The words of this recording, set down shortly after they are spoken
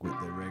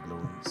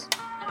influence.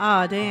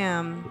 Oh,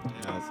 damn. Yeah,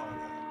 I saw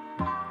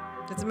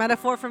that. It's a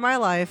metaphor for my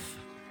life.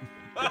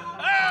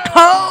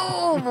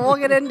 Oh, we'll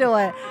get into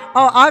it.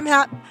 Oh, I'm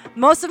happy.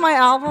 Most of my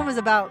album is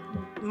about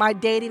my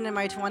dating in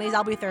my 20s.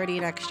 I'll be 30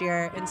 next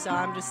year. And so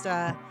I'm just,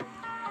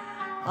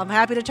 I'm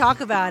happy to talk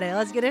about it.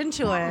 Let's get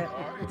into it.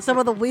 Some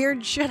of the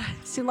weird shit.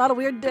 I've seen a lot of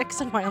weird dicks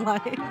in my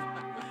life.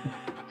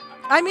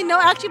 I mean, no,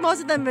 actually,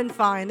 most of them have been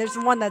fine. There's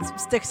one that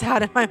sticks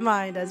out in my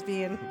mind as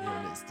being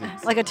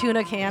like a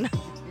tuna can.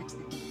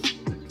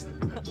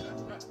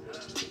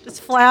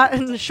 Just flat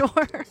and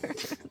short.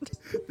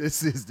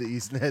 This is the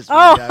East Nashville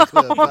Yacht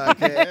Club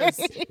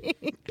podcast.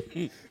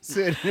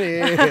 Sitting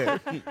here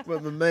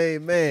with my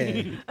main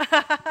man,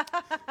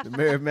 the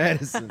Mayor of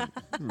Madison,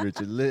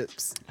 Richard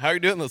Lips. How are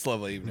you doing this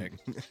lovely evening?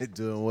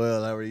 Doing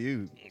well. How are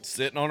you?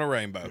 Sitting on a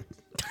rainbow.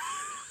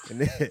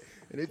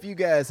 And if you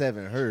guys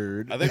haven't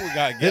heard, I think we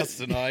got guests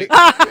tonight.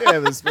 we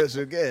have a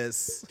special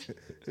guest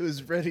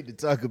who's ready to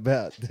talk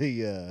about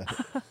the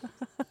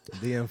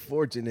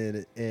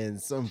unfortunate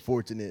and some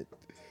fortunate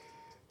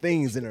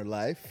things in her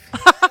life.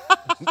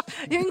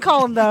 You can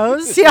call them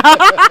those. Yeah.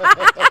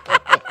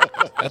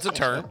 That's a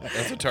term.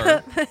 That's a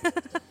term.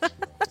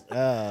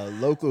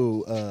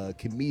 Local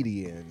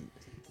comedian,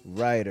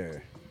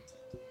 writer,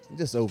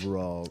 just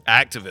overall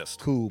Activist.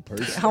 cool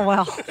person. Oh,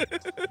 well.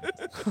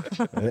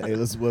 Hey,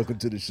 let's welcome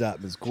to the shop,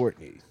 Ms.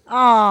 Cortney.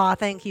 Oh,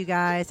 thank you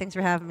guys. Thanks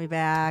for having me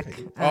back.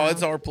 Oh,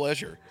 it's our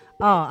pleasure.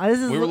 Oh, this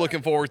is We were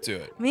looking forward to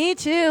it. me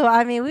too.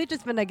 I mean, we've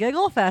just been a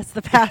giggle fest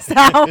the past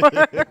hour.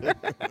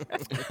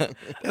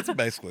 That's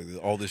basically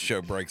all this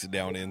show breaks it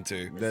down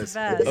into. It's the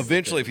best.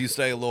 Eventually, if you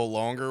stay a little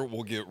longer,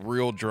 we'll get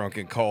real drunk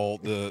and call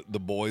the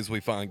boys we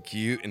find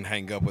cute and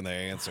hang up when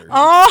they answer.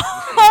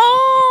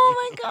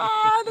 Oh my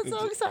God, that's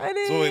so exciting.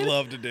 That's what we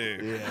love to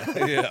do.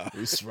 Yeah. Yeah.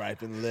 We're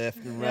swiping left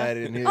and right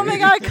in here. Oh my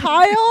God,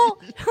 Kyle!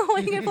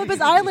 He can flip his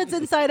eyelids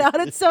inside out.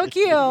 It's so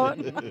cute.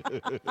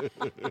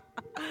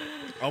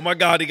 Oh my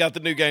God, he got the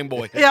new Game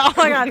Boy. Yeah. Oh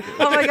my God.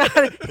 Oh my God.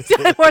 He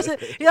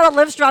got a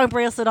Livestrong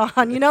bracelet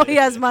on. You know he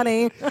has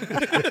money.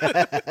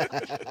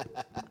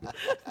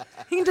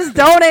 He can just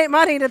donate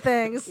money to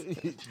things.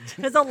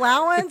 His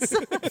allowance.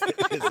 Here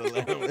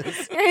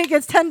he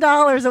gets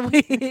 $10 a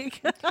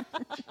week.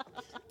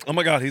 Oh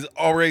my God, he's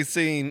already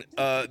seen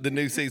the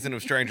new season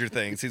of Stranger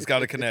Things. He's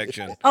got a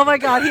connection. Oh my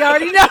God, he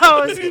already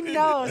knows. He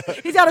knows.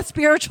 He's got a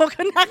spiritual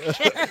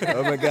connection.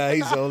 Oh my God,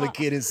 he's the only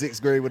kid in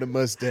 6th grade with a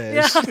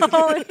mustache. Yeah,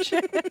 holy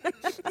shit.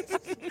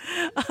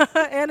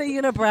 And a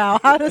unibrow.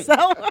 How does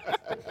that work?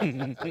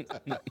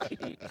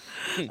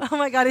 Oh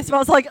my God, he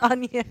smells like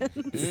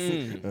onions.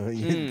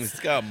 He's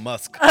got a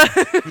musk.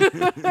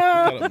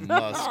 Got a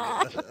musk.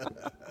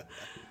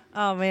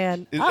 Oh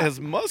man.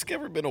 Has musk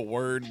ever been a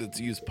word that's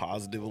used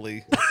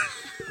positively?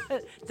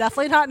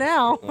 Definitely not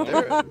now.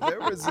 There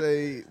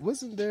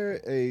wasn't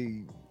there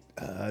a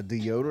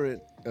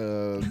deodorant?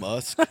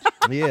 Musk?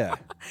 Yeah.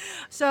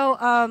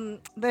 So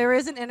there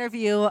is an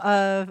interview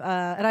of,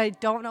 and I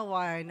don't know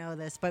why I know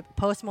this, but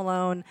Post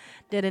Malone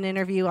did an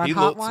interview on He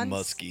Hot looks Ones.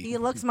 musky. He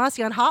looks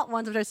musky on Hot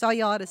Ones, which I saw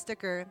y'all had a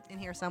sticker in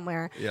here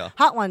somewhere. Yeah.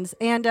 Hot Ones,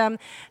 and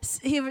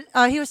he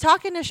was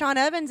talking to Sean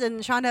Evans,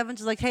 and Sean Evans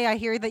was like, "Hey, I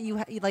hear that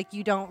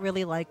you don't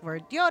really like wear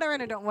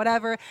deodorant or don't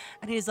whatever,"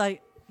 and he's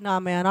like, "Nah,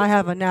 man, I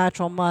have a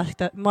natural musk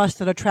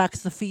that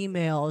attracts the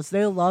females.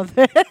 They love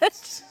it."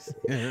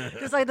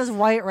 Just like this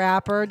white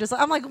rapper. Just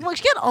I'm like, well,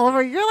 get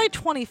over it. You're like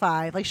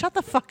 25. Like, shut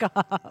the fuck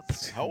up.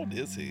 How old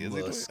is he?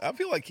 I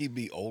feel like he'd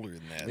be older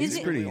than that. He's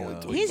pretty only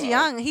young. 25. He's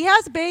young. He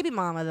has a baby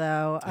mama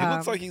though. He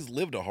looks like he's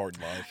lived a hard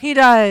life. he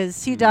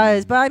does. He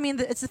does. But I mean,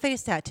 it's the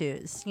face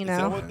tattoos. You know.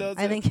 that what does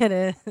I it? think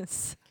it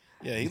is.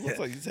 Yeah, he looks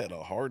like he's had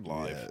a hard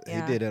life.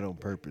 Yeah. He did that on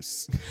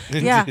purpose.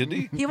 Yeah. Did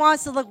he? He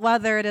wants to look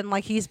weathered and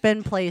like he's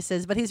been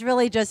places, but he's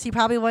really just. He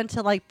probably went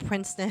to like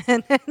Princeton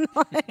and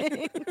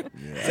like.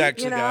 He's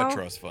actually got know? a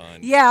trust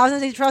fund. Yeah, I was gonna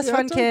say trust Yeah,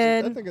 fund I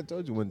kid. think I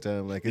told you one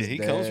time, like his he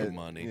dad, comes from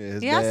money. Yeah,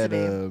 his He has to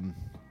dad, be.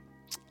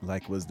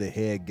 like was the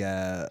head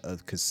guy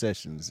of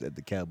concessions at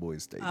the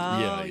Cowboys Stadium.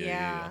 Oh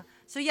Yeah.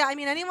 So yeah, I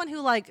mean, anyone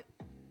who like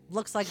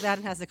looks like that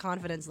and has the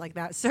confidence like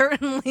that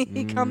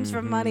certainly comes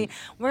from money.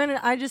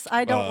 I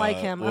don't like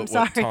him. I'm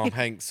sorry. Tom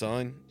Hanks'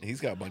 son,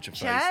 he's got a bunch of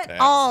face Chet? tats.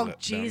 Oh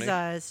don't he?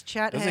 Jesus,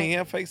 Chet. Doesn't he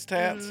have face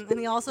tats? And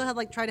he also had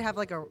tried to have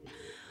like a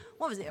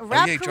what was it? A Oh,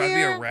 rap yeah, he tried to be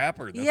career. a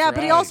rapper. That's Yeah,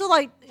 but he right. also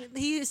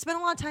he spent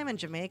a lot of time in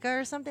Jamaica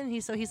or something.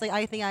 He's like,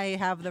 I think I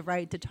have the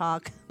right to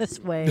talk this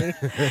way.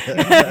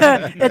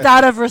 It's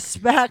out of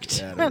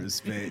respect. Out of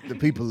respect, the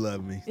people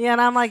love me. Yeah, and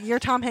I'm like, you're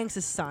Tom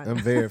Hanks' son. I'm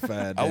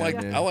verified. I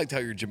down there. liked how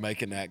your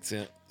Jamaican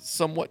accent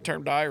somewhat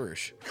turned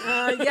Irish.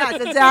 Yes,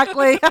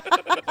 exactly.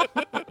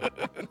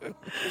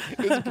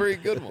 It's a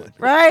pretty good one.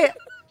 Right?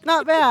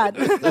 Not bad.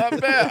 Not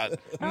bad.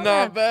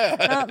 Not bad.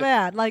 Not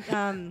bad. Like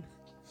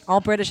all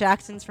British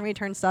accents for me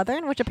turn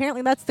Southern, which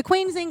apparently that's the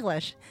Queen's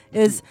English.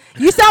 Is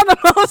you sound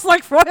the most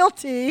like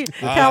royalty,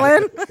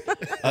 Kellen.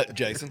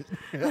 Jason.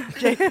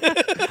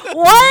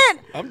 What?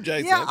 I'm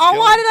Jason. Yeah. That's Oh, Kellen.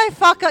 why did I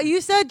fuck up?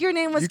 You said your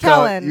name was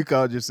Kellen. You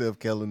called yourself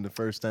Kellen the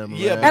first time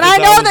Yeah, around. and because I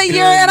know was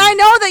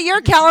that doing-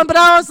 you're Kellen, but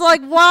I was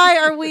like, why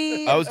are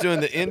we? I was doing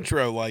the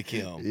intro like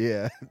him.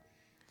 Yeah.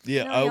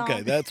 Yeah. No, Okay.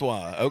 y'all. That's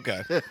why.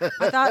 Okay.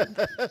 I thought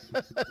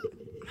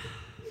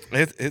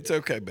It's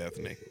okay,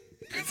 Bethany.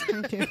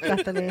 Bethany.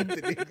 Bethany.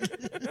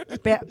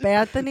 Beth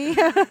Anthony.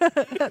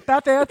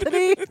 Beth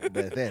Anthony.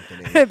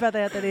 Beth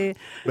Anthony.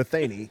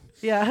 Bethany.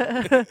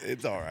 Yeah.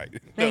 It's all right.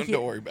 Thank you,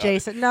 Don't worry about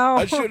Jason. it. No.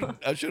 I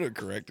should have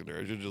corrected her.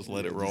 I should just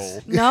let it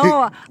roll.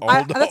 No,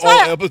 that's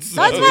why. episodes.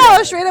 That's why I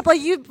was straight up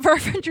like, you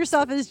referenced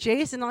yourself as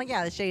Jason. I'm like,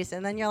 yeah, it's Jason.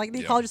 And then you're like,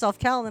 you Yeah. called yourself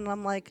Kellen, and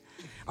I'm like,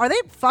 are they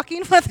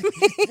fucking with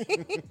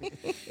me?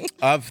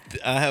 I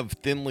have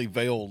thinly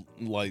veiled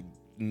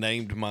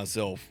named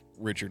myself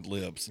Richard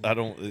Lips. I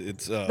don't.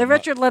 It's The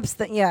Richard Lips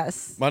thing,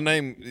 yes. My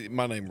name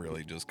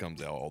really just comes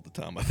out all the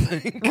time. I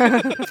think.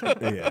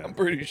 Yeah. I'm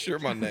pretty sure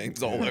my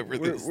name's all over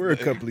this. We're a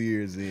thing. couple of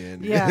years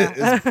in.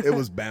 Yeah. It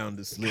was bound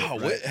to slip.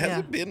 God, right? has Yeah.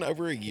 it been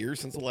over a year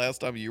since the last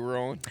time you were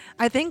on?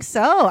 I think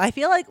so. I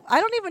feel like I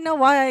don't even know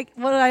what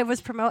I was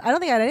promoting. I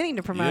don't think I had anything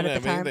to promote didn't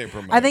at the have time. anything to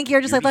promote. I think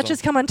you're just You were like, let's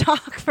just just come and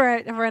talk for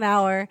an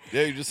hour.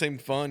 Yeah, you just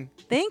seemed fun.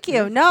 Thank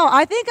you. No,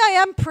 I think I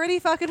am pretty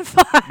fucking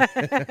fun.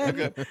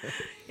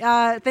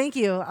 Okay. Thank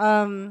you.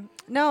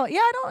 No, yeah,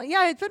 I don't.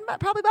 Yeah, it's been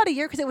probably about a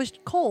year because it was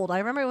cold. I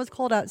remember it was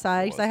cold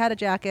outside, so I had a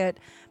jacket,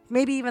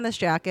 maybe even this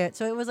jacket.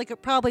 So it was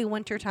like probably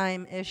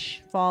wintertime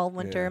ish, fall,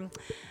 winter.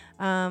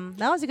 That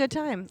was a good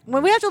time.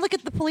 When we have to look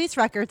at the police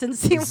records and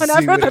see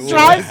whenever what the it was.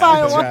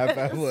 drive-by was.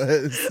 Drive-by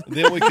was.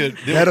 Then we could.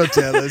 That'll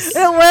tell us. It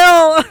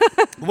will.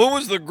 What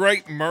was the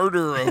great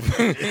murder of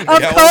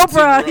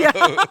Cobra,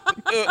 yeah.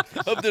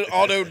 of the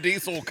auto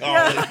diesel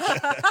college?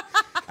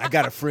 I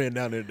got a friend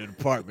down in the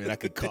department I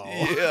could call.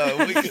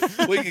 Yeah, we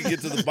could get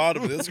to the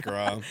bottom of this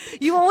crime.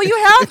 You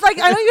have like,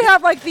 I know you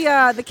have like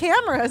the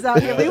cameras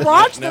out here. We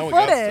watched the Now we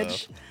got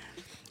footage. stuff.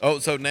 Oh,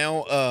 so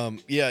now,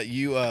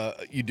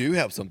 you do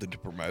have something to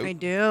promote. I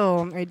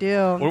do.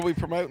 What are we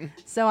promoting?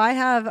 So I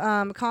have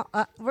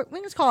we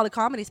can just call it a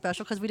comedy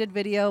special because we did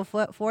video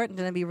for it and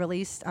going to be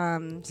released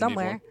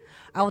somewhere. one?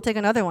 I will take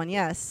another one.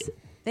 Yes.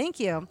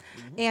 Thank you.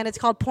 And it's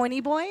called Pointy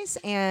Boys,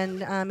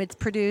 and it's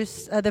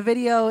produced. The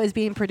video is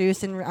being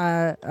produced and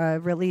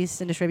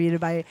released and distributed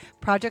by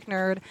Project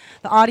Nerd.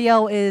 The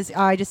audio is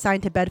I just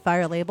signed to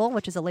Bedfire Label,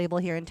 which is a label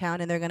here in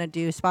town, and they're going to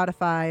do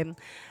Spotify,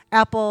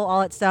 Apple,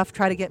 all that stuff.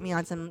 Try to get me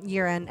on some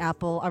year-end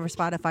Apple or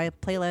Spotify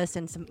playlist,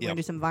 and we're going to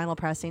do some vinyl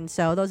pressing.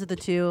 So those are the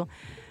two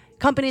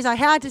companies I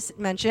had to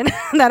mention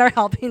that are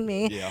helping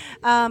me.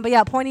 Yeah. But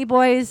yeah, Pointy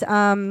Boys.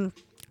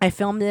 I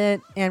filmed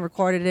it and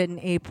recorded it in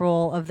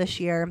April of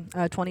this year,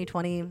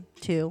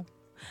 2022.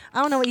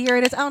 I don't know what year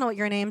it is. I don't know what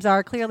your names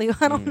are. Clearly,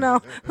 I don't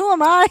know. Who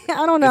am I?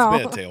 I don't know.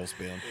 It's been a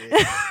tailspin.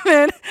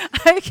 And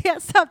I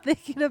can't stop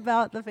thinking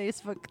about the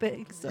Facebook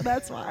thing, so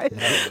that's why.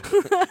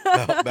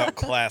 about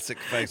classic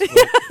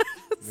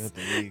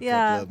Facebook.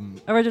 Yeah,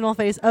 original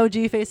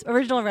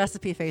original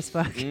recipe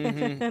Facebook.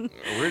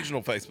 Mm-hmm.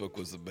 Original Facebook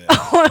was the best.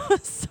 Oh, it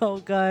was so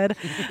good.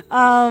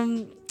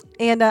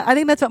 And I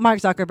think that's what Mark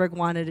Zuckerberg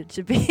wanted it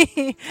to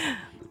be.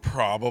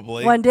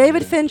 Probably. When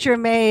David Fincher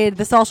made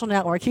The Social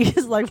Network,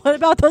 he's like, what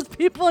about those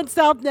people in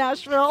South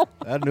Nashville?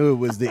 I knew it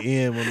was the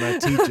end when my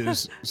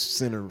teachers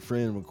sent a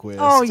friend request.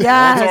 Oh,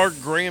 yeah. Once Yes. our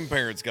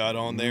grandparents got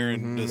on there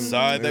and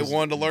decided they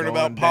wanted to learn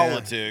about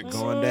politics.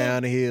 Going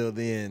down the hill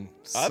then.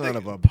 I Son think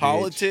of a bitch.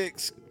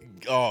 politics,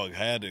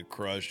 had to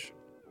crush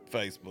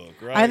Facebook,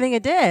 right? I think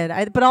it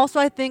did. But also,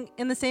 I think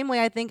in the same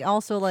way, I think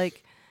also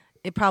like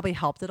it probably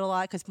helped it a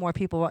lot because more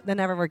people than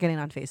ever were getting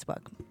on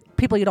Facebook.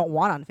 People you don't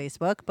want on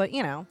Facebook, but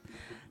you know.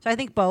 So I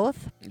think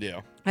both.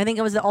 Yeah. I think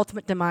it was the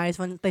ultimate demise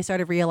when they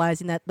started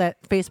realizing that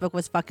Facebook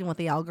was fucking with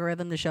the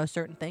algorithm to show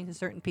certain things to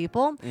certain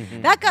people.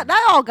 Mm-hmm.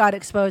 That all got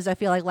exposed. I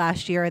feel like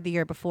last year or the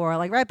year before,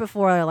 like right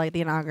before like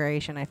the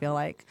inauguration. I feel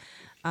like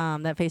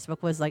that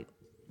Facebook was like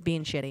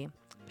being shitty.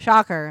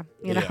 Shocker,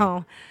 you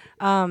know.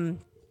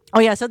 Oh,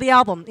 yeah, so the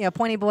album,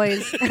 Pointy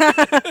Boys.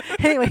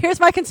 Anyway,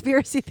 here's my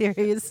conspiracy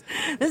theories.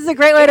 This is a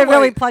great way to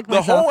really plug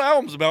myself. The whole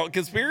album's about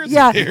conspiracy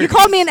Yeah, theories. you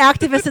called me an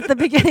activist at the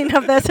beginning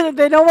of this, and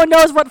no one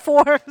knows what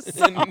for.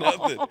 So.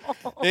 Nothing.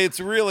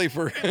 It's really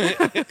for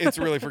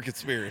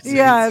conspiracy.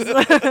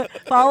 Yes,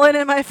 following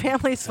in my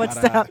family's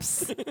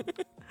footsteps.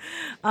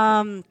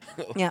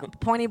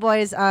 Pointy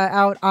Boys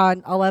out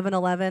on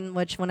 11/11,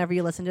 which whenever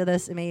you listen to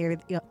this, it may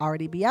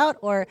already be out,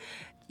 or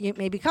you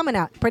may be coming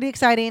out. Pretty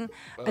exciting.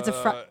 It's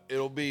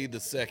It'll be the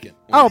second.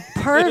 Oh,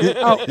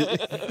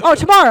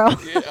 tomorrow.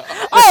 Yeah.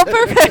 Oh,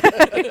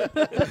 perfect.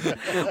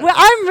 Well,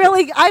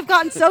 I've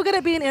gotten so good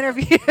at being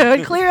interviewed.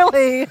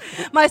 Clearly,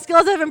 my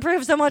skills have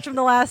improved so much from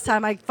the last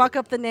time. I fuck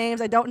up the names.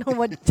 I don't know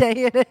what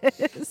day it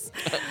is.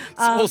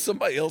 Well,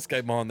 somebody else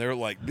came on there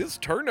like, this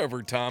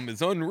turnover time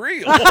is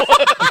unreal.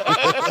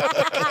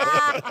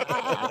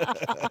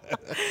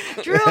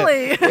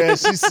 Truly. Yeah,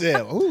 she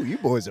said, "Oh, you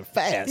boys are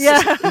fast."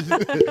 Yeah.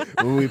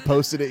 When we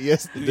posted it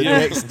the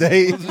next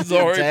day, It's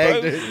already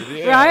tagged posted, her.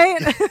 yeah.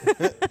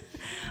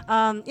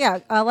 Right? Yeah,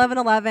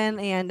 11/11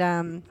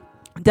 and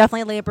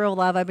definitely labor of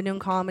love. I've been doing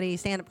comedy,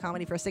 stand-up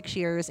comedy for 6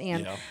 years,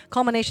 and Yeah.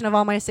 culmination of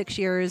all my 6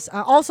 years.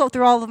 Also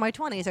through all of my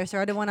 20s. I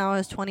started when I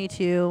was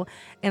 22,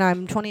 and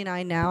I'm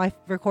 29 now. I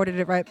recorded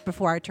it right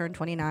before I turned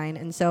 29,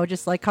 and so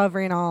just like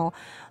covering all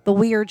the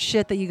weird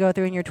shit that you go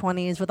through in your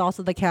 20s, with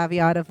also the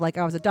caveat of like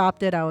I was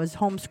adopted, I was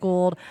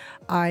homeschooled,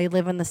 I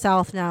live in the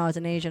South now as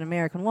an Asian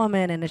American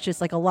woman, and it's just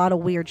like a lot of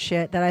weird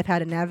shit that I've had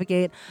to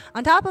navigate.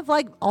 On top of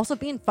like also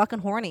being fucking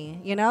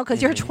horny, you know,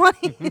 because you're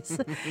 20s,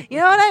 you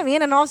know what I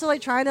mean, and also like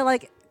trying to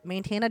like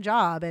maintain a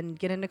job and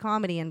get into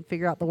comedy and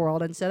figure out the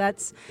world, and so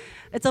it's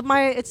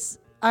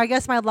I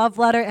guess my love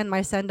letter and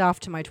my send off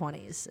to my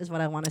 20s is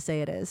what I want to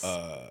say it is.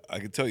 I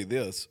can tell you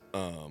this: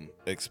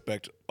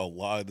 expect a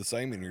lot of the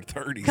same in your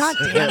 30s. God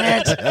damn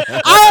it!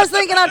 I was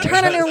thinking I'd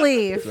turn a new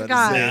leaf. About to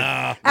God, say.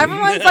 Nah.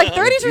 everyone's like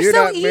 30s are You're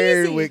so not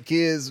married easy. with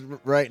kids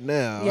right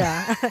now.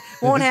 Yeah,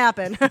 won't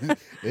happen.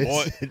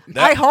 Boy,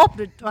 I hope.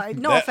 No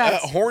that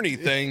offense. horny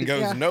thing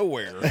goes Yeah.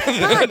 nowhere.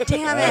 God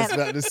damn I was it!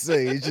 about to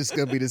say it's just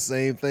gonna be the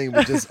same thing,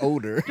 but just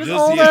older. Just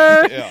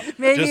older. Yeah.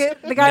 Maybe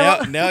Just the guy.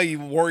 now, now you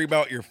worry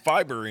about your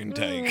fiber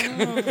intake.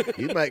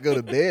 You might go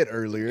to bed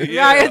earlier.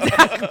 Yeah,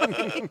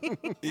 exactly.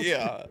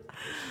 Yeah,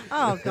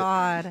 Oh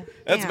God.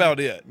 that's Yeah. about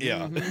it.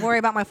 Yeah, Worry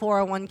about my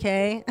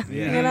 401k,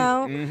 Yeah. you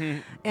know,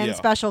 Mhm. and Yeah.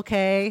 special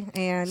K,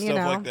 and Stuff you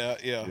know. like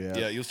that. Yeah. Yeah.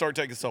 yeah, You'll start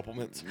taking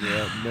supplements.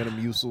 Yeah,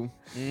 Metamucil.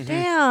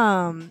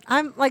 Damn,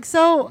 I'm like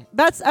so.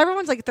 That's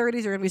everyone's like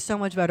 30s are gonna be so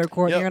much better,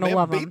 Courtney. Yeah, You're gonna man,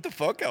 love beat them. the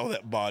fuck out of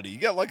that body. You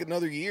got like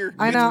another year.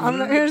 I know. I'm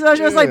Just- here's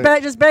just like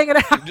just bang it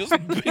out. just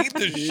beat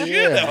the shit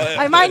Yeah. out of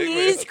that My thing,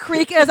 knees man.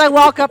 creak as I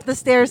walk up the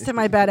stairs to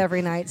my bed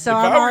every night. So If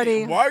I'm I were you,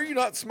 already. why are you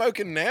not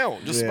smoking now?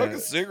 Just smoke Yeah. a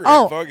cigarette.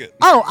 Oh, Fuck it.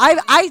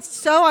 I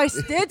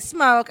did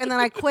smoke and then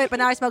I quit, but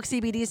now I smoke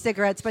CBD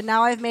cigarettes. But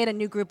now I've made a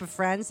new group of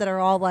friends that are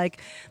all like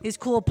these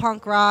cool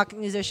punk rock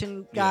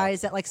musician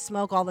guys that like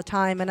smoke all the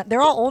time, and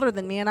they're all older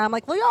than me. And I'm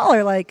like, well, y'all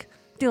are like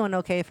doing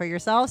okay for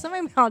yourselves, so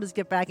maybe I'll just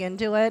get back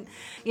into it.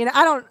 You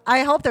know,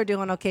 I hope they're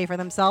doing okay for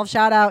themselves.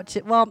 Shout out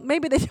to, well,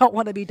 maybe they don't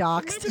want to be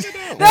doxxed. They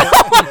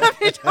don't want to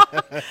be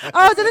doxxed.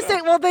 I was gonna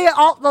say,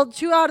 well,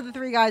 2 out of the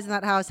 3 guys in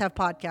that house have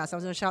podcasts. I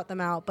was gonna shout them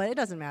out, but it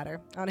doesn't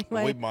matter. Anyway,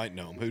 Well, we might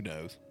know him. Who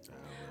knows?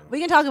 we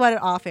can talk about it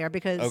off air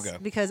because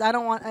Okay. I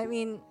don't want. I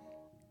mean,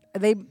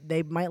 they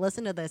might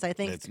listen to this. I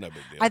think It's no big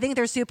deal. I think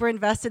they're super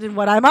invested in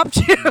what I'm up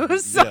to.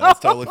 So. Yeah, that's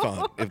totally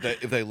fine.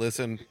 If they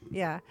listen,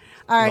 Yeah.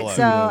 All right. Hello.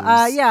 So, Who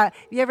knows? yeah.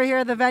 You ever hear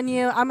of the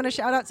venue? I'm going to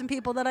shout out some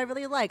people that I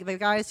really like. The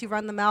guys who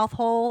run the Mouth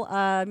Hole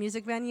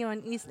music venue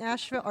in East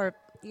Nashville,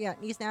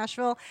 East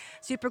Nashville.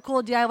 Super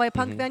cool DIY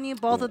punk venue.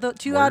 Both of the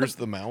 2 out where's of.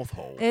 the mouth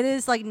hole? It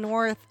is like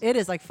north. It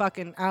is like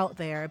fucking out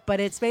there, but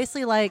it's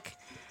basically like.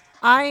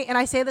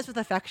 I say this with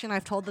affection.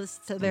 I've told this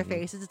to their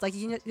faces. It's like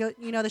you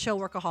know the show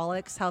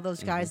Workaholics, how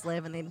those guys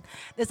live, and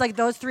it's like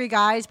those 3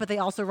 guys, but they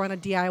also run a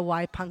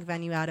DIY punk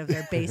venue out of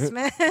their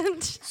basement.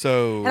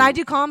 So And I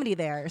do comedy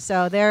there,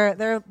 so they're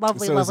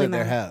lovely, So it's lovely in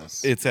their men.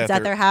 house. It's at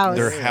at their house.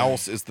 Their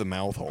house is the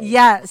mouth hole.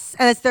 Yes,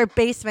 and it's their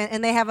basement,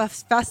 and they have a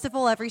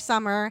festival every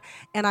summer,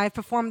 and I've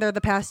performed there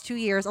the past 2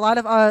 years. A lot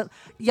of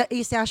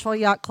East Nashville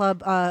Yacht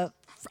Club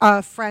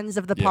friends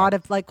of the Yeah. pod,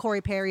 of like Corey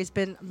Perry's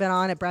been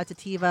on at Brad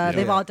Sativa.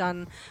 They've Yeah. all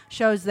done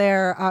shows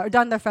there,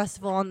 done their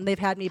festival, and they've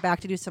had me back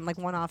to do some like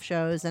one-off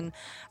shows. And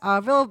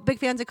real big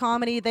fans of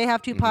comedy. They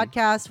have 2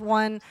 podcasts.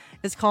 One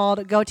is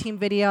called Go Team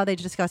Video. They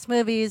discuss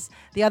movies.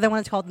 The other one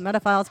is called the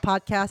Metaphiles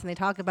Podcast, and they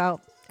talk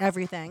about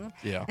everything.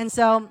 Yeah. And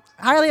so,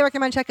 highly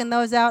recommend checking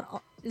those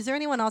out. Is there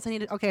anyone else I need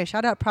to? Okay,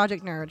 shout out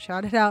Project Nerd.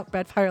 Shout it out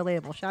Bedfire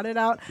Label. Shout it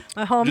out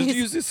my homies. Just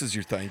use this as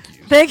your thank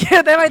you. Thank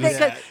you. They might think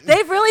Yeah.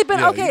 they've really been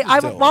Yeah, okay. you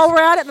can tell While us.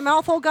 we're at it, the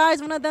Mouthful guys,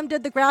 one of them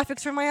did the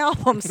graphics for my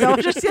album. So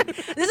just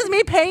this is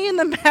me paying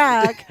them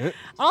back.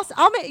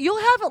 You'll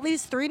have at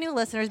least 3 new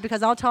listeners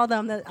because I'll tell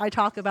them that I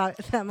talk about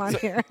them on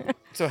here.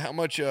 So how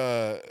much?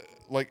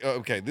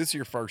 Okay, this is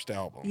your first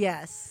album.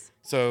 Yes.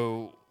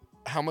 So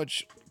how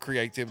much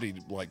creativity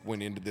like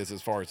went into this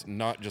as far as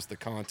not just the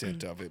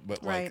content of it, but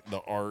Right. like the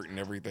art and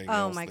everything Oh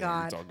else my that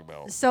God. you talk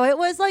about? So it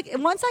was like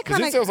once I 'Cause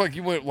kind it of. sounds like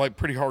you went like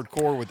pretty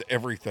hardcore with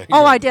everything.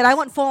 Oh, I did. I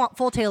went full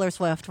Taylor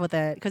Swift with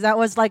it because that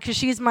was like, cause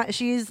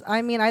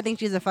I think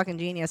she's a fucking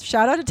genius.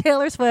 Shout out to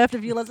Taylor Swift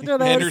if you listen to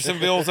this.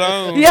 Hendersonville's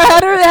own. Yeah,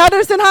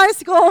 Henderson High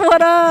School.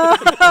 What up?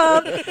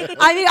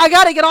 I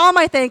gotta get all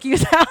my thank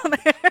yous out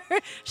there.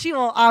 She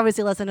will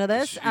obviously listen to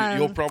this.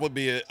 You'll probably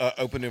be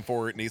opening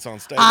for it at Nissan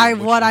Stadium. I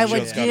which what I just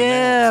would got give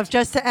announced.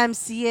 just to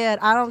MC it.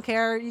 I don't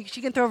care.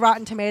 She can throw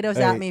Rotten Tomatoes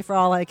at Hey, me for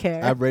all I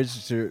care. I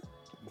registered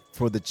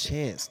for the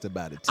chance to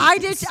buy the tickets. I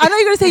did. I know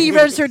you're gonna say you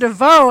registered to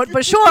vote,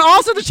 but sure,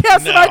 also the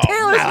chance to buy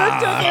Taylor Swift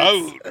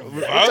tickets. Vote.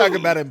 We're talking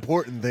about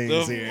important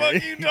things The here.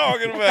 fuck you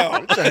talking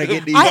about? Trying to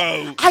get these.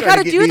 I trying gotta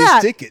to get do these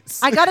that.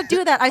 Tickets. I gotta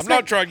do that. I I'm not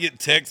spent trying to get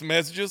text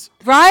messages.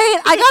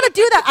 right. I gotta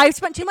do that. I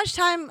spent too much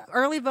time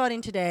early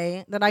voting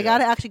today that I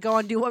gotta actually go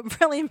and do what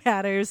really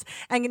matters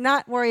and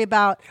not worry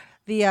about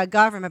the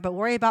government, but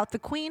worry about the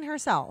queen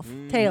herself,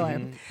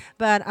 Taylor.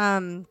 But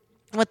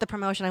with the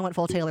promotion, I went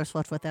full Taylor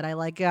Swift with it.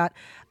 I got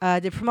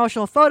did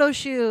promotional photo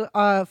shoot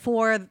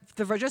for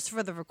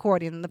the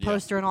recording. The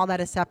poster and all that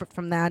is separate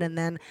from that, and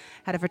then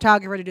had a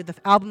photographer to do the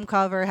album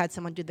cover. Had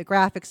someone do the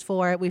graphics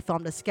for it. We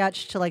filmed a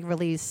sketch to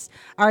release.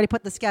 I already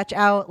put the sketch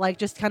out,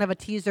 just kind of a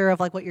teaser of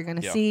what you're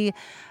gonna see.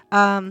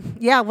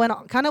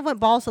 Went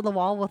balls to the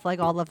wall with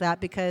all of that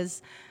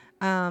because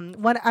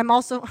when I'm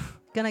also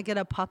gonna get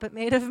a puppet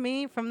made of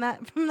me from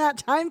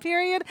that time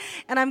period,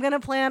 and I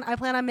plan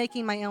on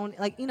making my own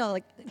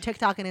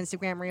TikTok and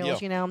Instagram reels.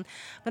 I'm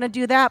gonna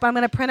do that, but I'm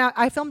gonna print out.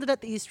 I filmed it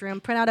at the East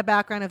Room. Print out a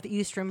background of the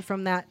East Room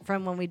from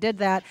when we did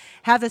that.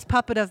 Have this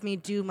puppet of me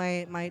do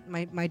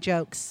my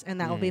jokes,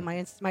 and that will be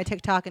my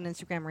TikTok and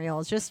Instagram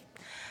reels.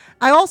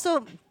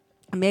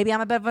 Maybe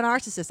I'm a bit of a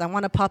narcissist. I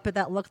want a puppet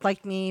that looked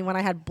like me when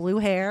I had blue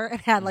hair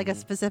and had a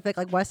specific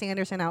Wes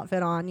Anderson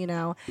outfit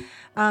on,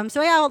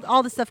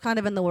 all this stuff kind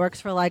of in the works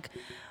for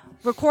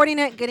recording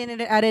it, getting it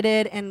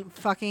edited, and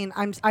fucking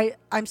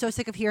I'm so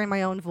sick of hearing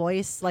my own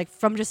voice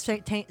from just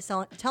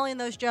telling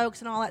those jokes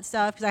and all that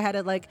stuff because I had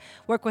to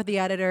work with the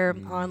editor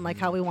on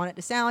how we want it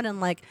to sound,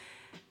 and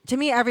to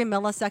me every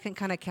millisecond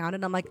kind of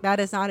counted. I'm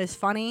that is not as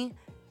funny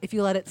if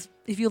you let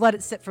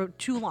it sit for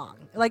too long.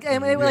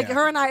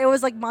 Her and I, it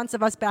was months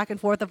of us back and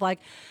forth of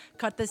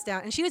cut this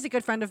down. And she was a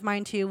good friend of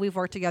mine too. We've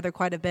worked together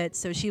quite a bit.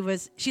 So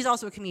she's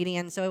also a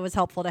comedian. So it was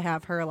helpful to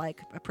have her a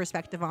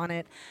perspective on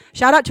it.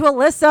 Shout out to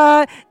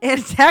Alyssa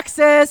in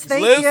Texas.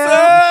 Thank you.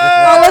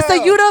 Alyssa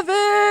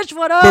Udovich.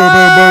 What up?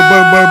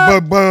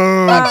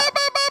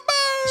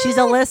 She's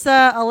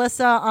Alyssa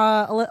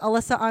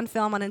on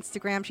film on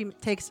Instagram. She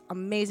takes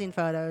amazing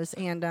photos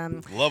and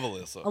love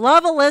Alyssa.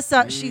 Love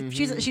Alyssa.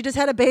 She just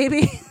had a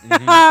baby.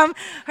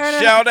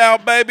 Shout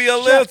out, baby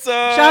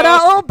Alyssa. Shout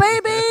out, old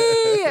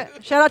baby.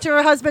 Shout out to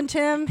her husband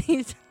Tim.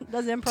 He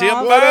does improv.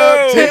 Tim, what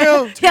up,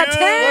 Tim? Yeah,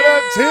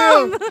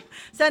 Tim. What up,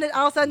 Tim?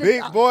 I'll send it.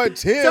 Big boy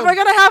Tim. So we're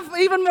gonna have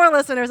even more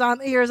listeners on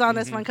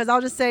this one because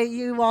I'll just say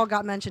you all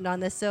got mentioned on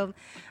this. So.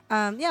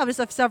 It was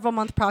a several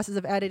month process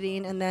of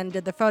editing, and then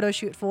did the photo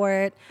shoot for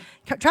it.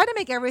 Tried to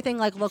make everything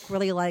look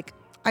really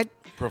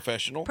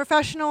professional,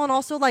 and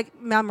also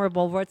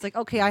memorable. Where it's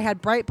okay, I had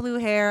bright blue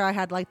hair, I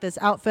had this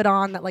outfit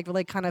on that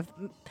really kind of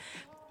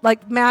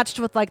matched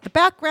with the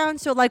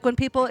background. So when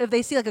people, if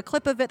they see a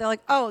clip of it, they're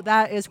oh,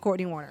 that is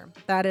Cortney Warner.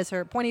 That is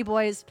her Pointy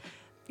Boys.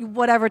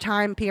 Whatever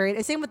time period.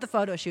 And same with the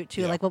photo shoot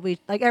too.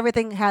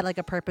 Everything had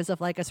a purpose of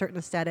a certain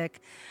aesthetic.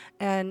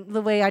 And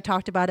the way I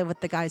talked about it with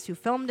the guys who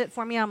filmed it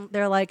for me,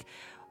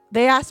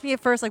 they asked me at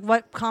first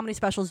what comedy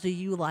specials do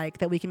you like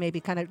that we can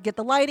maybe kind of get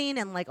the lighting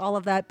and all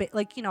of that,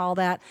 all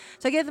that.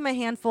 So I gave them a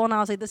handful and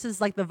I was this is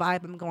the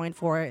vibe I'm going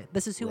for.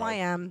 This is who I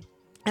am.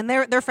 And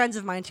they're friends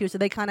of mine too, so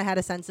they kind of had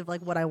a sense of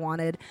what I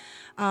wanted.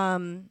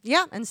 And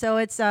so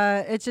it's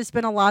just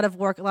been a lot of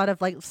work, a lot of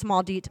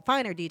small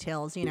finer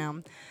details,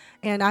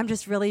 And I'm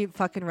just really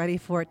fucking ready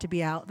for it to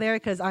be out there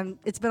because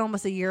it's been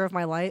almost a year of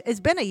my life. It's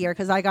been a year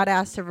because I got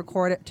asked to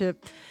record it,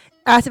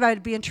 asked if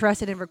I'd be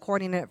interested in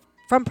recording it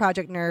from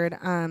Project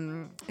Nerd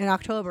in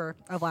October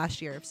of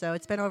last year. So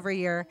it's been over a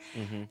year,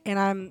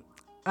 and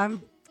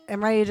I'm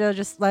ready to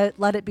just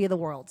let it be the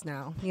world's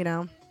now.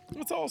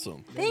 That's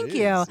awesome. Thank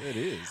you. It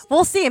is.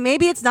 We'll see.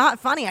 Maybe it's not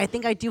funny. I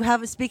think I do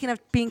have, speaking of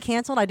being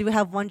canceled, I do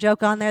have one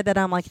joke on there that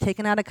I'm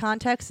taken out of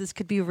context. This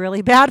could be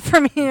really bad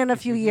for me in a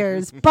few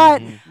years,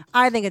 but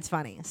I think it's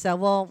funny. So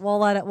we'll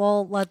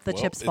let the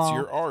chips fall. It's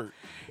your art.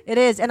 It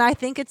is. And I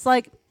think it's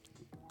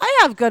I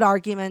have good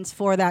arguments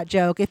for that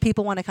joke if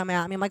people want to come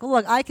at me. I'm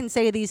look, I can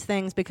say these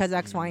things because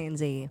X, Y, and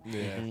Z.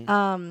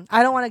 Yeah.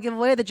 I don't want to give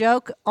away the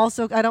joke.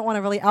 Also, I don't want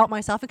to really out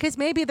myself because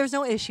maybe there's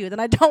no issue.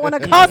 Then I don't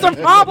want to cause a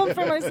problem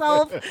for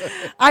myself.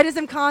 I just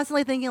am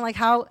constantly thinking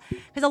how,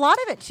 because a lot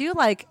of it too,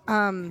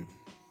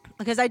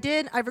 because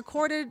I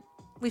recorded,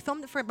 we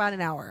filmed it for about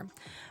an hour.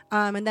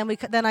 And then me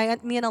and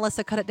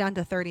Alyssa cut it down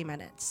to 30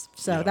 minutes.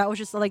 So that was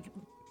just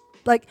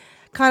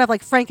kind of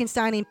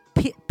Frankensteining,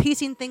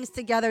 piecing things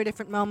together,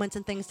 different moments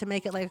and things to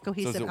make it a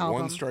cohesive album. So is it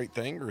one straight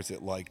thing, or is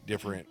it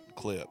different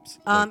clips?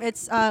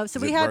 It's so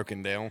we had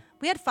broken down.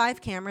 We had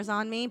 5 cameras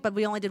on me, but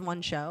we only did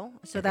one show.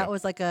 So that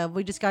was it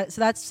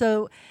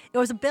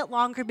was a bit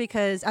longer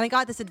because I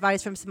got this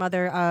advice from some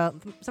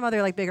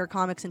other bigger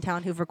comics in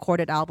town who've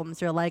recorded albums.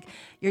 They're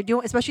you're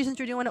doing, especially since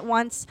you're doing it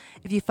once,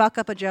 if you fuck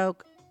up a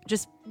joke,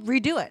 just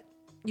redo it.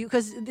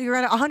 Because you're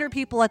gonna 100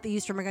 people at the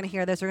East Room are gonna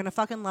hear this. They're gonna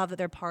fucking love that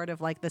they're part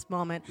of this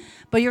moment.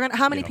 But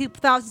how many people,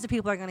 thousands of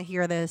people are gonna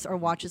hear this or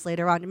watch this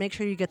later on to make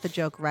sure you get the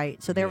joke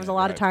right. So there was a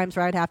lot of times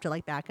where I'd have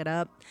to back it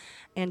up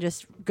and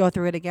just go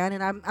through it again.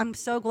 And I'm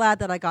so glad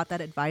that I got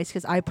that advice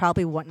because I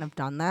probably wouldn't have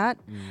done that.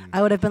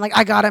 I would have been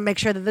I gotta make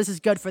sure that this is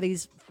good for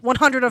these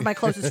 100 of my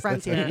closest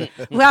friends here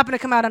who happen to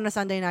come out on a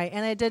Sunday night,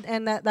 and it did,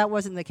 and that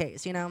wasn't the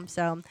case,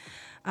 So.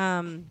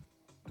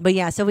 But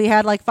yeah, so we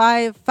had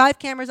 5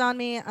 cameras on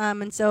me,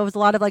 and so it was a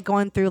lot of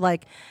going through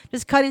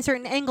just cutting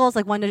certain angles,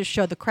 one to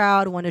show the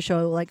crowd, one to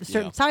show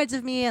certain sides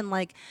of me, and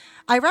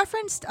I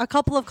referenced a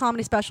couple of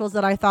comedy specials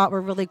that I thought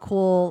were really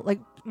cool,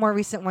 more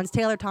recent ones.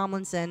 Taylor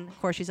Tomlinson,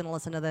 of course, she's gonna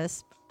listen to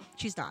this.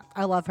 She's not.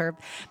 I love her,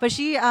 but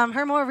she,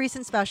 her more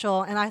recent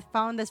special, and I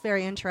found this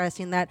very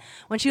interesting. That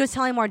when she was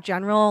telling more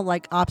general,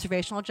 like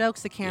observational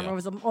jokes, the camera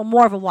was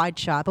more of a wide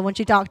shot. But when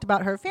she talked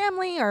about her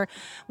family or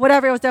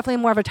whatever, it was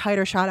definitely more of a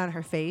tighter shot on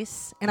her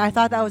face. And I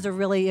thought that was a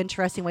really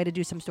interesting way to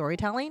do some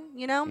storytelling,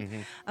 you know.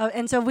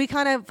 And so we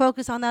kind of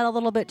focus on that a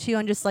little bit too,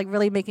 and just like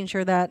really making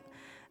sure that.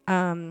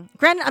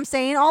 Granted, I'm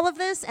saying all of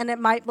this, and it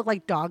might look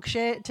like dog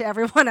shit to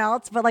everyone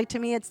else, but like to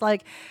me, it's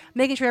like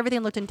making sure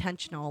everything looked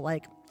intentional,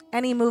 like.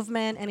 Any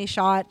movement, any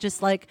shot, just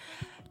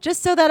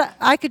so that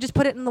I could just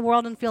put it in the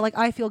world and feel like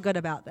I feel good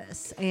about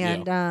this.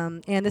 And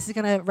and this is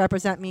going to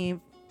represent me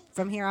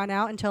from here on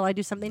out until I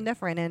do something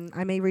different. And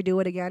I may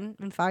redo it again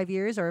in 5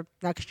 years or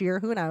next year,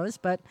 who knows.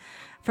 But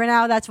for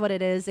now, that's what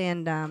it is,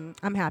 and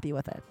I'm happy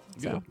with it.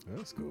 So.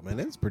 That's cool, man.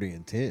 That's pretty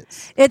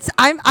intense.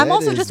 I'm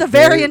also just a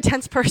very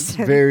intense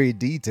person. Very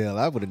detailed.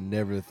 I would have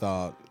never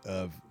thought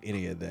of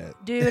any of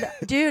that.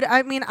 Dude,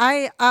 I mean,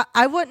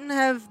 I wouldn't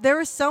have. There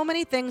were so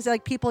many things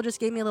like people just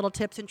gave me little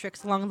tips and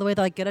tricks along the way.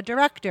 Like get a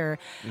director,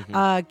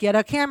 get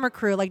a camera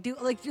crew,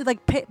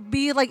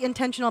 be like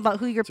intentional about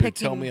who you're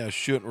picking. Tell me I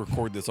shouldn't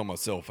record this on my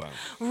cell phone.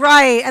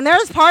 Right, and there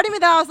was part of me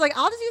that I was like,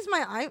 I'll just use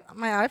my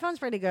iPhone's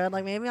pretty good.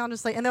 Like maybe I'll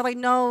just and they're like,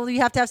 no,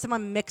 you have to have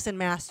someone mix and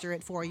master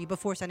it for you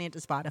before sending it to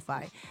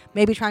Spotify.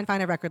 Maybe try and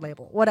find a record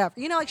label, whatever,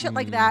 like shit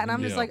like that. And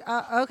I'm just like,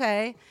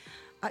 okay.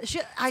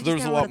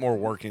 There's a lot more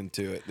work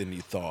into it than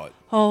you thought.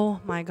 Oh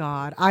my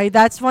God.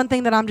 That's one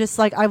thing that I'm just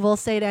like, I will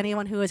say to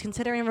anyone who is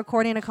considering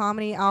recording a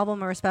comedy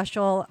album or a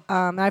special,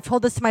 and I've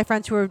told this to my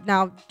friends who are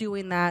now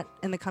doing that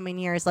in the coming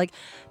years, like,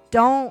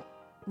 don't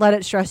let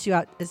it stress you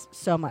out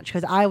so much,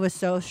 because I was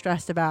so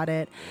stressed about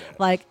it.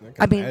 Like,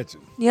 I mean, it's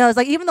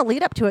like even the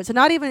lead up to it. So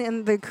not even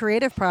in the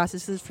creative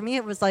processes, for me,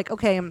 it was like,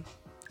 okay, I'm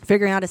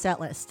figuring out a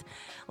set list.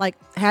 Like,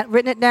 had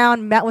written it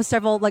down, met with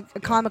several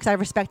comics I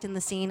respect in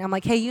the scene. I'm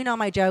like, hey, you know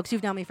my jokes.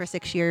 You've known me for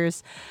 6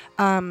 years.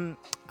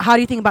 How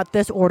do you think about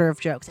this order of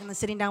jokes? And then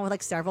sitting down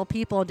with several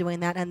people doing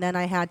that. And then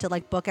I had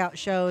to book out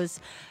shows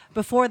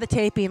before the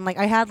taping. Like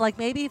I had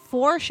maybe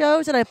 4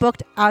 shows that I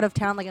booked out of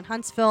town, like in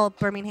Huntsville,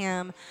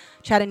 Birmingham,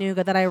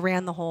 Chattanooga, that I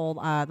ran the whole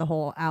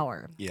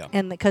hour. Yeah.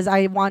 And because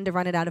I wanted to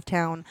run it out of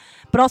town,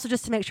 but also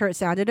just to make sure it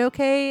sounded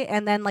okay.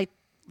 And then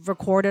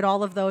recorded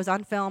all of those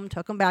on film,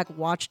 took them back,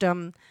 watched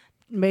them.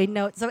 Made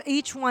notes. So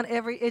each one,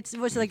 it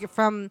was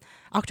from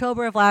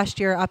October of last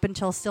year up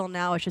until still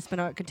now. It's just been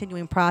a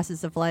continuing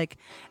process of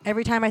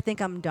every time I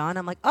think I'm done,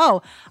 I'm like,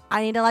 oh,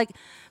 I need to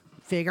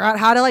figure out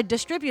how to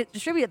distribute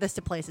this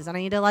to places, and I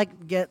need to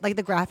get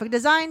the graphic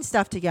design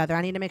stuff together.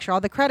 I need to make sure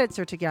all the credits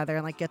are together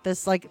and get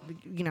this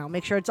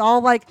make sure it's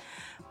all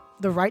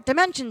the right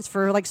dimensions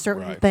for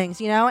certain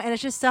things, and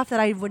it's just stuff that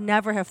I would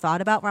never have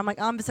thought about, where I'm like,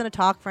 oh, I'm just gonna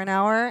talk for an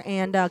hour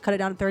and cut it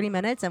down to 30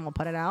 minutes and we'll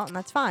put it out and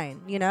that's fine,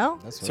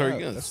 So are you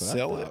gonna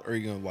sell it, or are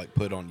you gonna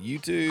put it on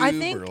YouTube, I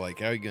think, or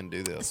how are you gonna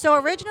do this? So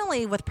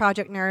originally with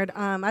Project Nerd,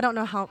 I don't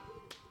know how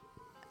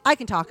I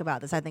can talk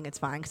about this. I think it's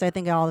fine because I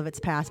think all of it's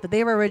passed. But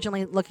they were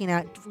originally looking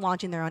at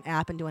launching their own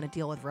app and doing a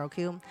deal with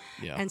Roku.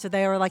 Yeah. And so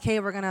they were like, hey,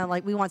 we're going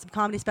to we want some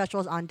comedy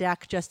specials on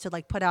deck just to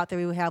put out there.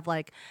 We would have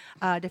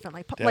different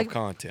have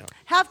content.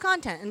 Have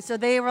content. And so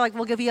they were like,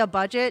 we'll give you a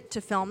budget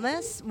to film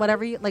this,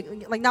 whatever you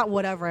not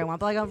whatever I want,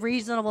 but a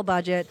reasonable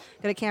budget.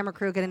 Get a camera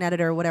crew, get an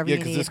editor, whatever you need.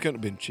 Yeah, because this couldn't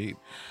have been cheap.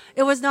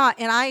 It was not.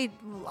 And I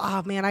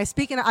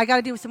got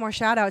to do some more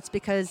shout outs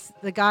because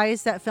the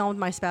guys that filmed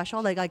my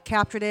special, they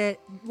captured it,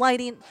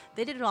 lighting,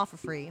 they did it all for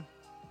free.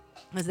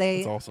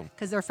 That's awesome.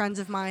 Because they're friends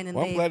of mine. And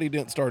I'm glad he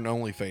didn't start an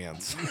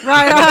OnlyFans.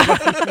 Right.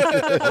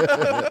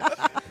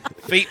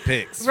 Feet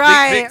pics.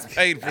 Right. Feet pics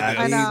paid for this.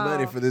 I need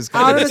money for this.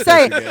 I was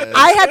going to say,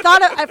 I had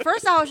thought at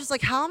first I was just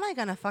like, how am I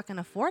going to fucking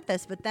afford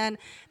this? But then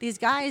these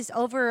guys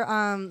over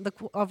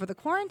the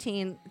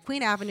quarantine,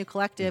 Queen Avenue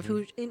Collective,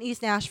 who in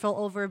East Nashville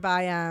over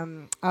by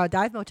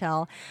Dive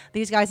Motel,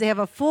 these guys, they have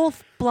a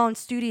full-blown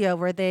studio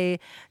where they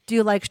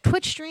do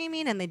Twitch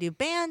streaming and they do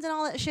bands and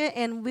all that shit.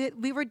 And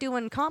we were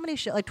doing comedy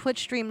shit, Twitch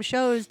stream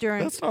shows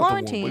during quarantine. That's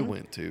not the one we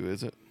went to,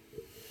 is it?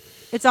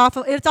 It's off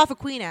of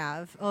Queen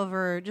Ave,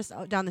 over just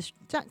down the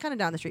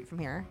street from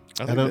here.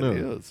 I don't know. It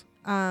is.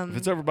 If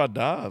it's over by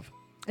Dive.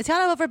 It's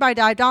kind of over by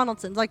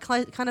Donaldson's,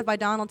 kind of by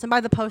Donaldson,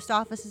 by the post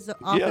office's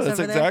office. Yeah, that's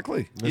over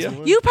exactly. There.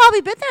 Yeah. You probably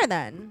been there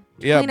then.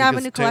 Yeah, Queen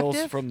Avenue Tales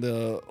Collective from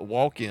the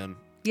walk-in.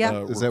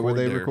 Yeah. Is that where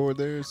they record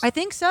theirs? I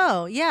think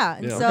so. Yeah.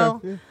 And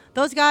so. Yeah.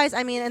 Those guys,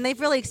 I mean, and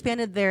they've really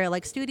expanded their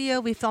studio.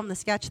 We filmed the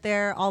sketch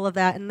there, all of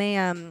that, and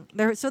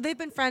they've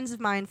been friends of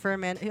mine for a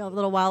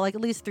little while, at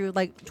least through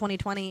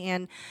 2020.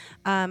 And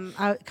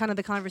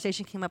the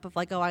conversation came up of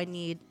oh, I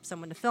need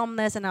someone to film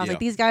this, and I was like,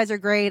 these guys are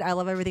great. I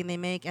love everything they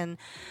make, and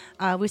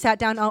we sat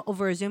down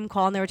over a Zoom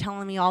call, and they were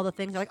telling me all the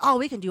things. They're like, oh,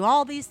 we can do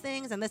all these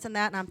things and this and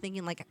that, and I'm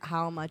thinking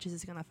how much is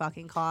this gonna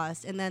fucking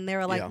cost? And then they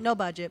were like, no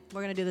budget.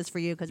 We're gonna do this for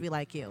you because we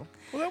like you.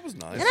 Well, that was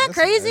nice. Isn't that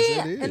crazy?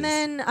 Nice. And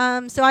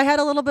then so I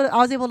had a little bit. I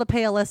was able to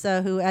pay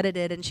Alyssa, who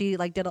edited, and she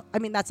did. I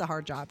mean, that's a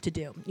hard job to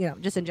do,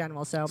 just in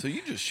general. So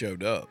you just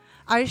showed up.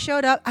 I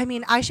showed up. I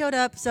mean, I showed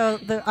up. So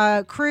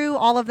the crew,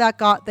 all of that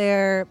got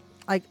there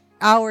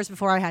hours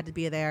before I had to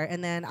be there.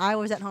 And then I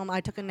was at home.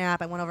 I took a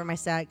nap. I went over my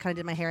set, kind of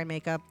did my hair and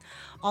makeup,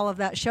 all of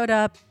that. Showed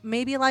up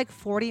maybe like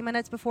 40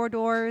 minutes before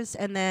doors,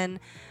 and then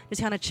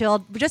just kind of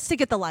chilled just to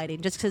get the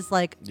lighting, just because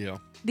like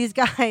these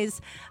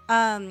guys,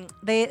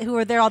 they who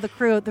were there, all the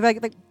crew, they're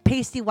like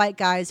pasty white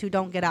guys who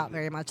don't get out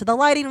very much. So the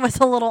lighting was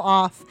a little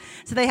off.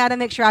 So they had to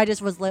make sure I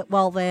just was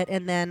well lit.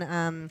 And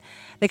then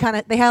they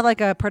had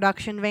like a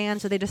production van,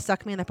 so they just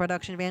stuck me in the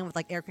production van with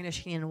like air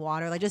conditioning and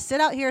water. Like, just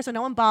sit out here so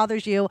no one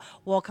bothers you.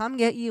 We'll come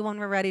get you when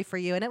we're ready for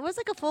you. And it was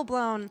like a full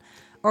blown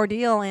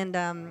ordeal, and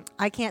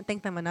I can't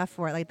thank them enough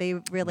for it. Like, they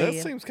really.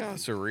 That seems kind of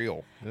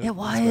surreal. It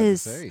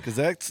was. Because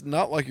that's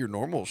not like your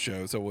normal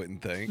shows, I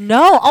wouldn't think.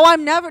 No. Oh,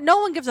 I'm never. No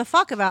one gives a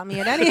fuck about me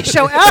at any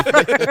show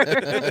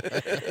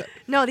ever.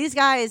 No, these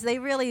guys, they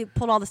really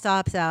pulled all the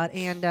stops out,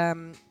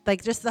 and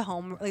like just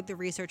the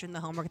research and the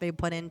homework they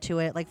put into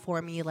it, like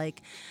for me,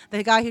 like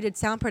the guy who did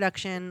sound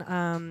production,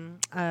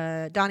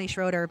 Donnie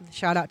Schroeder,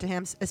 shout out to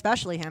him,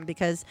 especially him,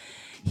 because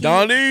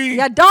Donnie.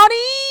 Yeah, Donnie.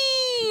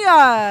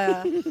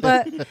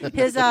 But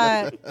his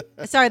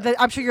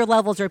I'm sure your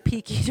levels are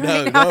peaking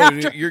right now.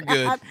 No, you're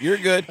good. You're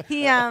good.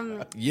 He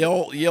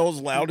yell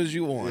as loud as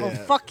you want. Oh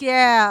fuck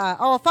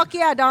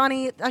yeah,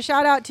 Donnie. A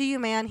shout out to you,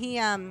 man.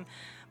 He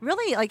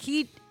really, like,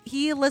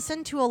 he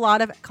listened to a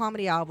lot of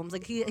comedy albums.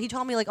 Like, he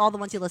told me like all the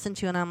ones he listened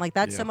to, and I'm like,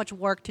 that's so much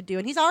work to do.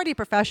 And he's already a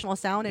professional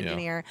sound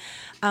engineer.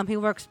 He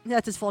works,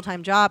 that's his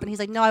full-time job. And he's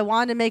like, no, I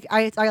wanted to make,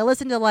 I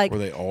listened to like. Were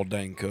they all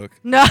Dane Cook?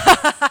 No.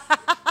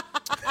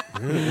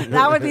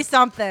 That would be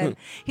something.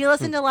 He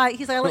listened to like,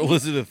 he's like,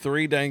 listen to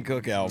 3 Dane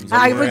Cook albums.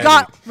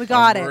 We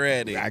got it.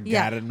 Ready. I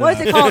got it. What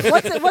is it called?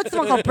 What's the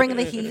one called? Bring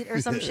the Heat or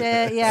some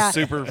shit? Yeah.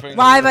 Super fan.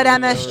 Live at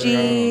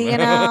MSG. You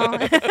know.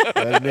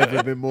 I've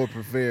never been more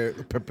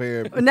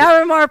prepared.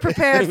 Never more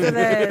prepared for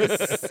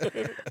this.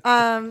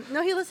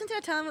 No, he listened to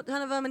a ton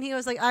of them, and he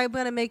was like, I'm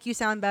gonna make you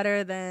sound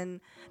better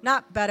than.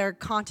 Not better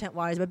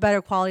content-wise, but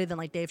better quality than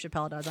like Dave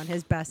Chappelle does on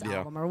his best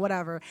album or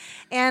whatever.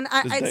 And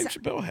does Dave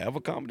Chappelle have a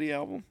comedy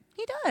album?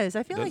 He does.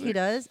 I feel like he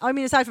does. I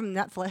mean, aside from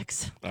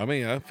Netflix. I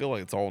mean, I feel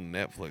like it's all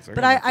Netflix.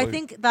 But I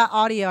think that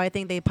audio, I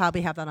think they probably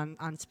have that on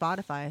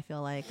Spotify. I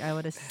feel like, I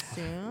would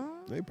assume.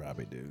 They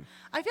probably do.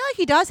 I feel like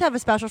he does have a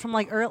special from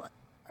like early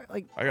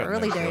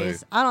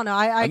days. I don't know.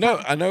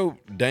 I know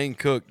Dane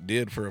Cook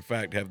did for a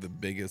fact have the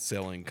biggest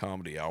selling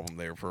comedy album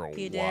there for a while.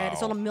 He did. It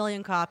sold 1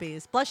 million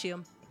copies. Bless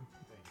you.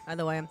 By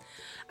the way,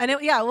 I know.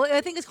 Yeah, well, I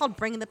think it's called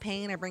 "Bring the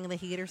Pain" or "Bring the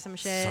Heat" or some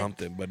shit.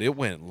 Something, but it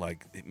went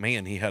like,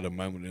 man, he had a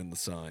moment in the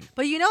sun.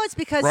 But you know, it's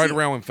because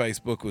around when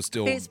Facebook was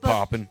still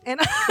popping. And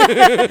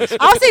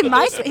I'll say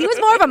MySpace. He was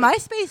more of a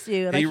MySpace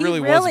dude. Like, he really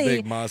was a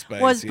big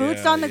MySpace. Was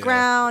boots on the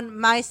ground,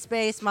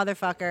 MySpace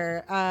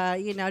motherfucker.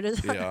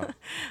 Just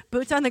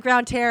boots on the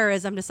ground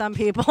terrorism to some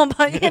people,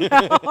 but you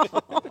know.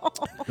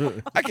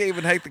 I can't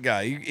even hate the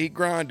guy. He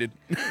grinded.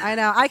 I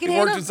know. I can he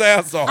hate worked him. his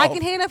ass off. I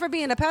can hate him for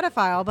being a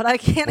pedophile, but I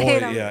can't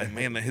hate him. Yeah,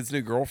 man, his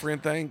new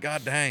girlfriend thing.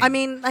 God dang. I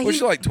mean, was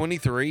she like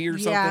 23 or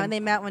something? Yeah, and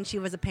they met when she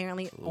was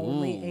apparently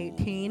only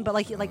 18. But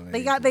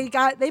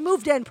they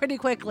moved in pretty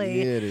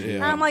quickly. Yeah.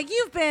 And I'm like,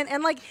 you've been,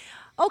 and like,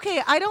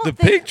 okay, I don't. The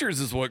pictures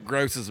is what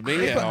grosses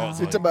me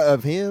out. It's about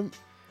of him.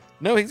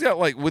 No, he's got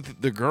like with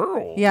the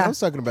girl. Yeah, I was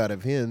talking about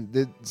of him.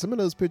 Did some of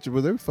those pictures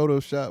were they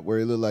Photoshop where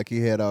it looked like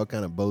he had all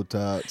kind of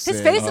Botox? His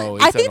face.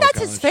 I think that's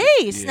his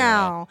face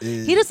now.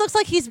 Yeah. He just looks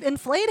like he's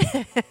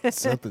inflated.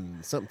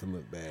 something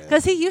looked bad.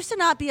 Because he used to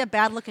not be a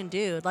bad looking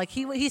dude. Like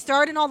he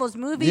starred in all those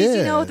movies,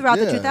 throughout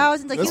the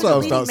 2000s. Like, that's he was why a I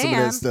leading thought man. some of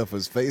that stuff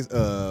was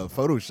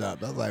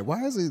photoshopped. I was like,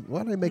 why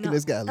are they making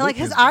this guy look like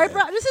his this bad?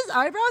 eyebrows? Just his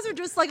eyebrows are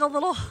just like a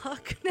little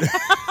hook now.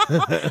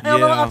 And a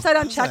little upside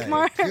down check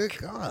mark. Good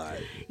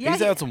God. Yeah,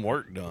 he's had some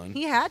work done.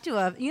 He had to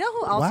have. You know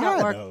who else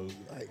got work?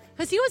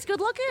 Because he was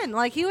good looking.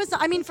 Like, he was.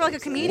 I mean, for like a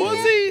comedian. Was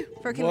he?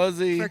 Was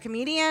he? For a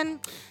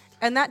comedian.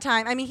 And that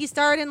time, I mean, he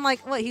starred in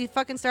like what? He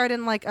fucking starred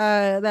in like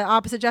the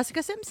opposite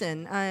Jessica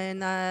Simpson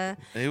and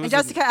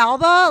Jessica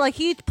Alba. Like,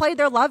 he played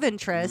their love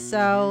interest,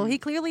 so he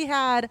clearly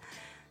had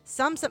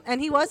some. And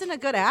he wasn't a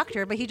good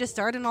actor, but he just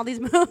starred in all these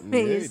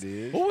movies.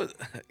 Yeah, what was?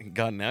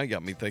 God, now you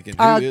got me thinking.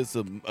 Who is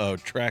an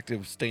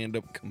attractive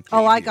stand-up comedian?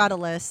 Oh, I got a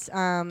list.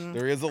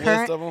 There is a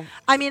list of them.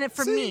 I mean,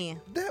 for me,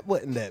 that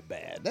wasn't that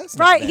bad. That's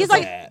right. Not He's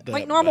that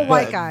like normal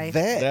white guy.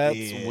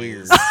 That's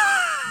weird.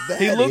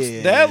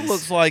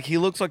 He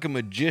looks like a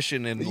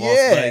magician in Las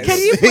Vegas. Can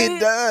you please,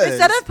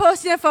 instead of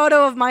posting a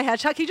photo of my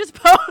headshot, can you just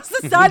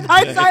post the side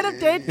by side of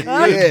Dane Cook?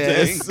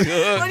 Yes.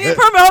 When you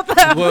promote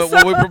that,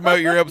 when we promote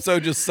your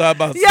episode, just side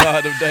by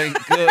side of Dane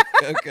Cook.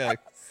 Okay.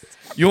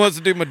 You want us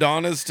to do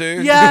Madonna's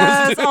too?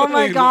 Yes. Oh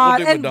my God.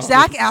 We'll and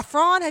Zac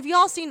Efron, have you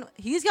all seen?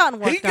 He's gotten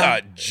work done. He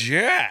got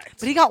jacked.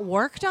 But he got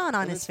work done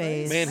on his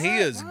face. Man, he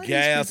is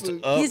gassed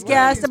up. He's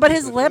gassed, but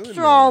his lips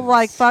are all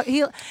like fuck.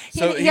 He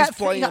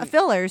got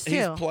fillers too.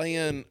 He's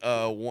playing.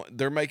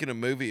 They're making a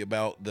movie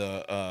about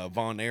the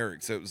Von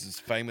Erichs. So it was this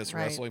famous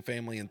wrestling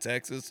family in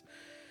Texas.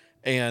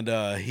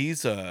 and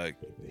he's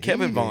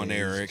Kevin Von is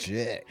Erich.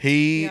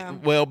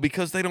 jacked. Well,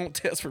 because they don't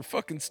test for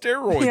fucking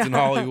steroids in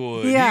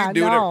Hollywood. Yeah, He can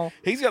do no. whatever.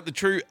 He's got the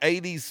true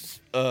 '80s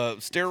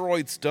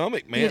steroid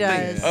stomach, man. He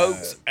That does.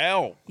 pokes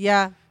out.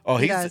 Yeah. Oh,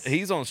 he does.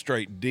 he's on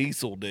straight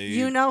diesel, dude.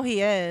 You know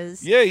he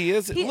is. Yeah, he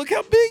is. Look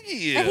how big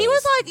he is. And he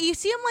was like, you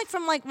see him like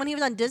from like when he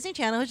was on Disney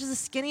Channel, which is a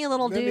skinny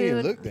little Doesn't even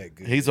dude. look that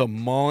good. He's a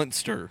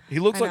monster. He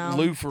looks I like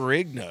know. Lou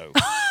Ferrigno.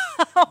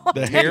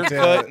 The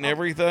haircut and You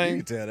everything.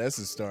 can tell that's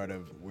the start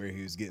of where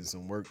he was getting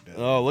some work done.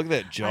 Oh, look at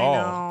that jaw.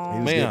 know.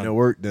 He was getting the Man,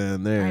 work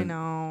done there. I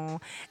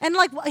know. And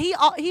like he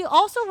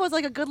also was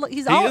like a good look. He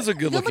is a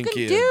good-looking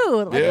kid.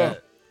 dude. Like, Yeah.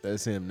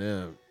 That's him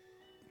now.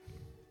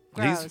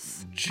 Gross.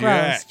 He's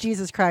Gross. jacked.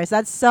 Jesus Christ.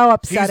 That's so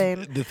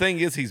upsetting. The thing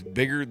is, he's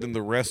bigger than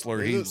the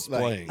wrestler He he's looks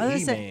like playing. I was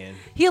gonna say, He-Man.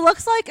 he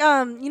looks like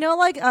you know,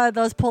 like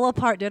those pull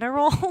apart dinner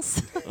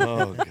rolls.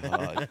 Oh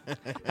God!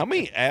 How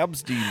many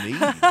abs do you need?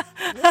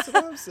 That's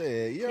what I'm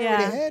saying. You Yeah.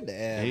 already had the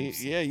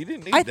abs. Yeah, you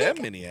didn't need I that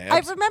think- many I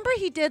abs. remember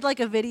he did like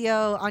a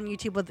video on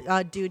YouTube with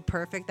Dude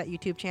Perfect, that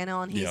YouTube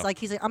channel, and he's Yeah. like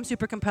I'm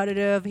super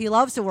competitive. He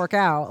loves to work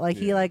out. Like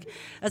he like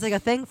it's like a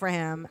thing for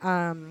him.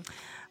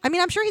 I mean,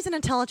 I'm sure he's an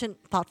intelligent,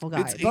 thoughtful guy.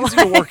 It's but, easy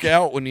to work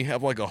out when you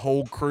have like a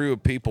whole crew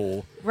of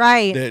people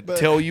right. that But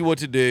tell you what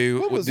to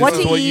do. what was This What is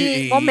to what eat? you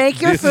eat. Well, make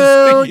your this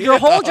food. Is, Your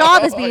whole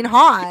job is being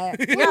hot.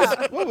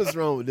 Yeah. What was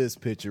wrong with this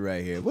picture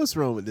right here? What's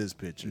wrong with this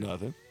picture?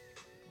 Nothing.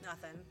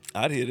 Nothing.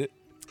 I'd hit it.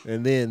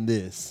 And then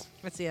this.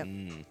 Let's see it.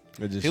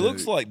 I just He showed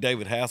looks you. like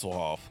David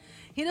Hasselhoff.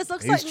 He just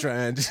looks He's like,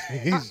 trying.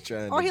 He's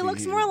trying. or to he be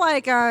looks him. more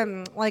like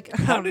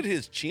How did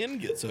his chin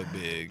get so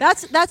big?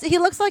 That's he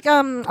looks like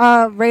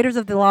Raiders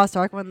of the Lost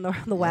Ark when the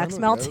wax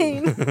don't know.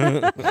 melting.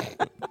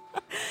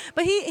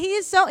 But he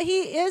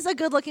is a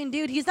good looking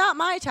dude. He's not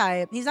my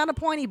type. He's not a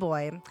pointy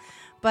boy.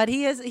 But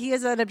he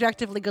is an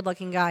objectively good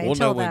looking guy We'll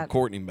until know when that.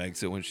 Courtney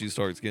makes it, when she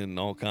starts getting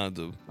all kinds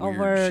of weird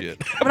Over.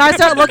 shit. When I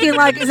start looking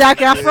like Zac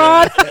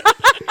Efron.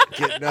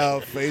 Getting all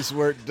face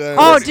work done.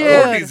 Oh, That's-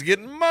 dude. Courtney's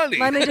getting money.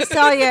 Let me just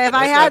tell you, if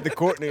I That's not had, the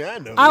Cortney I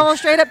know. I will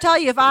straight up tell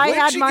you, if I When'd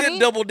had she money get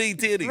double D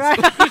titties? Right.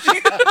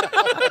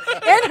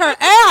 in her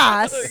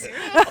ass.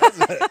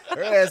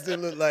 Her ass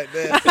didn't look like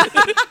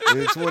that.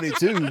 At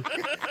 22.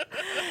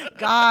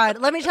 God,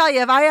 let me tell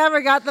you, if I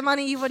ever got the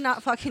money, you would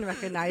not fucking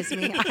recognize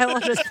me. I will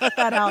just put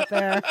that out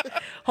there.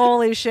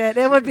 Holy shit,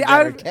 it would be. Got I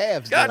her would,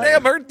 calves done.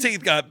 Goddamn, her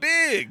teeth got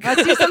big.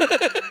 let's do some, a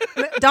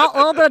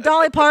little bit of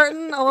Dolly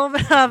Parton, a little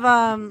bit of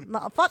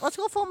fuck. Let's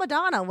go full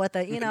Madonna with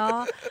it. You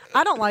know,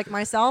 I don't like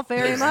myself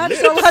very much,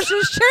 so let's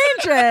just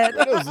change Where it.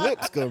 those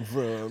lips come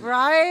from?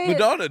 Right?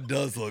 Madonna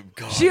does look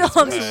God. She it's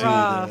looks bad.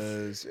 rough.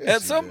 Yes,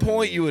 At she some does.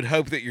 point, you would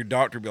hope that your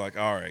doctor would be like,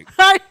 "All right,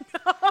 I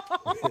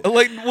know.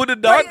 like would a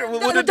doctor?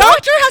 Like, would the a doctor?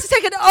 doctor has to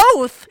take an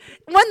oath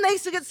when they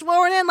get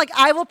sworn in. Like,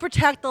 I will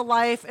protect the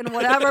life and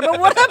whatever. But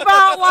what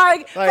about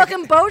like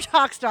fucking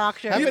Botox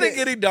doctor? You think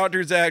any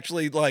doctors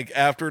actually like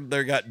after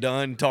they got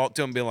done talk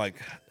to him, and be like,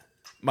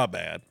 "My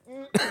bad,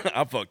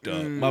 I fucked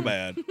up. My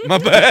bad, my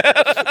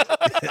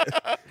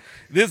bad.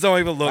 This don't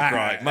even look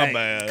right. My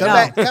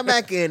bad." Come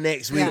back in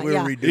next week. Yeah, We'll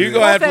yeah. redo You're it.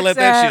 gonna have to fix let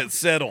that it. shit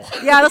settle.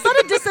 Yeah, let's let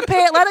it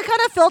dissipate. Let it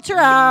kind of filter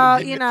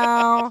out. You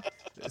know,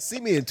 See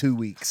me in 2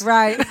 weeks.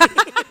 right?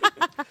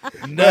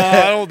 No,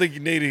 I don't think you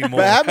need any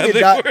more. But how I many,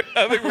 think we're-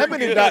 I think how we're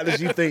many good.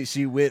 doctors you think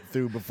she went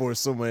through before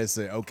someone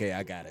said, "Okay,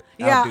 I got it"?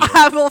 Yeah, I'll do it.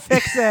 I will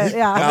fix it.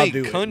 Yeah, How I'll many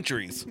do it.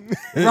 countries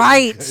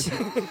right.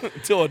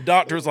 until a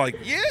doctor's like,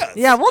 "Yes."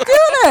 Yeah, we'll do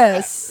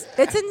this.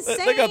 It's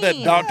insane. They got that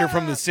doctor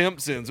from The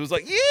Simpsons who's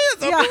like, "Yes."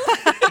 Yeah.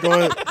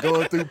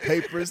 going through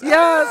papers.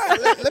 Yes.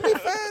 Let me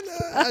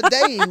find a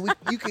day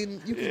you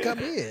can come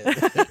in.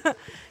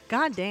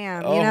 God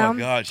damn. Oh you know? my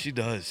God, she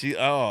does.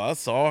 I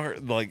saw her.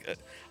 Like,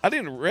 I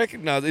didn't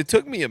recognize. It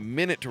took me a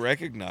minute to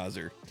recognize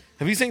her.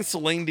 Have you seen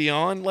Celine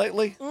Dion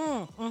lately?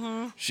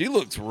 She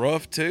looks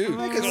rough too.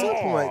 Like at some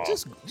point,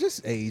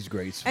 just age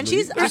gracefully. And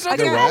she's- There's I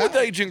nothing get wrong it. with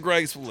aging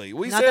gracefully.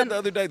 We Nothing- said the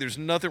other day, there's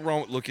nothing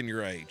wrong with looking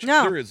your age.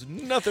 No. There is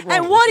nothing wrong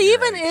And with what looking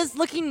your even age. is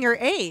looking your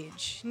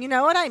age? You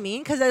know what I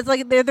mean? Because it's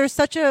like there's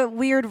such a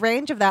weird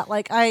range of that.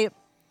 Like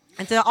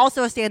and so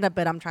also a stand-up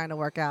bit I'm trying to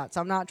work out. So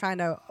I'm not trying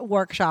to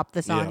workshop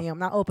this on Yeah. you. I'm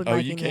not open Oh,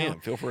 micing you can.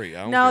 Feel free.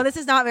 I don't No, care. this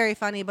is not very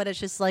funny, but it's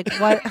just like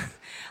what,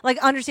 like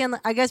understand.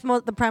 I guess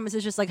the premise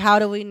is just like how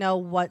do we know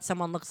what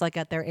someone looks like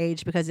at their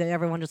age because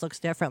everyone just looks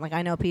different. Like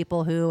I know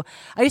people who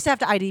I used to have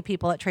to ID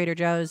people at Trader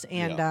Joe's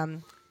and Yeah.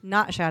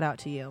 not shout out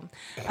to you,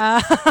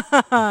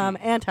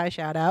 anti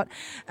shout out.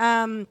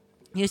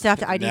 Used to have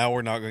to ID. Now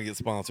we're not going to get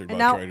sponsored by And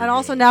now, Trader and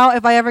also Joe's. now,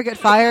 if I ever get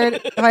fired,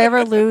 if I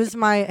ever lose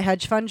my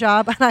hedge fund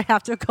job, and I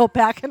have to go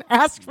back and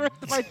ask for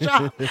my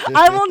job,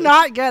 I will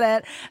not get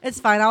it. It's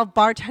fine. I'll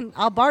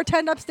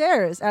bartend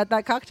upstairs at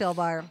that cocktail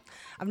bar.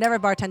 I've never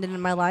bartended in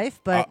my life,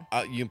 but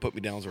You can put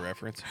me down as a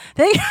reference.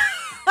 thank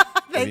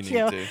Thank need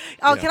you. to.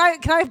 Oh,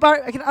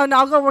 Yeah. oh, no,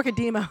 I'll go work at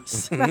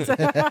Demos. That's it.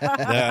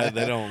 Nah,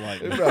 they don't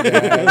like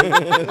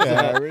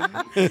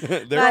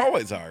They're They're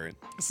always hiring.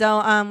 So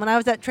when I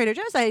was at Trader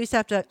Joe's, I used to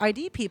have to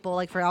ID people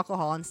like for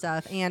alcohol and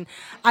stuff, and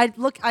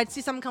I'd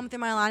see someone come through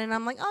my line, and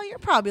I'm like, oh, you're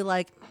probably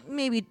like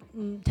maybe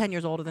 10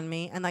 years older than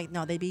me, and like,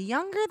 no, they'd be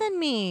younger than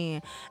me,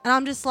 and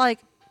I'm just like,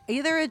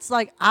 either it's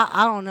like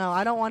I don't know,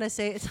 I don't want to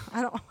say it's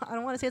I don't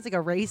want to say it's like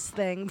a race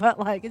thing, but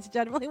like it's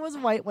generally was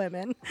white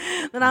women.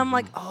 Then I'm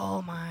like,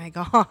 oh my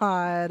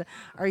god,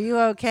 are you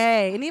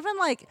okay? And even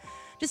like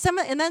just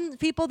and then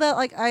people that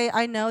like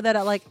I know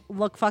that like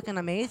look fucking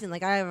amazing.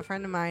 Like I have a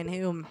friend of mine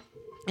who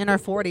in her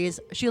 40s,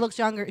 she looks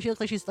younger. She looks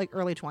like she's like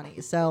early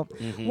 20s. So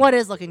what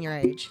is looking your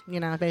age? You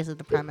know, basically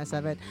the premise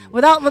of it.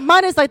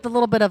 Mine is like the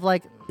little bit of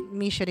like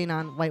me shitting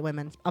on white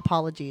women.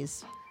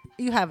 Apologies.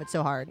 You have it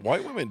so hard.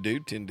 White women do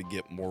tend to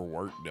get more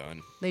work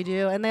done. They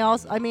do. And they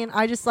also, I mean,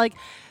 I just like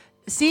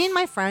seeing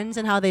my friends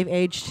and how they've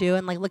aged too,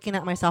 and like looking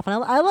at myself.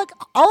 And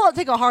I'll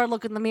take a hard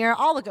look in the mirror.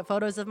 I'll look at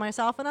photos of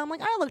myself and I'm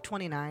like, I look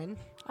 29.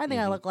 I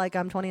think I look like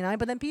I'm 29.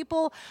 But then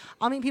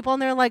I'll meet people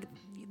and they're like,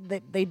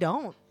 they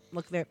don't.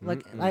 Look there,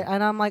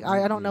 and I'm like,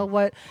 I don't know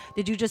what.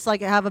 Did you just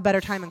like have a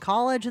better time in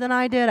college than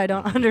I did? I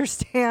don't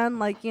understand.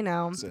 Like, you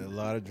know, so a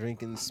lot of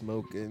drinking,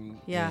 smoking,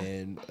 Yeah.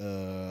 and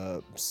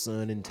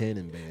sun and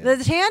tanning bed.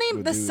 the tanning,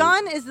 Would the do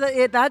sun is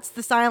that's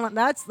the silent.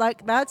 That's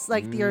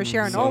like your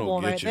Sharon Sun will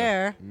Noble get right ya.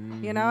 there.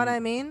 You know what I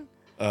mean?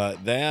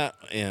 That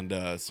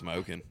and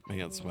smoking.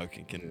 Man,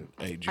 smoking can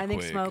age you I think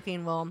quick.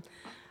 smoking will.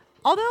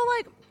 Although,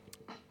 like,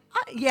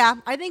 yeah,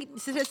 I think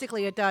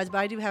statistically it does. But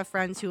I do have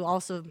friends who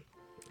also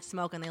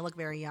smoke and they look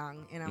very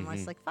young, and I'm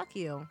just like, fuck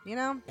you, you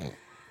know.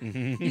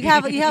 you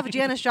have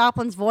Janis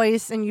Joplin's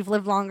voice and you've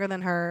lived longer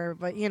than her,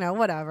 but you know,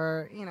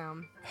 whatever, you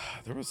know.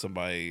 There was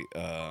somebody.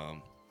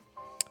 That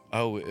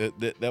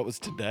was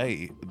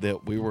today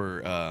that we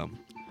were.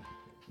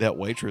 That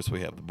waitress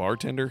we have, the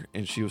bartender,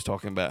 and she was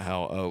talking about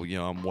how,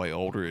 I'm way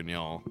older than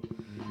y'all.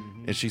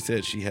 And she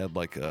said she had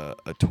like a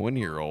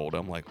 20-year-old.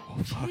 I'm like,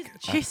 well, fuck.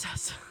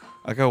 Jesus.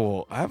 I go,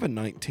 well, I have a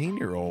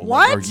 19-year-old.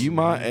 What? Like, are you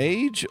my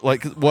age?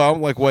 Like, well,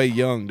 I'm like way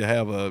young to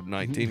have a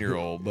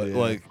 19-year-old, but Yeah.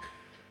 like,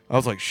 I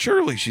was like,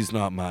 surely she's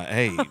not my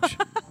age.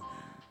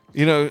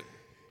 You know,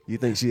 You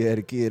think she had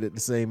a kid at the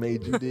same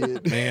age you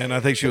did? man, I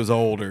think she was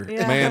older.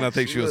 Yeah. Man, I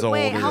think she was older.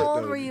 Wait, how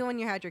old were you when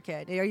you had your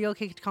kid? Are you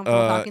okay, comfortable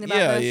talking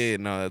about this? Yeah,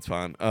 no, that's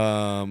fine.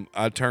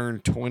 I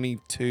turned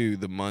 22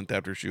 the month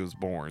after she was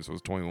born, so it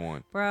was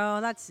 21. Bro,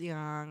 that's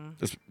young.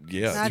 That's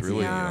That's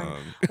really young.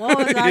 young. What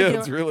was I doing?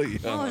 It's really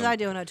young. What was I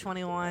doing at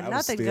 21? I was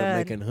Nothing still good.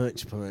 making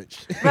hunch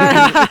punch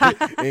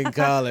in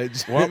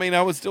college. Well, I mean,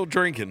 I was still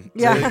drinking.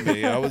 Yeah. Believe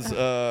me. I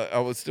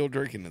was still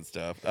drinking and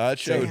stuff. I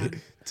showed it.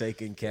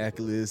 Taking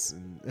calculus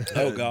and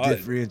Oh, God.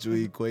 differential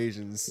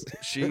equations.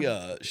 She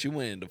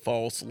went into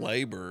false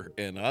labor,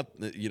 and my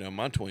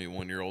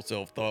 21-year-old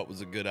self thought it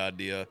was a good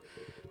idea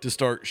to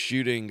start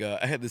shooting.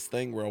 I had this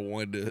thing where I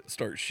wanted to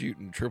start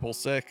shooting triple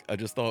sec. I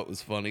just thought it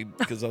was funny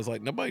because I was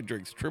like, nobody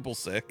drinks triple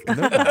sec.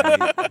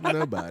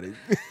 Nobody.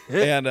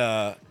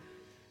 And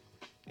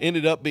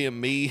ended up being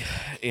me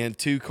and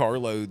 2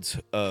 carloads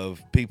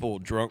of people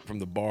drunk from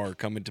the bar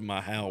coming to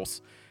my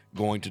house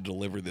going to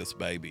deliver this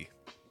baby.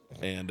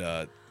 And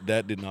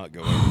that did not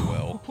go over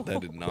well. That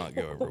did not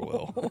go over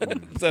well.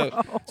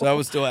 So I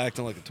was still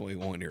acting like a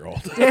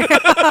 21-year-old.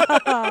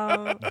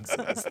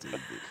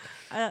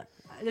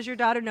 Does your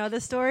daughter know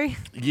this story?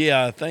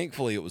 Yeah,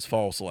 thankfully it was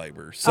false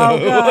labor. So Oh,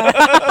 God.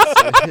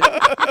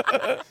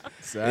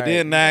 it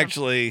didn't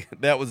actually.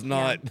 That was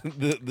not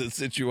the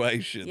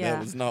situation. Yeah.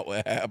 That was not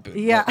what happened.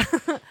 Yeah.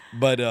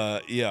 But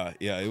yeah.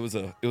 It was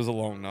a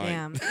long night.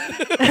 Damn.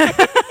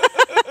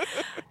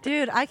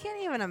 Dude, I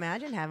can't even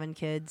imagine having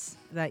kids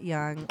that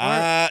young.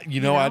 I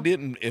know?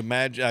 didn't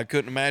imagine. I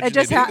couldn't imagine it,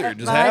 just either. It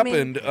just I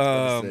mean,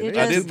 happened.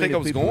 I didn't think I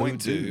was People going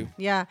would to. do.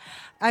 Yeah.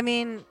 I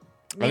mean,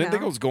 I didn't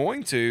think I was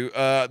going to.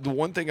 The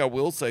one thing I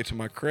will say to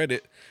my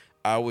credit,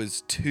 I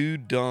was too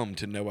dumb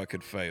to know I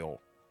could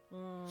fail.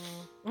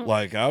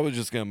 Like, I was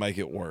just going to make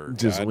it work.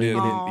 Just I winging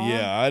didn't, it.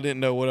 Yeah, I didn't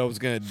know what I was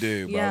going to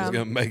do, but I Yeah. was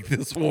going to make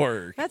this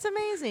work. That's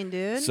amazing,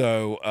 dude.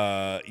 So,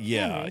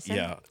 Yeah,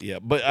 yeah.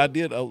 But I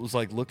was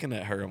like looking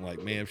at her. I'm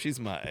like, man, if she's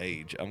my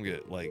age, I'm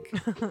good. Like,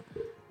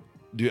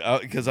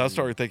 because I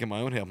started thinking in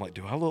my own head. I'm like,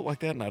 do I look like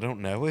that and I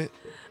don't know it?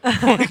 I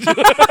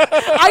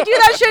do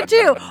that shit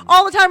too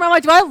all the time. I'm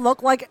like, do I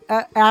look like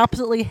an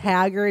absolutely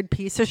haggard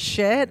piece of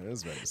shit? I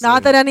was about to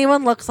Not say. that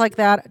anyone looks like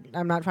that.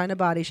 I'm not trying to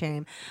body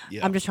shame.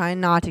 Yeah. I'm just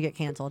trying not to get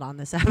canceled on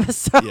this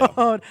episode.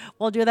 Yeah.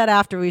 We'll do that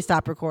after we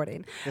stop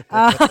recording.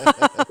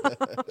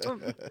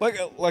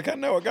 Like I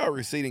know I got a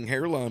receding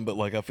hairline, but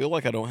like I feel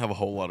like I don't have a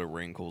whole lot of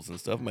wrinkles and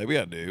stuff. Maybe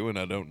I do, and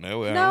I don't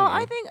know it. No,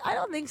 I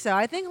don't think so.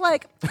 I think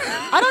like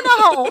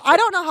I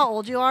don't know how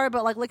old you are,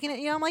 but like looking at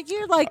you, I'm like,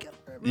 you're like,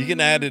 you can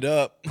add it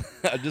up.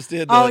 I just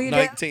did Oh, the you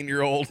did?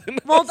 19-year-old.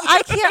 well,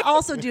 I can't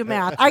also do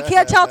math. I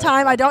can't tell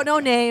time. I don't know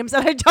names,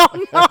 and I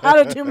don't know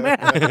how to do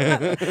math,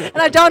 and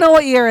I don't know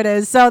what year it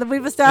is. So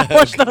we've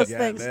established those Got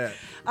things. that.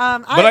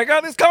 But I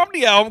got this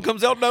comedy album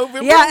comes out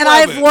November. Yeah, and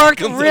 11th. I've worked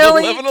Comes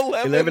really- out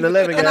 11/11.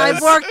 11/11, and guys.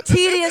 I've worked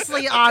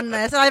tediously on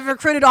this, and I've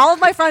recruited all of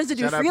my friends to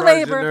do Shout out free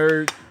Project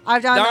labor. Nerd,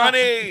 I've done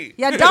Donnie.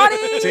 Yeah,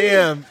 Donnie.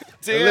 Tim,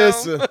 Tim.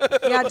 Alyssa.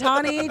 Yeah,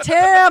 Donnie,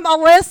 Tim,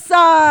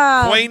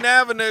 Alyssa, Queen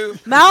Avenue.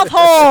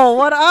 Mouthhole.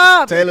 What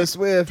up? Taylor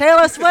Swift.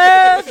 Taylor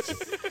Swift.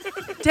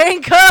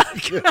 Dane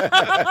Cook.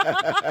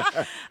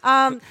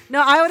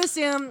 No, I would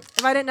assume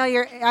if I didn't know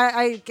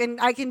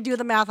I can do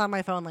the math on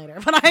my phone later,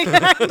 but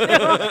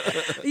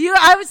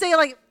I would say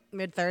like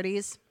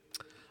mid-30s.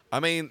 I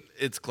mean,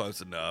 it's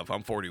close enough.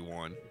 I'm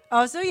 41.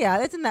 Oh, so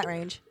yeah, it's in that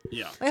range.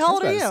 Yeah. Wait, how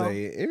old are I was you? about to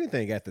say,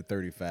 everything after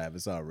 35,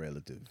 it's all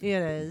relative. It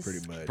is.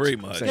 Pretty much. Pretty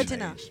much. Same Good to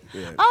know. age.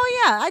 Yeah.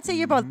 Oh yeah, I'd say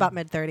you're both about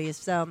mid-30s.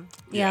 So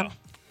yeah,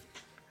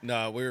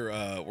 No, we're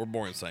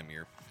born the same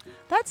year.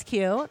 that's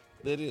cute.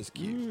 That is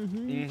cute.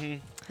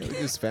 Mm-hmm. We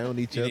just found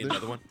each You need other.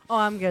 another one? Oh,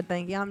 I'm good,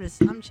 thank you. I'm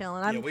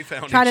chilling. I'm we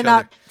found trying each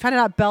to trying to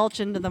not belch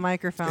into the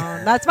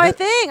microphone. That's my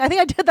thing. I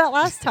think I did that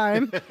last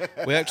time.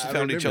 We actually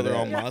found each remember other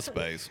on that.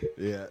 MySpace.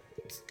 Yeah.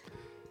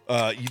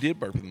 You did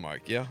burp in the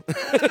mic, yeah?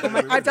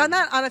 I've done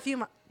that on a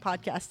few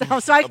podcasts now,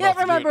 so I can't about to do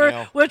it remember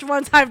now. which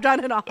ones I've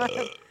done it on.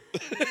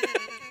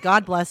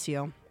 God bless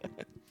you.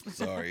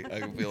 Sorry, I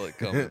can feel it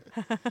coming.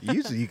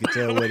 Usually you can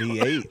tell what he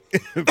ate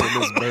from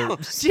his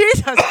burps.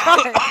 Jesus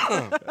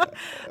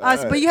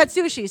Christ. But you had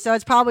sushi, so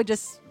it's probably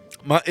just.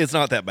 It's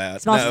not that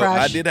bad. Smells no, fresh.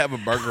 I did have a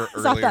burger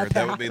It's not earlier. that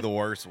That would bad. be the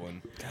worst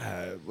one.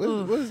 God, what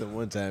was the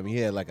one time he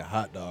had like a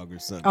hot dog or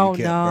something? Oh,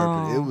 he kept no.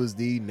 burping. It was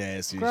the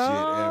nastiest shit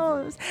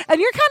ever. Gross. And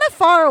you're kind of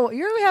far away.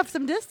 You have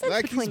some distance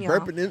Like he's between y'all.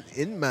 burping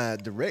in my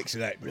direction,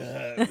 like,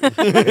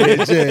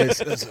 it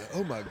just, I was like,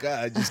 oh my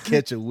God, I just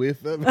catch a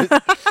whiff of it.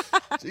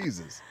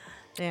 Jesus.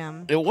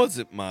 Damn. It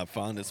wasn't my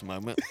fondest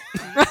moment.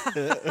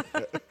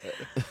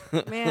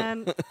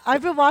 Man,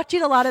 I've been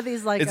watching a lot of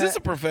these like. Is this a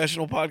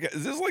professional podcast?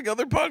 Is this like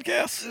other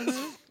podcasts?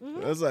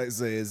 I was like,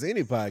 say, is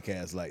any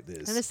podcast like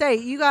this? And to say,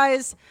 you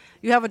guys,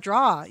 you have a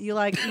draw. You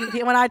like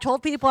when I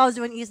told people I was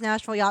doing East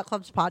Nashville Yacht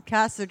Club's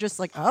podcast, they're just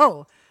like,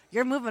 "Oh,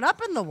 you're moving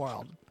up in the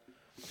world."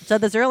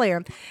 Said this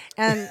earlier,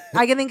 and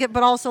I can think it,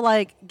 but also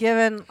like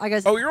given, I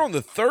guess. Oh, you're on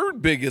the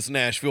third biggest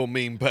Nashville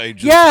meme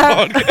page.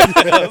 Yeah.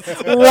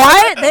 Podcast.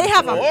 What? They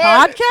have a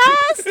What?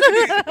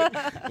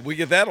 podcast? We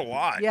get that a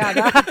lot.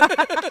 Yeah.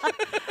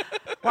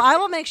 Well, I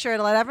will make sure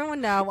to let everyone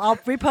know. I'll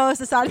repost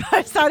the side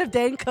by side of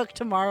Dane Cook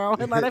tomorrow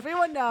and let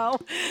everyone know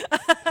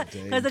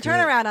because the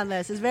turnaround on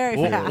this is very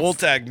fast. We'll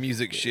tag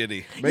music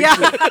shitty. Make Yeah.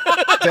 sure,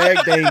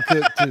 tag Dane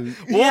Cook too.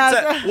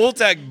 We'll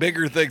tag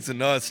bigger things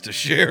than us to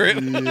share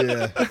it.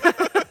 Yeah.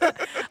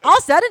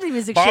 I'll send it to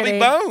music. Bobby shitty.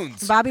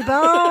 Bones. Bobby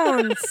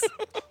Bones.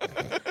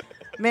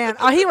 Man,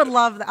 oh, he would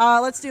love that.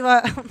 Let's do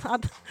a.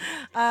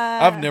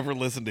 I've never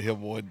listened to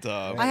him one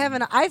time. I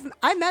haven't.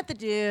 I met the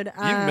dude.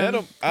 You met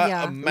him? I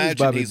yeah.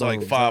 imagine Bobby he's like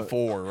Bones?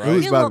 5'4", right?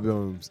 Who's He's Bobby a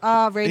Bones?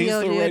 Radio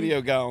He's the dude.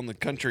 radio guy on the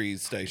country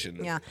station.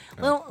 Yeah,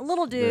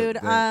 little dude.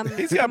 He's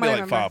gotta be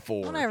like whatever.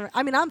 5'4". Whatever.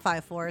 I mean, I'm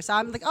 5'4", so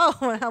I'm like, oh,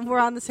 we're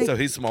on the same. So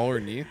he's smaller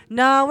than you?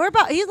 No, we're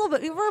about. He's a little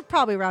bit. We're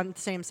probably around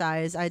the same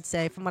size, I'd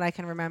say, from what I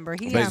can remember.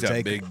 He. I bet he's got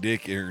Take big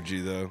dick energy,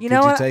 though. You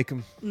know Did you what? take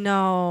him?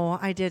 No,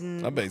 I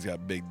didn't. I bet he's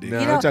got big dick No,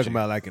 You know- I'm talking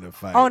about like in a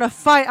fight. Oh, in a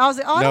fight, I was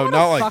like, oh, I No, don't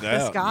not want like to fuck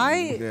this that. guy.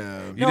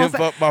 Yeah. You didn't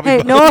fuck Bobby Hey,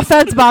 Bones? no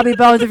offense, Bobby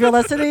Bones, if you're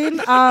listening.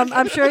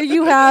 I'm sure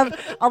you have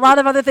a lot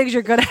of other things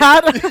you're good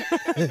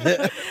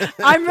at.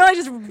 I'm really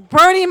just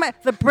burning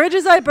the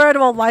bridges I burn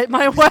will light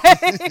my way.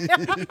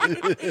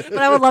 But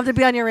I would love to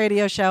be on your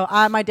radio show.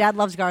 My dad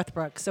loves Garth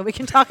Brooks, so we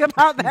can talk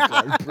about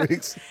that.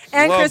 Bricks.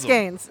 And Loves Chris him.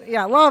 Gaines.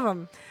 Yeah, love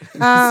him.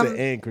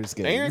 And Chris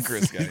Gaines. And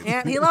Chris Gaines.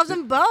 And he loves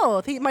them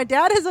both. My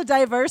dad is a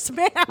diverse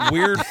man.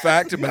 Weird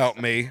fact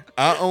about me,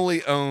 I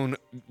only own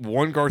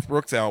one Garth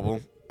Brooks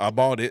album. I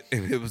bought it,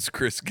 and it was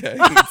Chris Gaines.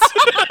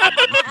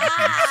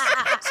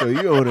 So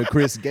you own a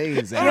Chris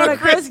Gaines You know, album.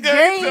 the Chris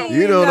Gaines.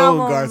 You don't own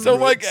album. Garth So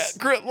Brooks.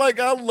 like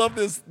I love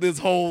this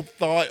whole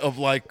thought of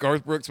like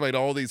Garth Brooks made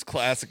all these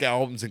classic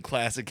albums and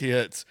classic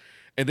hits,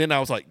 and then I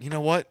was like, you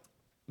know what?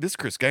 This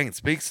Chris Gaines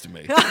speaks to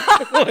me.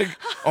 Like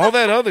all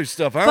that other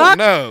stuff, I don't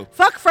know.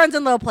 Fuck Friends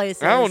in Low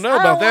Places. I don't know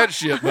about that want-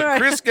 shit, but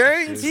Right. Chris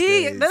Gaines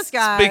This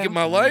guy. speaking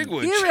my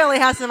language. He really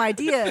has some He's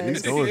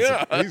ideas. going,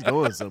 Yeah. he's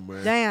going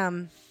somewhere.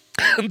 Damn.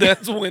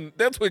 that's when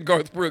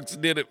Garth Brooks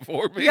did it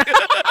for me.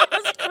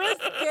 Chris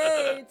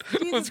Gaines.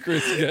 It was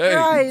Chris Gaines.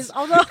 Guys,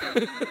 although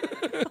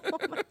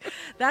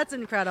that's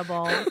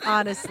incredible,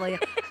 honestly.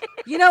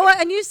 You know what?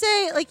 And you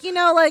say, like,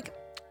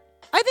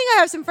 I think I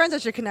have some friends I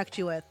should connect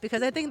you with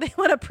because I think they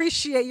would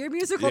appreciate your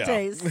musical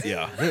taste.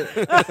 Yeah.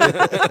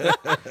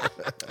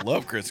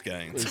 Love Chris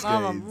Gaines.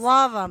 Love them,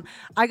 love them.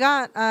 I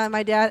got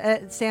my dad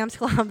at Sam's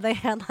Club. They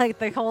had like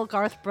the whole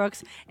Garth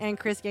Brooks and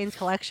Chris Gaines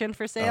collection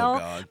for sale,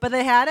 God. but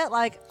they had it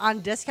like on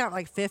discount,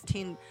 like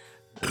 15.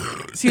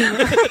 Excuse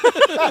me.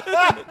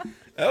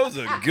 That was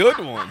a good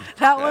one.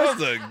 That was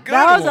a good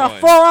That was one. a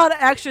full-on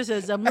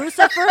exorcism.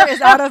 Lucifer is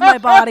out of my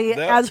body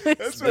as we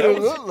That's speak. what it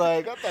looked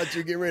like. I thought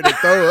you get ready to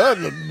throw up.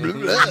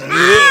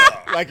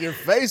 Like your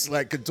face,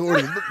 like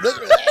contorted.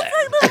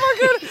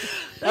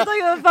 That's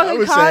like a I fucking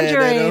wish I had that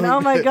Conjuring. on-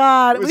 Oh my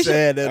god. I wish I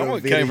had that That on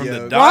one came from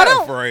video. the Why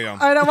don't- diaphragm.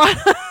 I don't want.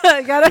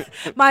 I got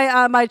it.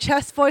 My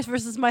chest voice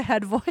versus my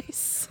head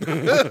voice.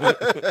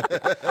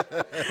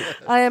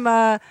 I am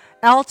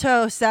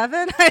alto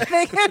 7. I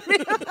think.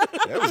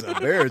 That was a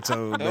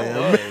baritone,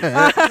 man.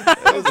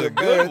 That was a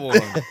good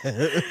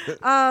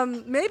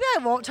one. Maybe I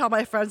won't tell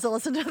my friends to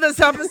listen to this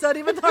episode,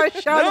 even though I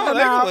shouted No, them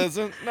they out. can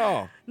listen.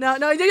 No. No,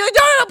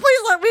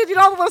 please let me. You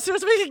know all the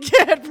listeners we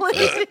can get,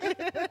 please.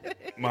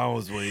 Mine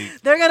was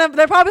weak. They're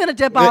probably gonna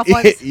dip off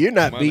once. You're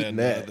not Mine beating didn't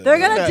that. know They're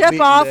You're gonna not dip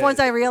beating off that. once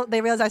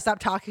they realize I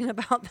stopped talking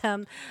about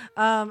them.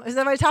 Because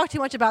if I talk too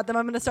much about them,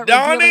 I'm gonna start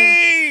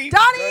revealing.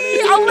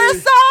 Donnie!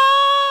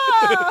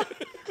 Alyssa!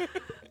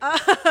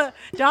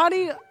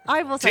 Johnny,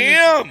 I will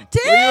send Tim!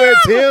 Tim! Where you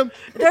at, Tim?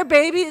 Their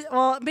baby,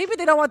 well, maybe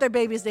they don't want their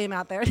baby's name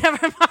out there.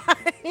 Never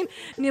mind.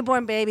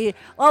 Newborn baby.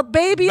 Well,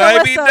 baby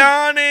Baby Alyssa.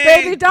 Donnie!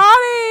 Baby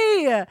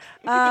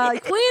Donnie!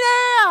 Queen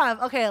Anne!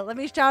 Okay, let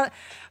me shout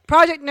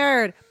Project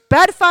Nerd.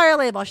 Bedfire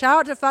Label. Shout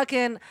out to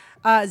fucking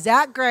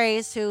Zach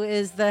Grace, who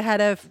is the head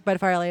of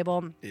Bedfire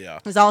Label. Yeah.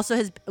 There's also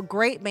his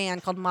great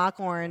band called Mock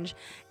Orange.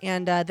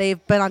 And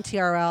they've been on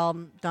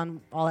TRL,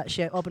 done all that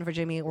shit, open for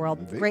Jimmy Eat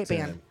World. Big Great time.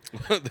 band.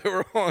 They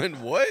were on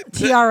what?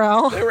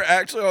 TRL. They were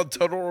actually on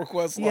Total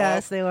Request Live.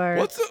 Yes, they were.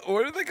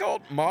 What are they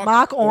called?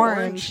 Mock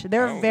Orange.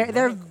 They're Oh,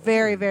 they're no.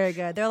 very very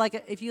good. They're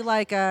like if you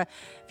like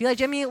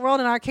Jimmy Eat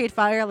World and Arcade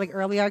Fire, like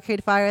early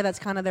Arcade Fire, that's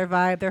kind of their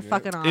vibe. They're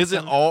fucking awesome.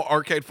 Isn't all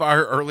Arcade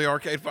Fire early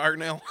Arcade Fire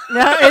now?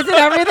 No, isn't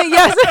everything?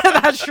 Yes,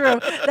 that's true.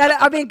 That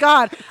I mean,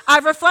 God,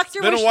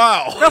 Reflector Been was a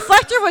while.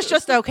 Reflector was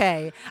just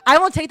okay. I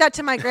won't take that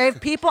to my grave.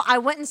 People, I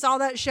went and saw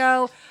that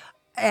show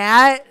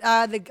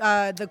at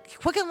the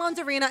Quicken Loans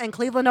Arena in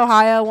Cleveland,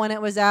 Ohio, when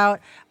it was out.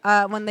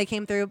 When they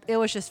came through, it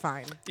was just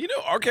fine. You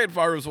know, Arcade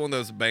Fire was one of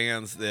those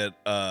bands that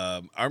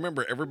I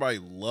remember everybody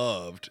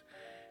loved.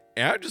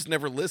 And I just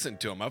never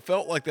listened to them. I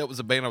felt like that was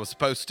a band I was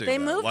supposed to. They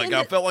though. moved like into-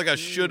 I felt like I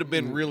should have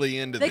been really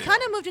into They them.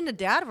 kind of moved into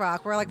dad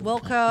rock, where like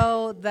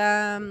Wilco,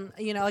 them,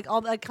 like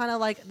all that kind of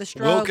like the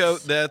Strokes.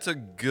 Wilco, that's a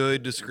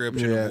good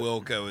description Yeah. of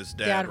Wilco as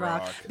dad, Dad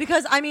rock.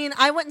 Because I mean,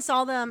 I went and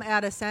saw them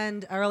at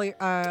Ascend early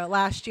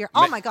last year.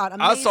 Oh my God,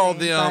 amazing! I saw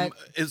them,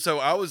 but- and so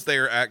I was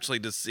there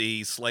actually to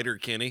see Slater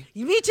Kinney.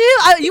 Me too.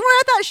 You were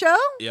at that show?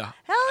 Yeah.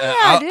 Hell yeah,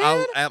 I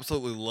dude.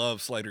 absolutely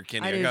love Slater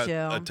Kinney. I do got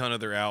too. a ton of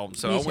their albums.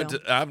 So Me I went too.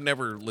 to I've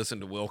never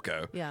listened to Wilco.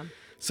 Yeah.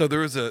 So there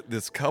was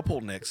this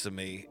couple next to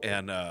me,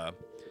 and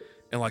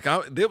like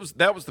that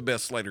was the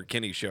best Slater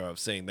Kinney show I've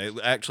seen. They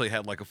actually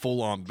had like a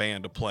full on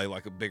band to play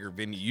like a bigger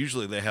venue.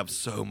 Usually they have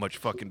so much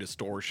fucking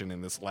distortion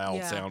in this loud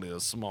Yeah. sound in a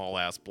small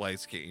ass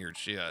place, can't hear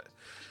shit.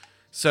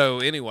 So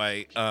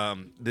anyway,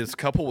 this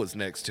couple was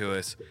next to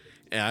us,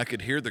 and I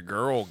could hear the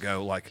girl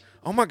go like,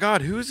 "Oh my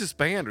God, who is this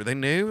band? Are they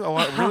new? Oh,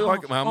 I really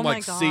like them." I'm Oh my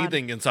like God.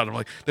 seething inside. I'm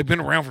like, they've been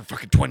around for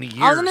fucking 20 years.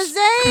 I was gonna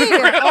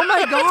say, oh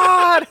my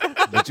God.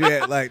 But you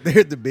had like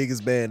they're the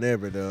biggest band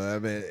ever, though. I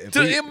mean,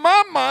 In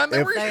my mind, they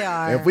if- were. They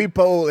are. if we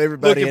poll Look,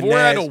 everybody if in we're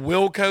at a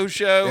Nashville, Wilco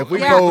show, if we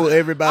Yeah. poll I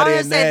everybody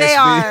was in gonna say they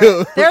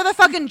Nashville, are. They're the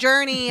fucking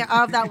journey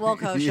of that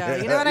Wilco show. Yeah.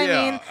 You know what I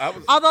Yeah, mean? I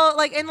was- Although,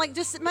 like,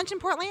 just mention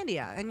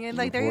Portlandia, and you're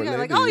like, there you go.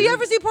 Like, Portlandia, oh, you yeah.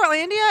 ever see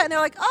Portlandia? And they're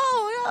like,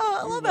 oh, yeah,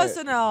 I love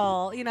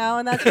SNL.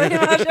 And that's pretty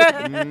much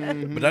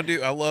it. But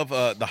I love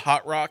the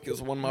Hot Rock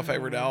is one of my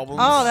favorite albums.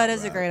 Oh, that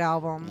is a great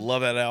album.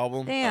 Love that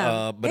album.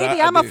 Damn. But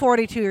Maybe I I'm a do-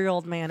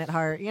 42-year-old man at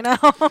heart.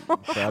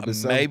 probably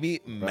so. Maybe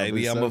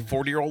Probably I'm so. a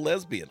 40-year-old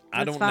lesbian.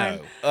 I That's don't fine.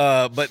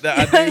 know. But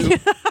I do.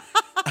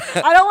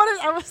 I don't want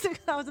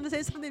to. I was going to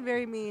say something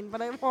very mean,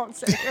 but I won't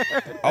say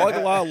it. I like a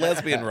lot of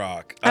lesbian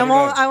rock. I don't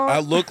won't- know. I won't- I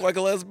look like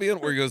a lesbian.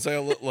 Or you gonna say I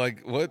look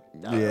like what?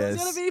 Yes.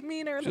 It's going to be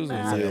meaner She than was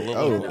gonna that. say a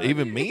little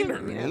even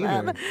meaner.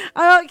 Yeah,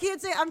 I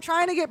can't say. I'm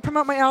trying to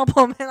promote my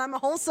album, and I'm a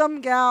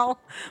wholesome gal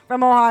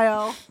from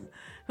Ohio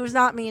who's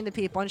not mean to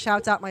people and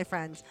shouts out my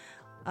friends.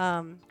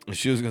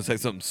 She was gonna say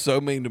something so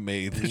mean to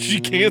me that she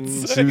can't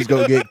say. She was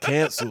gonna get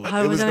canceled.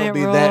 I It was gonna gonna be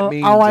get that real-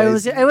 mean. Oh, I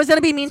was. Jason. It was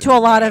gonna be mean to a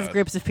lot of bad.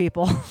 groups of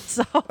people.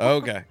 So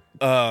Okay.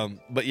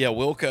 But yeah,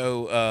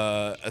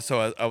 Wilco.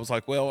 So I was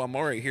like, well, I'm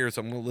already here,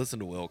 so I'm gonna listen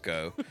to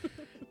Wilco.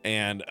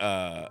 And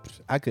I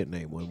couldn't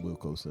name one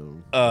Wilco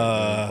song.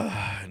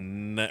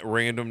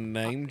 random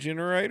name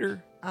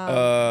generator.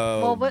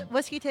 well,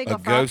 Whiskey Take A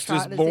Off Ghost Foxtrot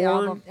is is the Born.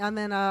 album, and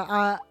then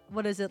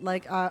what is it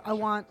like? I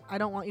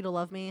don't want you to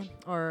love me,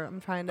 or I'm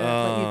trying to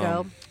let you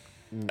go.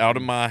 Out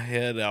of my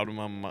head, out of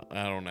my mind.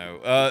 I don't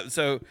know.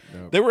 So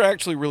Nope. they were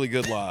actually really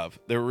good live.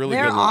 They were really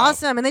They're good live.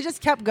 awesome, and they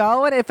just kept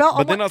going. It felt.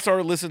 But then I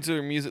started listening to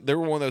their music. They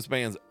were one of those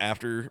bands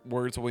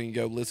afterwards when you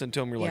go listen to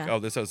them, you're like, Yeah. oh,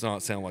 this does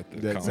not sound like the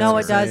That concert. no,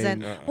 it Same.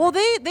 doesn't. Uh-uh. Well,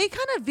 they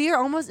kind of veer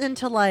almost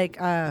into like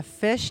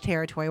Fish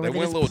territory, where They they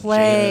went a just little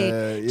play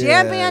jam-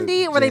 jam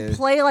bandy, where they jam.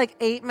 play like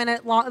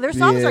 8-minute long. Their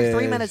songs are like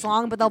 3 Yeah. minutes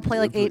long, but they'll play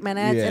like 8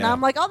 minutes, and Yeah.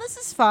 I'm like, oh, this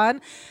is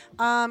fun.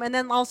 And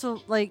then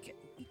also like,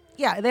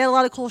 yeah, they had a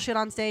lot of cool shit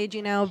on stage,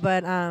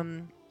 but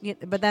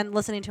but then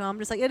listening to them,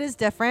 just like it is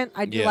different.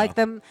 I do Yeah. like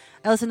them.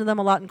 I listened to them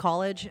a lot in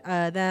college.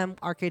 Them,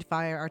 Arcade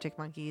Fire, Arctic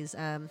Monkeys,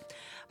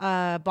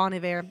 Bon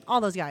Iver,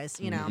 all those guys.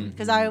 You know,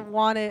 because I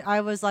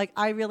was like,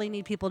 I really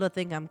need people to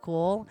think I'm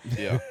cool.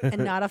 Yeah.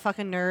 And not a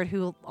fucking nerd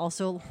who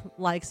also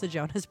likes the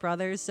Jonas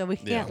Brothers. So we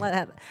can't Yeah. let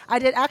that. I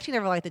did actually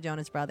never like the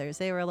Jonas Brothers.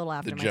 They were a little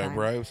after The my Joe time.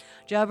 Bros.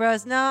 Joe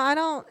Bros. No, I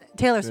don't.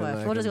 Taylor Yeah, Swift.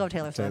 like We'll just him. go with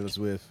Taylor Taylor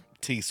Swift. Swift.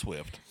 T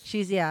Swift.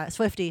 She's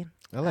Swifty.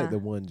 I like the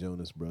one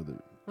Jonas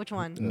brother. Which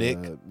one? Nick.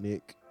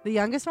 Nick. The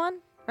youngest one,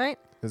 right?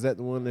 Is that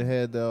the one that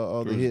had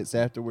all the hits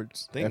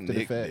afterwards? I think after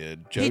Nick the fact?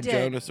 did. Joe He did.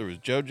 Jonas. There was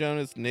Joe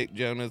Jonas, Nick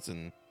Jonas,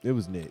 and It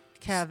was Nick.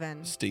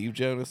 Kevin. Steve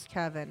Jonas.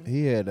 Kevin.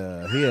 He had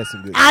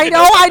some good. I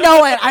know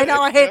it. I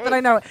know. I hate that I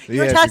know it. he You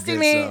were had some texting good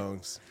me.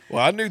 songs.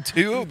 Well, I knew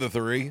 2 of the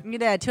 3. You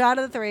did. 2 out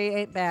of the 3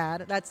 ain't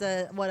bad. That's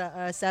a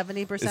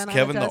 70%. Is on the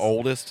Kevin the test.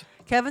 oldest?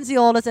 Kevin's the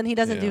oldest, and he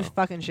doesn't do Yeah.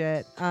 fucking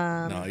shit.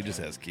 No, he just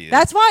has kids.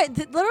 That's why.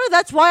 Literally,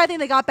 that's why I think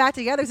they got back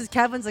together. Because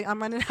Kevin's like, I'm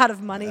running out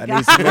of money, I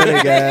guys. need some money,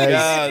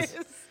 guys.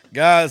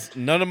 Guys,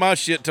 none of my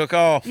shit took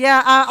off.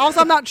 Yeah. Also,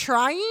 I'm not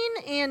trying,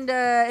 and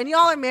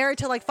y'all are married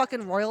to like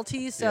fucking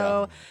royalty.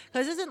 So,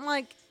 because isn't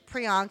like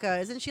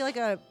Priyanka? Isn't she like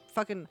a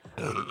fucking?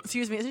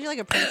 Excuse me. Isn't she like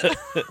a princess?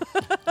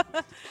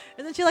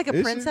 Isn't she like a Is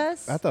she?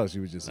 princess? I thought she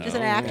was just Just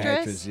an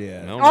actress?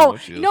 Yeah. No. Oh,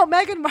 she you is. know,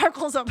 Meghan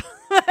Markle's up.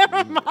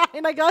 Never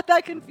mind. I got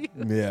that confused.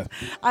 Yeah.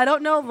 I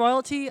don't know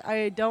royalty.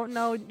 I don't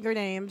know your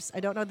names. I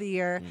don't know the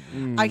year.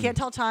 I can't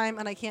tell time,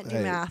 and I can't do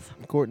Hey, math.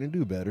 Courtney,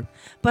 do better.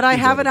 But I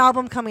do have an better.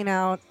 album coming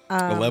out.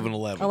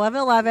 11/11.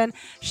 11/11.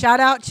 Shout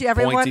out to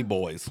everyone. Pointy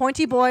Boys.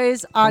 Pointy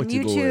Boys on Pointy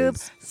YouTube,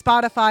 Boys.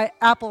 Spotify,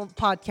 Apple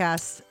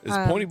Podcasts. Is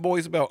Pointy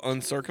Boys about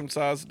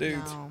uncircumcised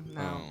dudes?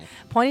 No. Oh.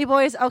 Pointy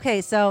Boys.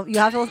 Okay, so you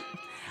have to.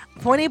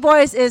 Pointy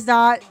Boys is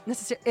not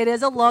necessarily. It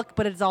is a look,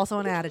 but it's also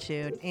an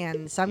attitude.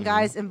 And some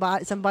guys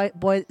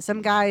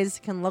some guys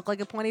can look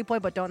like a pointy boy,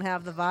 but don't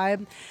have the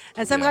vibe.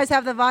 And some Yeah. guys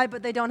have the vibe,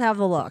 but they don't have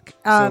the look.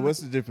 So what's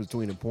the difference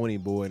between a pointy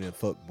boy and a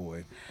fuck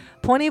boy?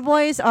 Pointy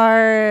Boys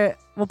are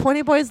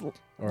pointy boys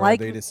Or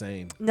like are they the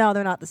same? no,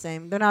 they're not the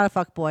same. They're not a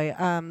fuck boy.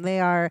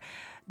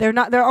 They're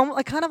not. They're almost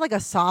like kind of like a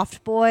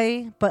soft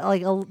boy, but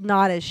like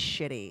not as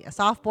shitty. A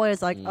soft boy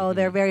is like, oh,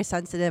 they're very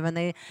sensitive and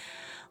they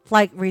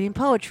like reading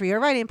poetry or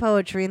writing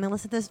poetry, and they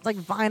listen to this like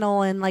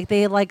vinyl, and like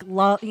they like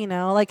love,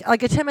 like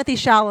a Timothy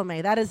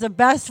Chalamet. That is the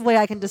best way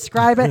I can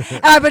describe it. And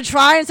I've been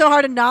trying so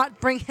hard to not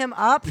bring him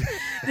up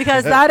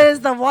because that is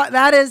the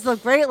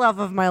great love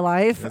of my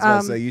life. That's why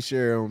I say you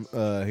share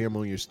him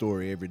on your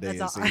story every day.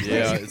 That's it all- seems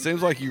Yeah, like. it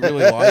seems like you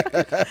really like.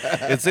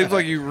 It seems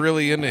like you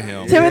really into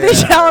him. Timothy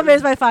Chalamet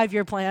is my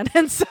 5-year plan,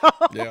 and so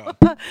Yeah.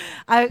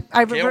 I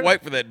Can't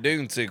wait for that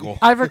Dune sequel.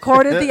 I've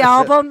recorded the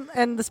album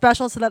and the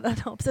special so that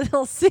hopes that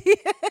he'll see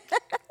it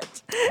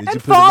Did you and put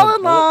him fall on-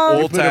 in love.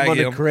 We'll put him tag on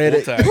the him.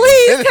 credit. We'll tag him.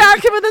 Please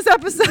tag him in this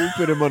episode. You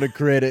put him on the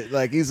credit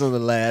like he's on the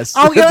last.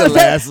 I'll give the him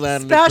last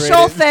line of the special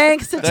credit.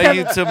 thanks to Thank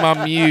you Tim. to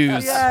my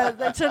muse. Yeah,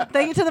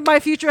 thank you to my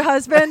future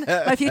husband,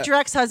 my future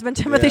ex-husband,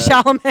 Timothy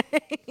Yeah.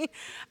 Chalamet.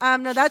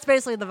 No, that's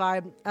basically the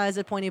vibe as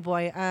a pointy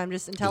boy.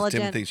 Just Is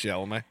intelligent. Timothy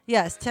Chalamet.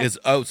 Yes,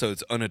 So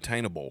it's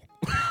unattainable.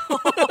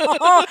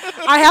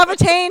 I have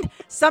attained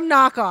some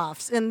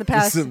knockoffs in the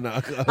past. Some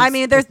knockoffs. I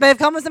mean, they've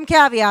come with some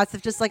caveats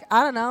of just like,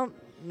 I don't know,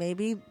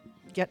 maybe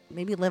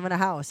live in a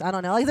house. I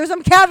don't know. Like there's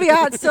some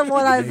caveats to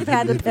what I've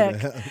had to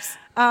pick.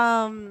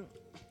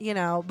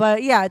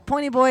 But yeah,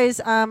 Pointy Boys.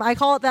 I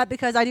call it that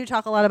because I do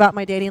talk a lot about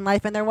my dating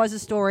life, and there was a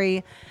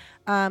story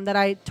that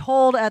I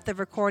told at the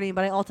recording,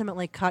 but I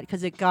ultimately cut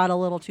because it got a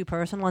little too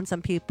personal. And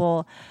some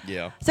people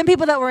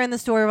that were in the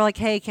story were like,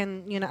 "Hey,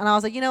 and I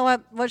was like, you know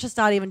what? Let's just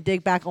not even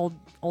dig back old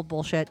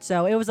bullshit."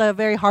 So it was a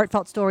very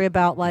heartfelt story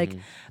about like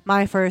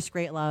my first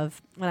great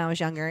love when I was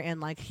younger, and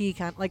like he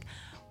kind of like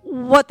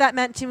what that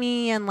meant to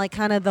me, and like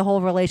kind of the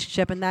whole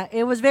relationship, and that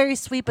it was very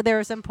sweet. But there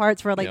were some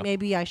parts where like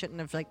maybe I shouldn't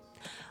have like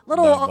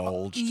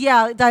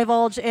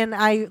divulged, and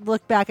I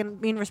look back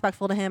and being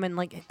respectful to him and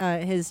like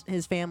his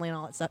family and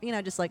all that stuff,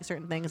 just like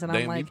certain things, and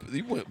Damn, I'm like,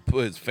 you wouldn't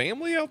put his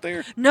family out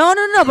there? no,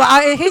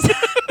 but he's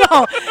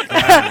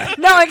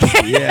no, in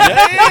case,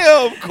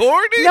 Damn,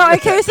 Courtney. no, in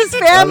case his I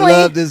family.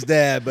 love this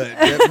dad, but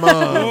that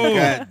mom,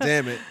 god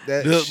damn it,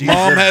 The she's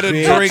mom had a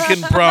bitch.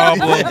 drinking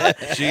problem.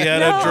 She had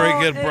No, a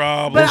drinking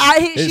problem. But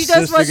His she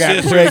does sister what got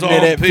Sisters pregnant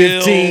on at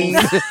 15.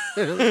 pills.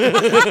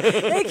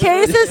 in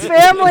case his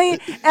family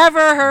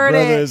ever heard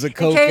Brother it. is a in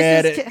coke case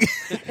addict.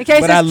 in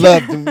case But his I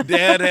loved him.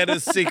 Dad had a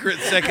secret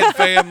second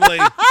family.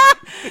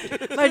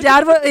 my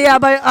dad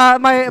was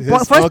my His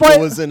first uncle boy.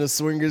 was in a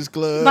swingers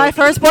club. My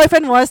first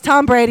boyfriend was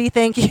Tom Brady.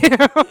 Thank you.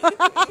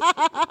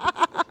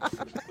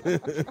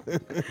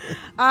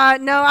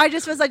 No, I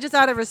just was just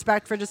out of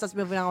respect for just us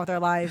moving on with our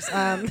lives.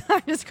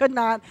 I just could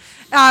not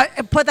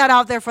put that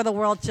out there for the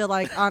world to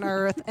like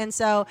unearth. And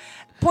so,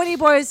 Pointy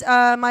Boys,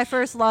 my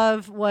first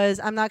love was,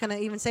 I'm not gonna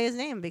even say his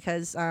name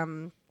because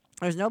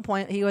There's no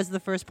point. He was the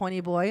first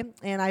pointy boy,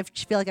 and I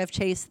feel like I've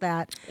chased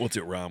that. What's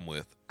it rhyme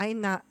with? I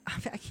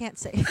can't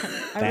say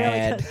it.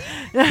 Bad.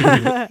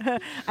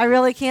 I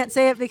really can't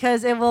say it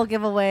because it will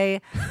give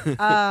away.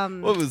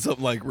 What was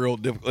something like real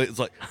difficult? It's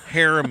like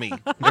harem-y.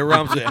 It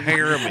rhymes with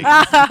harem-y.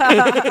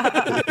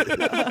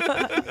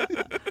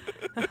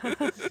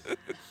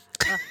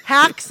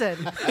 Haxon.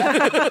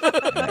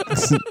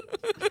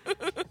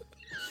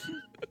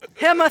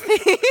 Himothy.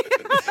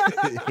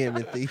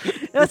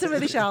 Himothy. That's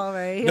Timothy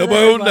Chalamet.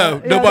 Nobody will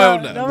know. Nobody will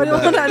know. Nobody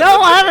will know.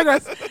 No, I haven't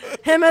this.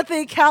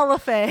 Himothy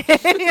Caliphate.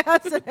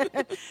 That's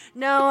it.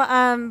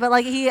 No, but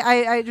like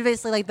I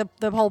basically like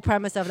the whole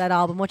premise of that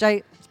album, which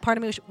part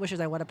of me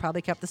wishes I would have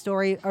probably kept the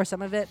story or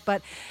some of it,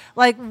 but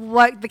like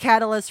what the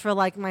catalyst for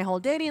like my whole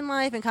dating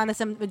life and kind of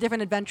some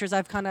different adventures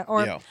I've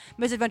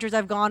misadventures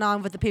I've gone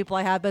on with the people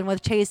I have been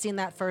with, chasing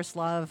that first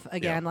love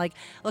again, like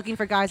looking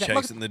for guys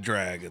chasing the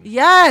dragon.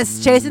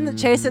 Yes, chasing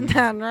that. You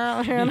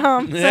know what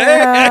I'm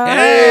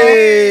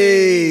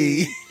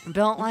Hey.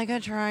 Built like a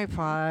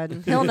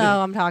tripod. He'll know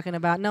I'm talking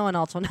about. No one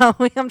else will know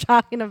who I'm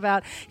talking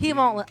about. He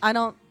won't. I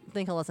don't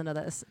think he'll listen to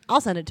this.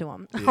 I'll send it to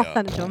him. I'll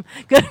send it to him.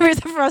 Good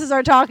reason for us to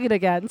start talking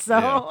again.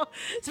 So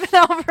it's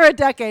been over a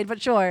decade, but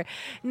sure.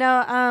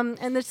 No,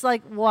 and it's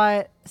like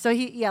what? So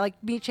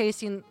like me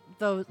chasing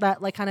that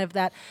like kind of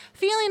that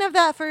feeling of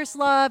that first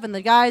love, and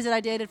the guys that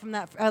I dated from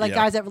that,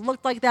 guys that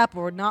looked like that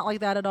but were not like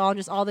that at all, and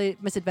just all the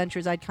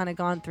misadventures I'd kind of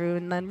gone through,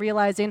 and then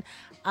realizing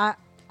I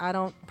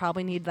don't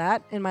probably need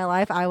that in my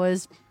life. I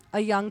was a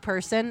young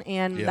person,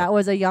 and that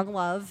was a young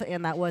love,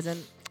 and that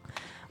wasn't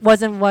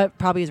what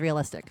probably is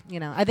realistic. You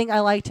know, I think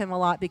I liked him a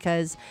lot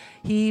because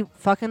he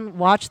fucking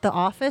watched The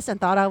Office and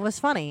thought I was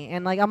funny,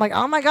 and like I'm like,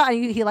 oh my god,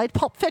 he liked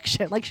Pulp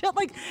Fiction, like shit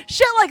like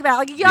that,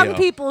 like young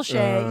people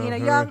shit,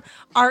 young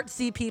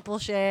artsy people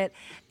shit.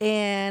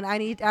 And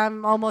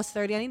I'm almost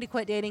 30. I need to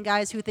quit dating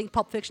guys who think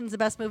Pulp Fiction's the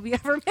best movie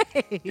ever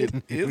made.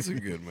 It is a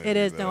good movie. It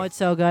is. Though. No, it's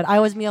so good. I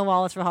was Mia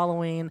Wallace for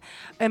Halloween,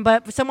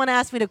 but someone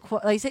asked me to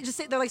quote, like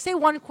say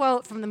one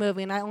quote from the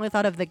movie, and I only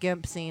thought of the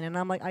Gimp scene, and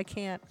I'm like, I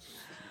can't.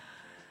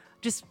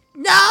 Just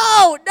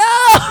no.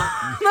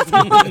 That's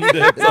all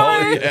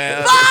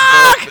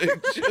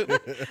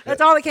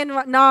That's all that came to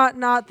my,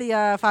 not the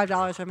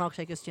 $5 for a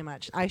milkshake is too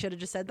much. I should have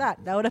just said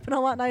that. That would have been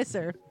a lot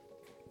nicer.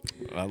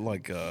 I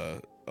like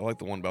the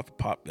one about the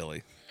pot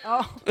belly.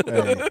 Oh.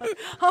 Hey.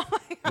 Oh my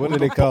god. What do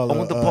they call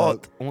on the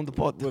pot? On the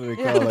pot. What do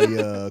they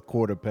call a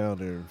quarter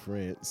pounder in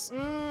France?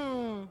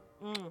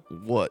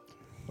 What?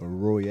 A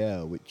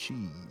Royale with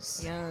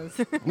cheese.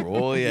 Yes.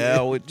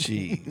 Royale with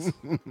cheese.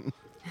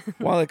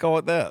 Why do they call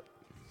it that?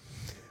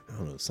 I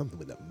don't know, something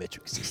with that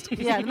metric system.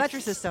 Yeah, the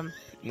metric system.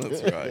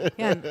 That's right.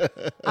 Yeah.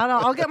 I don't know.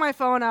 I'll get my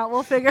phone out.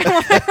 We'll figure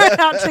it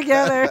out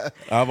together.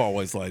 I've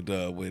always liked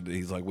when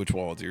he's like, which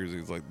wall is yours?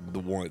 He's like, the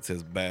one that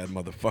says bad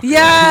motherfucker.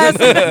 Yes.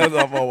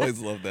 I've always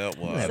loved that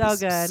one. So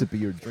good. Sip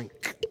of your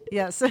drink.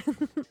 Yes.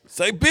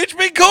 Say, bitch,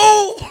 be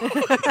cool.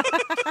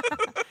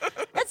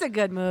 It's a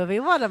good movie.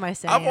 What am I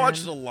saying? I've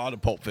watched a lot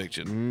of Pulp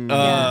Fiction.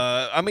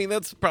 I mean,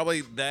 that's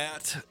probably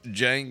that,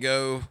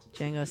 Django.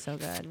 Django's so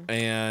good.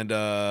 And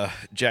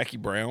Jackie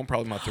Brown,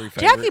 probably my three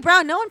favorite. Jackie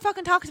Brown. No one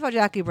fucking talks about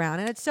Jackie Brown,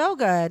 and it's so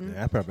good.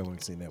 Yeah, I probably only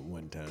seen that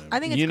one time. I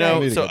think it's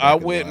great. So I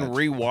went and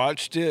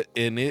rewatched it,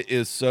 and it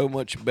is so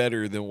much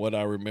better than what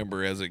I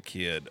remember as a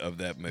kid of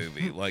that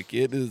movie. Like,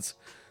 it is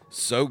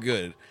so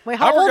good. Wait,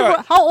 how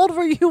old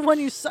were you when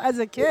you saw as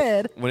a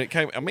kid? When it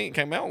came, it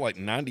came out like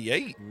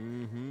 98.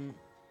 Mm-hmm.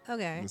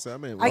 Okay. So, I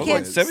mean, I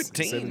can't.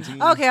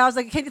 17. Okay, I was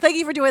like, thank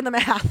you for doing the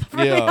math.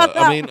 Yeah,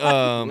 I mean,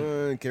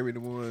 one, carry the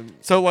one.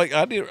 so like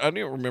I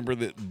didn't remember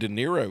that De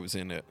Niro was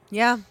in it.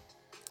 Yeah.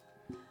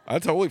 I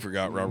totally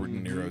forgot Robert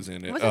De Niro's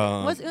in it.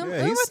 Was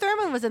Uma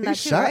Thurman was in that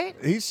too, right?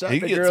 He shot He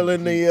the gets- girl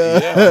in the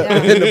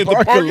Yeah. in the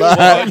parking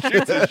lot.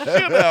 Shoots the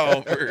shit out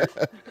of her.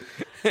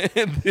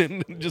 And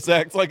then just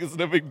acts like it's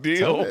no big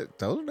deal.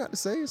 Told her not to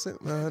say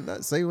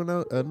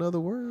another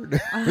word.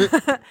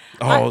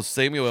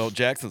 Samuel L.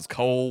 Jackson's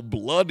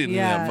cold-blooded in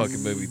that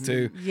fucking movie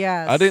too.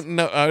 Yes. I didn't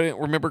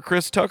remember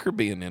Chris Tucker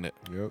being in it.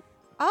 Yep.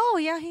 Oh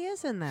yeah, he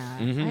is in that.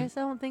 Mhm. I just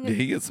don't think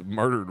He gets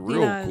murdered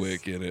real does.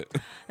 quick in it.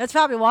 that's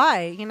probably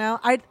why. You know,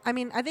 I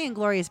mean, I think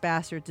 *Inglourious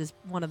Basterds* is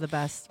one of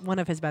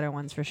his better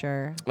ones for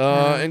sure.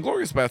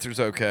 Inglourious Basterds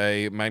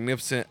okay.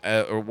 Magnificent,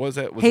 or was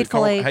it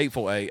Hateful called Eight.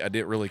 Hateful Eight? I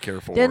didn't really care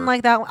for. Didn't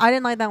like that. I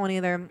didn't like that one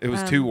either. It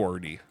was too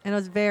wordy. And it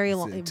was very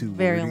long. too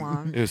Very wordy?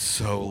 long. It was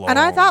so long. And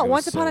I thought It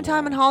was Once Upon so a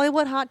Time in long.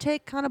 Hollywood, hot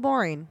take, kind of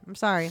boring. I'm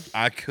sorry.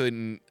 I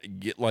couldn't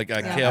get I I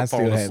kept still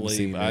falling haven't asleep.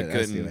 seen I that. I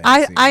couldn't. still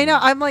haven't I seen know.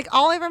 that. I'm like,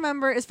 all I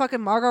remember is fucking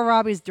Margot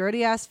Robbie's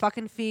dirty ass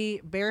fucking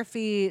feet, bare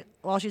feet,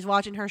 while she's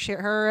watching her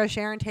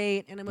Sharon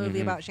Tate in a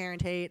movie about Sharon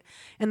Tate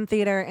in the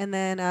theater, and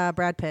then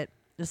Brad Pitt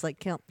just like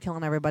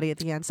killing everybody at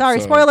the end. Sorry,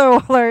 So-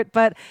 spoiler alert,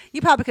 but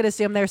you probably could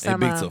assume there's It some.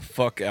 beats the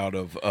fuck out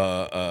of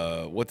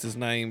what's his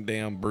name?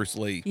 Damn, Bruce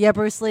Lee. Yeah,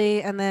 Bruce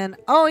Lee, and then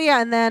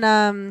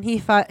he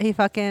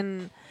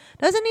fucking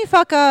doesn't he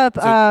fuck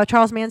up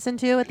Charles Manson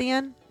too at the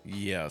end?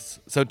 Yes.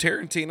 So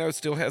Tarantino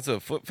still has a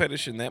foot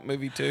fetish in that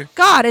movie too.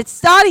 God, it's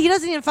Dottie. He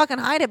doesn't even fucking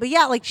hide it. But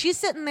yeah, like she's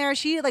sitting there.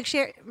 She like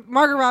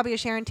Margot Robbie or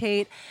Sharon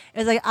Tate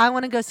is like, I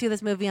want to go see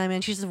this movie I'm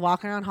in. She's just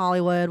walking around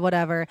Hollywood,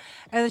 whatever.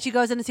 And then she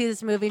goes in to see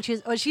this movie,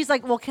 and she's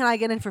like, well, can I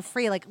get in for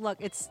free? Like, look,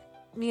 it's.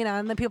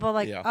 And then people are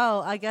like,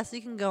 oh, I guess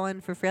you can go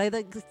in for free.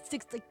 Like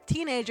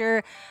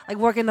teenager, like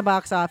working the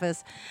box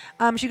office.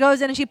 She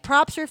goes in and she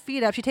props her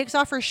feet up. She takes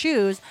off her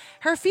shoes.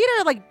 Her feet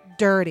are like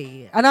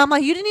dirty. And I'm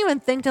like, you didn't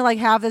even think to like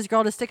have this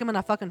girl to stick them in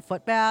a fucking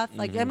foot bath.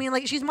 Like, I mean,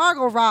 like she's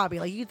Margot Robbie.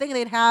 Like you'd think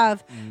they'd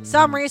have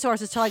some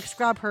resources to like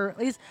scrub her, at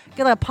least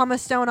get a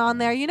pumice stone on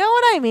there. You know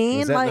what I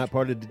mean? Is that like, not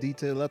part of the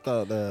detail? I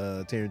thought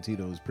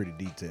Tarantino was pretty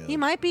detailed. he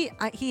might be.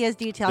 He is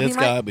detailed. That's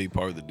gotta be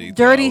part of the detail.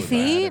 Dirty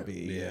feet.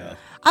 Yeah.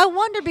 I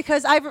wonder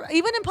because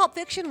even in Pulp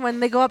Fiction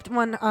when they go up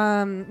when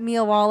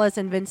Mia Wallace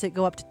and Vincent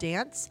go up to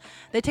dance,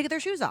 they take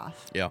their shoes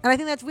off. Yeah, and I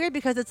think that's weird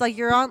because it's like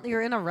you're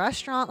in a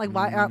restaurant, like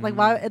why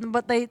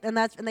and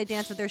they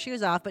dance with their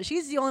shoes off. But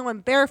she's the only one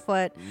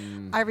barefoot.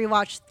 I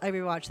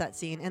rewatched that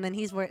scene, and then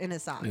he's wearing in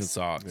his socks.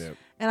 Yep.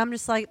 And I'm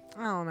just like,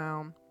 I don't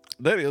know.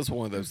 That is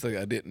one of those things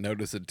I didn't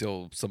notice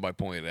until somebody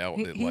pointed out.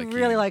 He that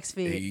really likes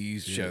feet. He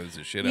shows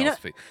the shit out of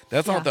feet.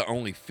 That's not the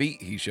only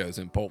feet he shows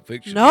in Pulp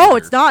Fiction. No, either.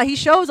 it's not. He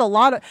shows a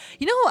lot of.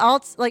 You know who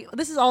else? Like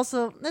this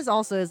also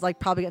is like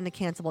probably getting the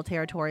cancelable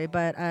territory.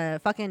 But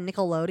fucking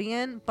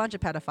Nickelodeon, bunch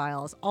of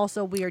pedophiles.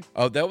 Also weird.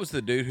 Oh, that was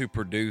the dude who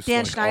produced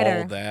Dan like, Schneider.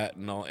 all that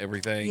and all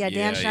everything. Yeah,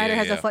 Dan Schneider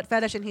has a foot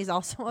fetish, and he's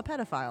also a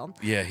pedophile.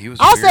 Yeah, he was.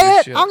 I'll weird say as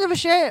it. shit. I don't give a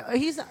shit.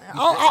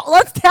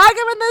 Let's tag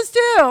him in this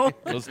too.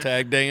 Let's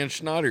tag Dan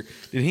Schneider.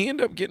 Did he end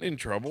up getting in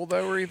trouble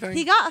though, or anything?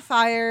 He got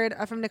fired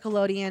from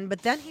Nickelodeon,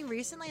 but then he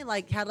recently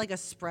had a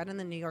spread in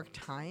the New York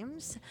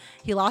Times.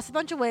 He lost a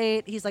bunch of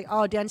weight. He's like,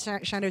 oh, Dan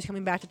Schneider's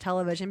coming back to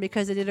television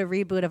because they did a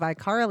reboot of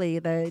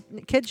iCarly, the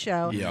kids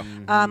show,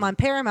 on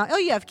Paramount. Oh,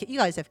 you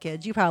guys have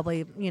kids. You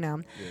probably,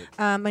 and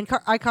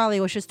iCarly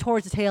was just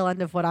towards the tail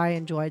end of what I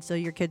enjoyed. So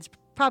your kids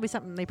probably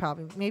something they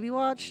probably maybe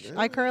watched.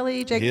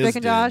 iCarly, Jake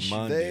and Josh.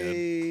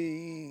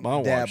 They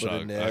Mine dabbled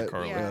watched in that.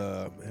 iCarly.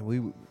 Yeah. And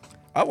we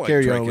I like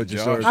carry Drake on with and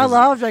your Josh. story. I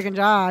love Jake and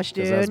Josh,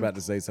 dude. I was about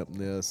to say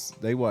something else.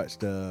 They watched.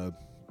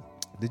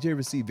 Did you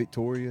ever see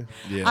Victoria?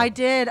 Yeah, I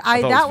did.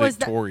 I thought that it was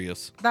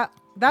victorious. That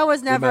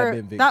was might have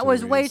never. been That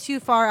was way Victorious. too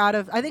far out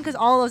of. I think because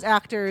all those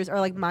actors are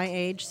like my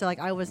age, so like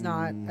I was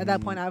not at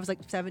that point. I was like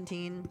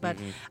 17, but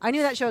I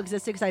knew that show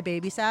existed because I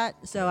babysat,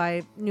 so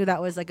I knew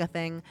that was like a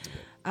thing.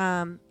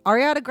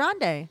 Ariana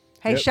Grande.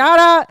 Hey, Yep. shout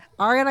out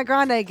Ariana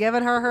Grande,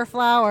 giving her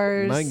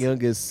flowers. My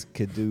youngest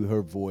could do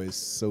her voice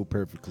so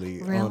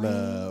perfectly. Really?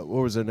 On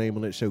what was her name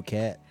on that show?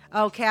 Cat.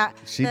 Oh, Cat.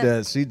 She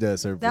does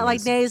her that voice.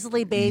 like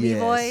nasally baby Yes,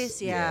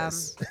 voice. Yeah.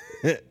 yes.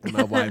 And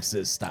my wife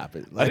says, "Stop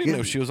it!" I didn't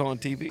know she was on a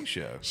TV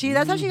show.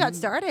 That's how she got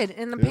started.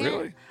 And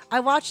Really? I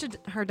watched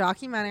her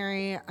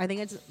documentary. I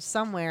think it's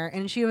somewhere,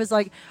 and she was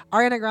like,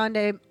 Ariana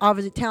Grande,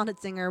 obviously talented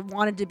singer,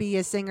 wanted to be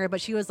a singer, but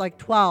she was like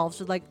 12,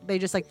 so like they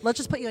just like let's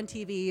just put you on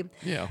TV,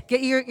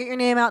 get your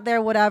name out there,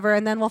 whatever,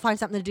 and then we'll find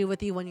something to do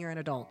with you when you're an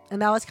adult.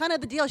 And that was kind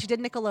of the deal. She did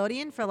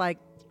Nickelodeon for like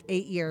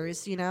 8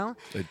 years,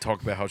 They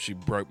talk about how she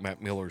broke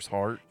Matt Miller's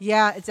heart.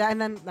 Yeah,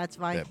 and then that's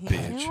why That he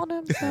bitch. killed That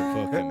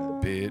himself. fucking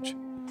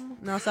bitch.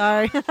 No,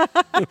 sorry.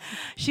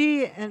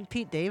 She and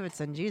Pete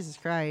Davidson, Jesus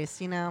Christ,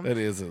 That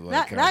is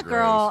that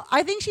girl.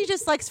 I think she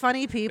just likes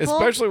funny people.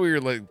 Especially when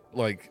you're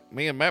like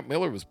man, Matt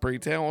Miller was pretty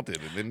talented,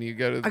 and then you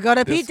go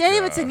to Pete this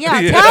Davidson. guy.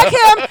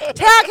 Yeah,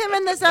 tag him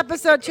in this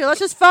episode too. Let's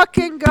just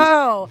fucking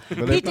go. But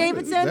Pete they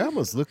Davidson.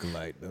 almost look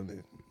alike, don't they?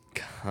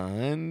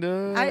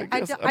 Kinda. I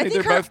guess. don't- I I mean,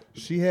 think they're her- both.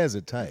 She has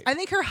a type. I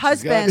think her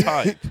She's got a husband.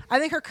 type. I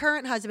think her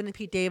current husband and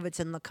Pete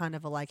Davidson look kind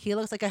of alike. He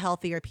looks like a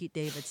healthier Pete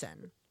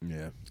Davidson.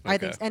 Yeah. I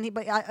think, Okay.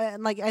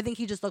 and I think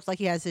he just looks like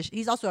he has his.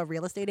 He's also a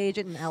real estate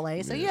agent in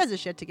L.A., so he has his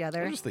shit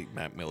together. I just think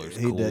Matt Miller's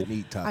He cool. doesn't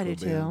eat Taco I do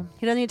Bell. too.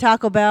 He doesn't eat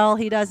Taco Bell.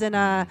 He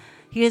doesn't.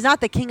 He is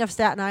not the king of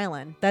Staten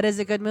Island. That is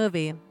a good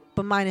movie,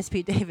 but minus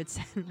Pete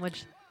Davidson,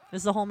 which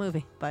is the whole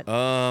movie. But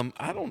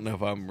I don't know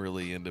if I'm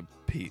really into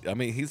Pete. I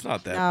mean, he's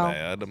not that No.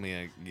 bad. I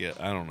mean,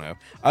 I don't know.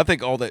 I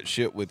think all that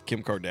shit with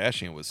Kim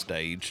Kardashian was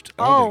staged.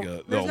 I Oh, don't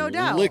think there's no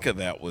doubt. lick of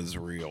that was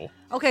real.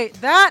 okay,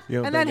 that You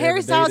don't and then think they Harry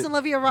ever Styles dated? and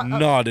Olivia.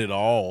 Not at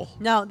all.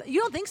 No, you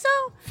don't think so?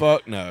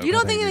 Fuck no. You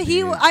don't think think that they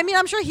he? did. I mean,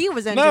 I'm sure he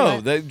was into No,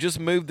 it. they just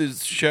moved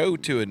this show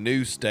to a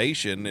new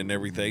station and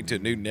everything, to a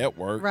new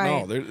network.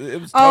 Right. No, it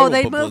was Oh, total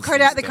they moved publicity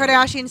the stunt.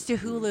 Kardashians to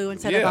Hulu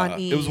instead of on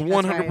E. It was That's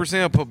 100%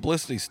 right. a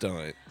publicity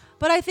stunt.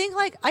 But I feel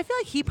like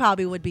he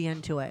probably would be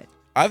into it.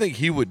 I think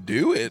he would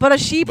do it. But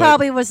she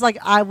probably was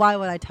like, why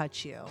would I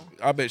touch you?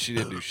 I bet she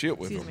didn't do shit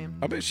with Excuse him. me.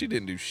 I bet she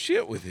didn't do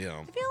shit with him.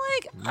 I feel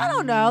like, I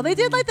don't know. They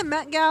did like the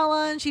Met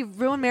Gala and she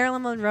ruined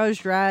Marilyn Monroe's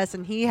dress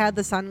and he had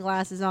the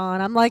sunglasses on.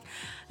 I'm like,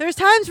 there's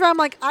times where I'm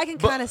like, I can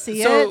kind of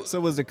see it. So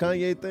was the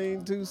Kanye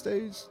thing too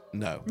staged?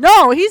 No.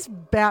 No, he's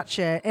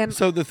batshit. And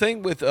So the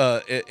thing with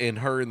in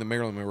her and the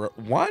Marilyn Monroe,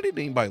 why did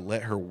anybody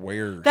let her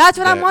wear? That's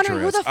what I'm that wondering.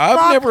 Who dress? the I've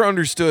fuck- never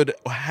understood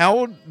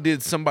how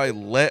did somebody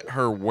let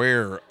her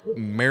wear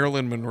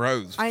Marilyn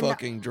Monroe's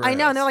fucking dress. I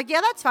know. And they're like,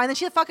 yeah, that's fine. Then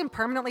she fucking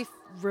permanently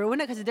ruin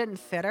it because it didn't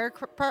fit her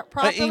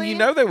properly.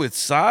 And they would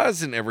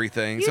size and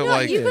everything. You so know,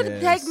 like, you could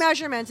take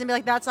measurements and be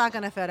like, "That's not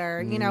going to fit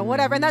her,"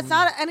 whatever. And that's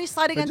not any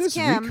slight against just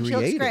Kim. She looks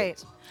recreate great.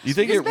 it. you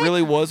think Just it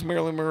really was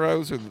Marilyn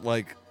Monroe's, or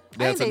like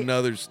that's think they-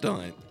 another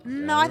stunt?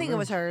 No, I think it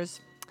was hers.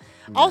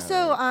 Also,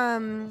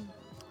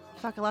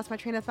 fuck, I lost my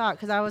train of thought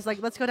because I was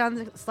like, let's go down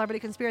the celebrity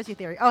conspiracy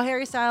theory. Oh,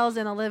 Harry Styles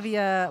and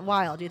Olivia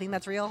Wilde. Do you think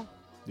that's real?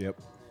 Yep.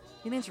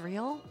 You think it's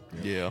real?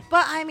 Yeah.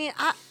 But I mean,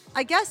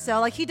 I guess so.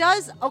 Like he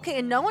does. Okay,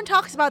 and no one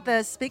talks about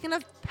this. Speaking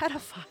of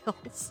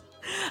pedophiles,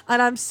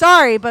 and I'm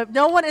sorry, but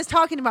no one is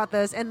talking about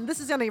this. And this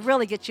is going to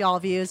really get you all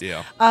views.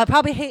 Yeah.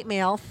 Probably hate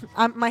mail.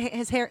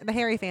 The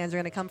Harry fans are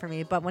going to come for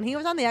me. But when he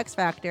was on the X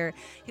Factor,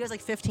 he was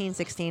like 15,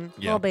 16,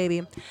 Yeah. little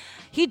baby.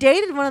 He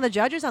dated one of the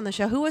judges on the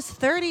show who was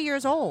 30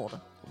 years old.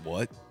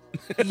 What?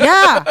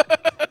 Yeah,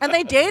 and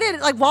they dated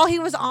like while he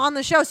was on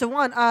the show. So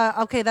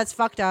okay, that's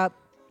fucked up.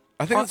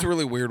 I think it's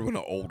really weird when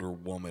an older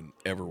woman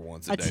ever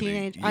wants to A date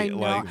teenage, Yeah, I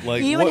know.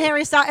 Like Even what-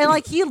 Harry Styles, and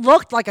like he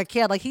looked like a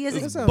kid. Like he is.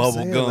 That's what I'm bubble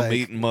saying, gum like-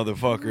 eating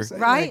motherfucker.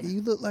 Right? Like,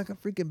 you look like a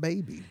freaking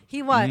baby.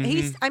 He was. Mm-hmm.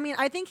 He's. I mean,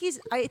 I think he's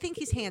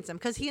handsome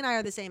because he and I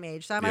are the same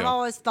age. So I've Yeah.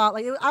 always thought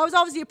like I was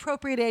always the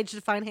appropriate age to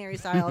find Harry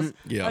Styles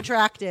Yeah.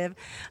 attractive.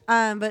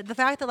 But the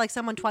fact that like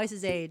someone twice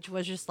his age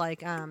was just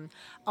like, oh,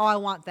 I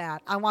want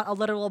that. I want a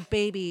literal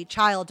baby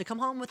child to come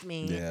home with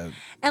me. Yeah.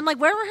 And like,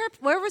 where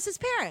was his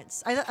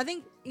parents? I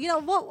think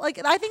what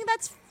like I think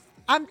that's.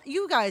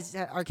 You guys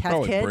have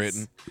Probably kids.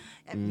 Britain.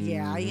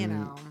 Yeah, you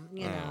know,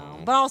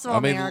 but also I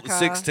mean, America.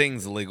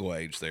 16's the legal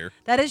age there.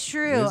 That is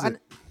true. Is it? And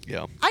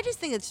Yeah. I just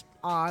think it's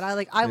odd.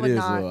 I It would is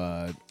not. a little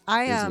odd.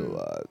 I It's a little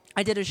odd.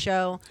 I did a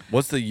show.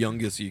 What's the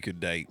youngest you could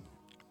date?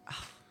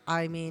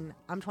 I mean,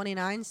 I'm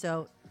 29,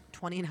 so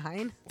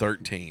 29.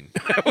 13.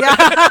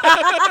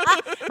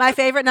 My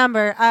favorite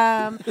number.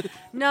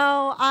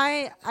 No,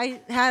 I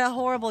had a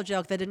horrible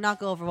joke that did not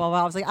go over well.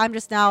 I was like, I'm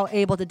just now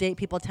able to date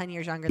people 10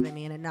 years younger than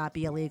me and it not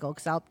be illegal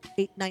because I'll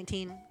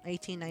 18,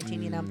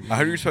 19, you know. I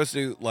heard you're supposed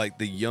to do like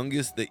the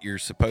youngest that you're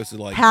supposed to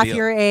like Half be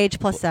your age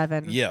plus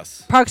 7.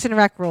 Yes. Parks and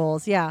Rec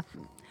rules, yeah.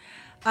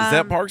 Is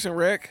that Parks and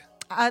Rec?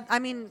 I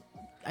mean,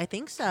 I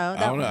think so. I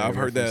don't know. I've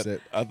heard reference that.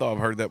 it. I thought I've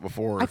heard that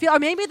before. I feel, or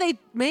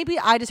maybe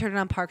I just heard it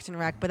on Parks and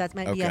Rec, but that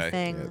might be a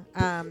Okay.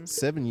 thing.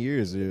 7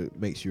 years it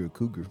makes you a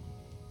cougar.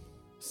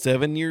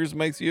 7 years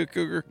makes you a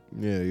cougar.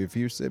 Yeah, if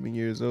you're 7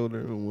 years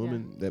older, a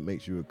woman, that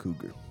makes you a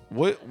cougar.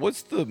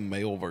 What's the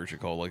male version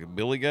called? Like a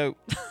billy goat?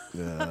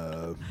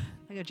 Uh,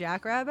 Like a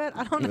jackrabbit?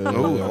 I don't know.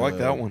 Oh, I like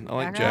that one. I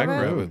like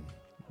Jackrabbit?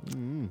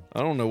 Jackrabbit. I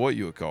don't know what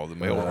you would call the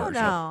male I don't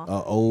version.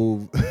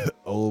 know.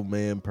 old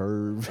man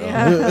perv.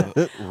 Yeah.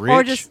 Rich.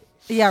 Or just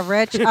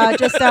rich.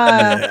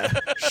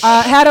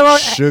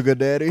 Sugar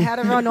daddy.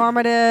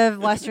 Heteronormative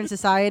Western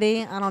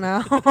society. I don't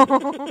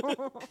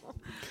know.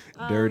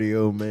 Dirty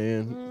old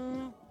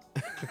man.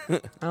 I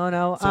don't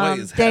know. So wait,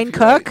 is Dane half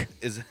your Cook.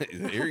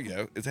 age- Here you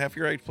go. Is half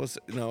your age plus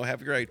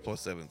half your age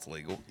plus 7's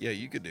legal? Yeah,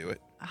 you could do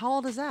it. How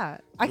old is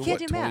that? I can't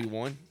do math.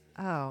 21.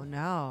 Oh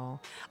no.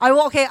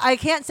 I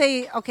can't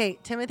say. Okay,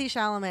 Timothy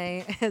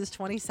Chalamet is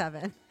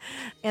 27,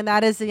 and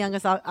that is the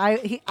youngest.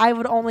 I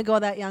would only go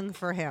that young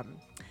for him.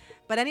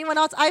 But anyone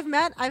else I've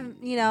met,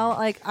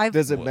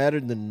 Does it matter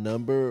the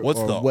number What's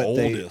or the what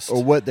oldest?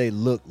 what they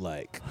look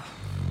like?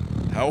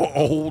 How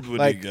old would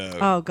Like- you go?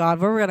 Oh God,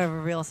 we're gonna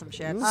reveal some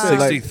shit. Say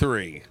like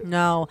 63.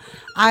 No,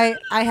 I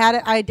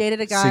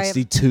dated a guy.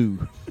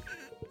 62.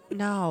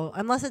 No,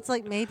 unless it's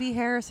like maybe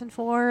Harrison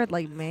Ford,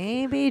 like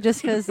maybe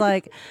just because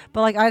like,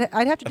 but like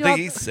I'd have to I do. think all-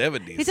 he's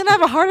 70s. He's gonna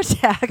have a heart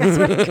attack. I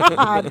swear to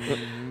God.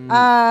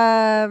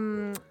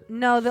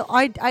 No,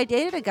 I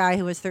dated a guy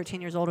who was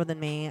 13 years older than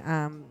me.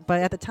 But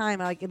at the time,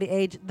 like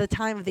the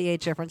time of the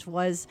age difference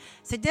was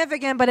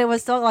significant, but it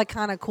was still like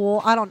kind of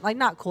cool. I don't like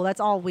not cool. That's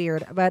all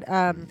weird. But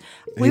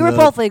we were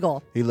both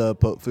legal. He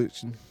loved Pulp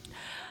Fiction.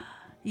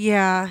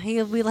 Yeah,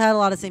 we had a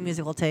lot of same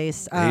musical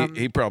taste.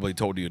 He probably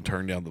told you to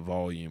turn down the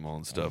volume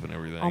on stuff and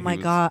everything. Oh my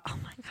He God!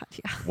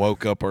 Yeah.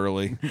 Woke up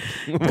early.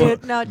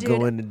 Dude, no, dude.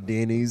 Going to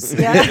Denny's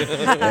Yeah.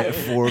 at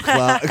 4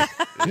 o'clock.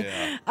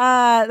 Yeah.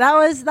 That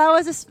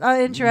was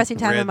an interesting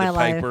time Read in my the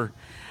life. paper.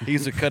 He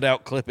used to cut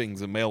out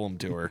clippings and mail them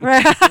to her.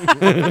 Right.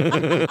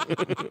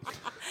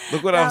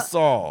 Look what I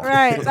saw.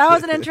 Right. That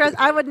was an interest.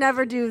 I would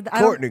never do.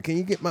 Courtney, can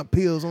you get my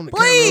pills on the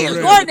Please, counter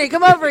over there? Cortney,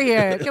 come over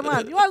here. Come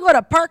on. You want to go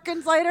to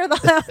Perkins later?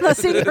 The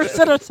senior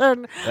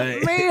citizen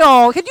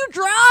meal. Can you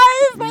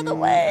drive, by the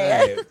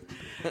way?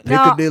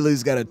 No.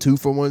 Piccadilly's got a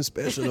 2-for-1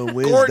 special on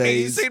Courtney, you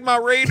Wednesdays. seen my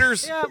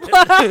Raiders? Yeah.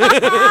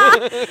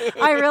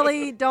 I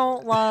really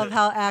don't love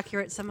how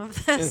accurate some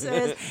of this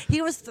is.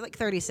 He was like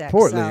 36.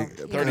 Courtney,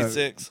 so,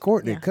 36.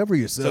 Courtney, Yeah. cover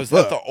So yourself is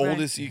that up. the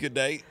oldest you could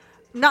date?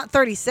 Not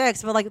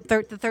 36, but like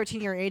the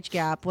 13-year age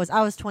gap was.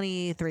 I was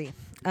 23.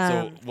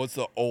 So what's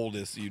the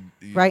oldest you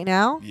Right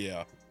now,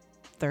 Yeah.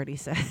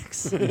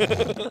 36.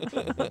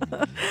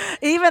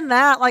 Even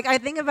that, like I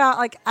think about,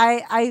 like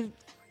I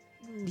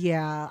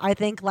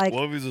think like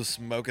What if he's a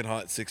smoking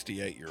hot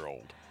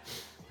 68-year-old?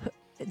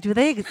 do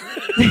they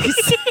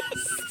exist?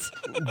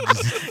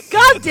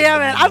 God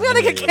damn it! I'm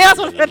gonna get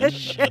canceled for this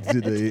shit.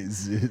 Do they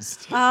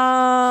exist?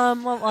 Well,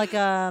 like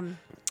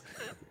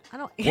I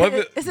don't. What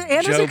if Is it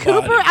Anderson Joe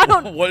Cooper? Biden? I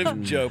don't. What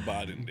if Joe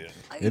Biden did?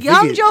 If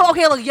Young he get- Joe.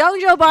 Okay, look, young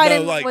Joe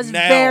Biden No, like was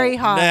now, very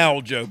hot.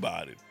 Now Joe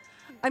Biden.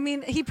 I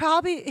mean,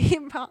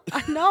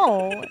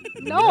 no,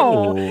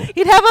 No.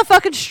 he'd have a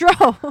fucking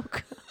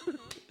stroke.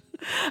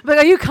 But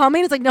are you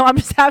coming? It's like, no, I'm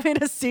just having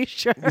a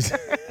seizure.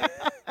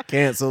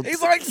 Canceled.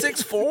 He's like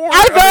 6'4".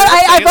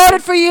 I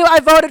voted for you. I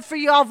voted for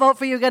you. I'll vote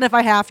for you again if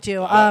I have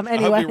to. I hope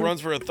Anyway, he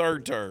runs for a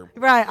third term.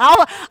 right.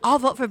 I'll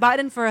vote for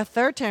Biden for a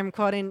third term,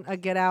 quoting a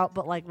Get Out,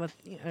 but like with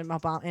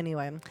Obama.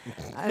 Anyway,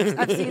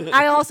 I've seen.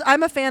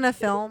 I'm a fan of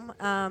film.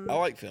 I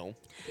like film.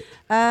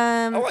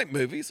 I I like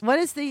movies. What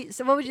is the?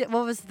 So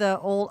what was the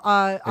old?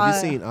 Have you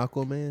seen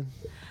Aquaman?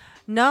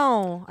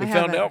 No, We I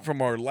found haven't. out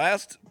from our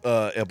last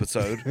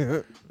episode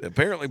that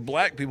apparently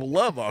black people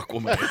love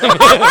Aquaman.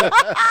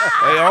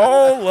 They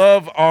all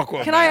love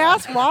Aquaman. Can I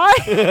ask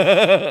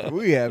why?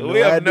 We have no We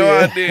have no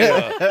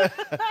idea.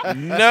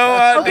 No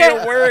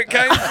idea where it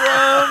came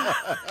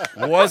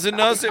from. Wasn't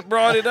us that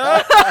brought it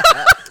up.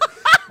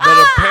 But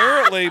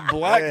apparently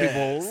black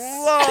people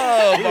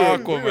love We were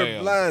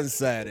Aquaman.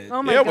 blindsided.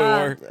 Oh my Yeah, we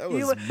God. were. That You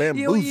was were-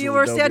 bamboozled you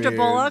were over Sandra here.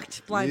 Bullock,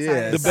 blindsided.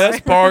 Yes.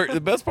 The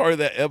best part of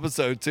that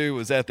episode too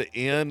was at the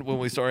end when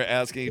we started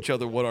asking each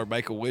other what our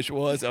Make-A-Wish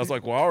was. I was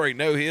like, well, I already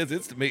know his.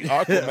 It's to meet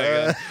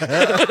Aquaman.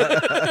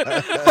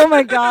 Oh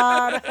my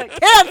God.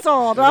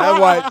 Canceled. And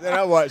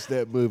I watched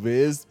that movie.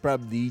 It's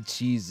probably the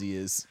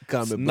cheesiest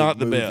comic book not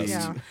the movie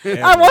best. Yeah.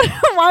 ever. I wonder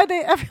why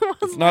everyone's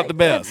It's not the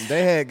best.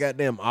 They had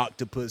goddamn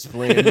octopus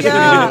playing.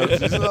 Yeah.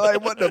 Just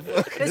like, what the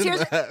fuck? Because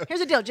here's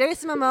the deal.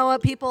 Jason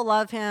Momoa, people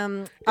love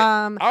him.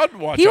 I'd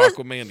watch he was-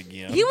 Aquaman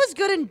again. He was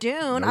good in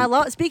Dune. I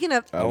love. Speaking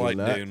of, I like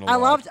not. Dune a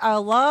lot. I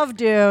love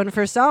Dune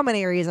for so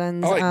many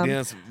reasons. I like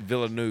Denis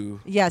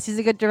Villeneuve. Yes, he's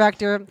a good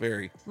director.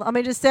 Very. Let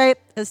me just say,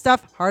 his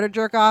stuff hard to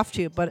jerk off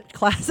to, but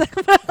classic.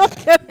 I'm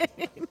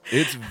kidding.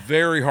 It's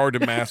very hard to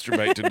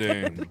masturbate to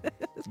Dune.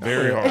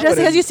 Very hard. It's just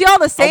because you see all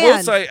the I will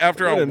sand. say,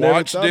 after I would've never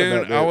watched thought about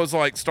Dune, that. I was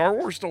like, Star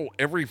Wars stole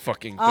every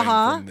fucking thing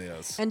from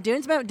this. And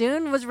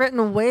Dune was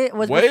written way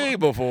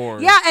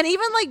Before. Yeah, and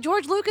even like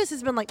George Lucas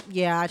has been like,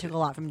 yeah, I took a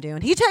lot from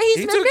Dune. He's He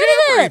admitted took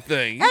it.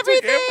 everything. He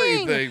took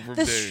everything from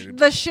the Dune.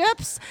 the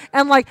ships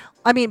and like,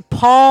 I mean,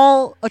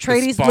 Paul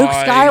Atreides, Luke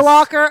spies.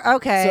 Skywalker.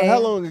 Okay. So how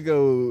long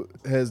ago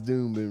has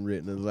Doom been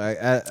written?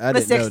 Like I The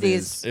didn't know 60s.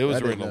 this. It was I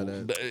didn't written,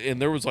 know that.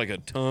 and there was like a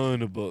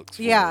ton of books.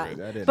 For Yeah, it.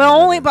 I didn't but know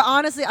only, that. but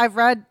honestly, I've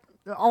read.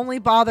 Only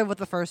bother with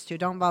the first two.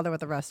 Don't bother with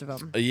the rest of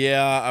them.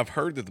 Yeah, I've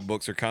heard that the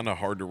books are kind of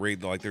hard to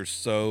read. Like, there's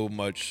so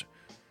much,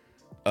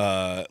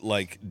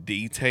 like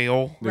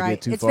detail. They get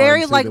Right. too It's far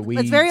very into like the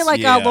it's very weeds. like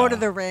Yeah. Lord of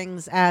the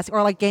Rings esque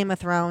or like Game of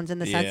Thrones in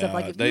the sense of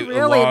like if you a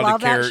really lot love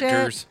of that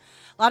characters, shit.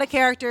 A lot of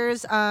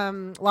characters,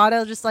 a lot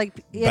of just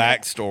like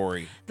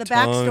backstory, the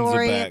tons of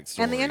backstory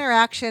and the backstory.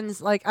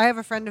 interactions. Like I have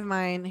a friend of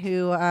mine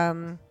who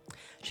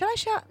should I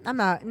shout? I'm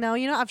not. No,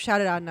 you know I've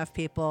shouted out enough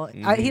people.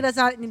 He does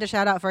not need a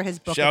shout out for his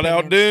book. Shout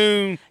out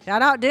opinions. Dune.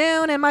 Shout out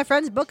Dune and my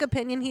friend's book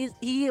opinion.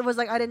 He was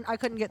like I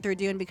couldn't get through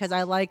Dune because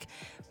I like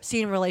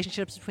seeing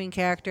relationships between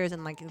characters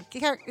and like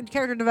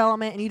character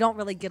development, and you don't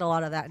really get a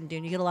lot of that in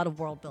Dune. You get a lot of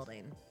world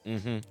building.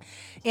 Mm-hmm.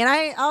 And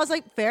I was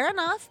like, fair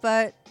enough,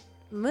 but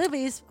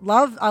movies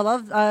I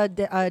love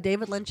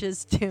David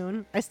Lynch's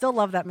Dune. I still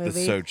love that movie.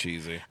 It's so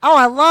cheesy. Oh,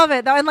 I love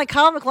it. And like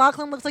Kyle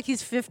MacLachlan looks like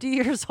he's 50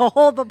 years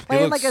old, but He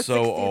playing looks like a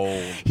so 60.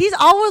 old. He's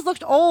always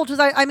looked old. Cause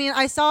I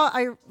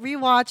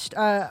rewatched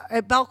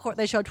at Belcourt.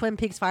 They showed Twin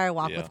Peaks Fire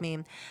Walk Yeah. with me,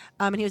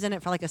 and he was in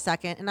it for like a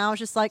second. And I was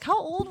just like, how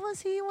old was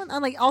he? When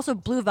I'm like also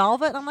Blue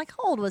Velvet. And I'm like,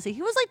 how old was he?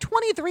 He was like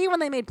 23 when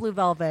they made Blue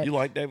Velvet. You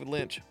like David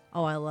Lynch?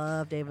 Oh, I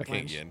love I David can't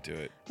Lynch. get into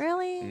it.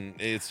 Really?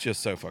 It's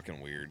just so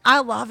fucking weird. I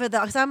love it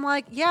though, because I'm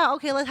like, yeah,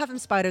 okay, let's have some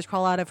spiders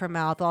crawl out of her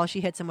mouth while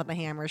she hits him with a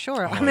hammer.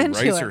 Sure, I'm into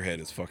it. Eraserhead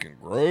is fucking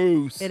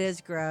gross. It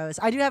is gross.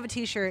 I do have a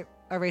T-shirt,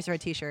 a Eraserhead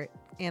T-shirt,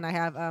 and I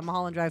have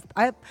Mulholland Drive.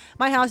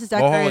 My house is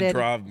Mulholland decorated.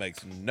 Drive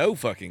makes no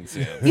fucking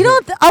sense. You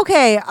don't.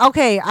 Okay.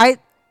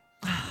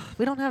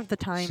 We don't have the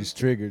time. She's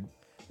triggered.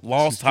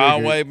 Lost She's triggered.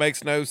 Highway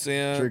makes no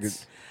sense. Triggered.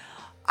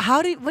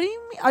 What do you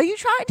mean? Are you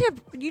trying to?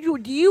 Do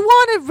you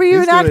want to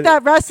reenact doing-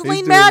 that he's wrestling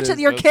doing match this. that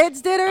your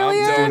kids did I'm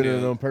earlier? telling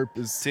Doing you. it on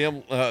purpose. Tim,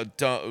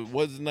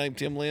 what's his name?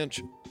 Tim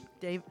Lynch?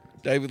 Dave.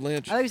 David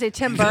Lynch? I thought you say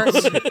Tim Burton.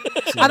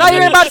 I thought you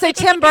were about to say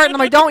Tim Burton. I'm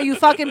like, don't you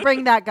fucking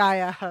bring that guy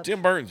up.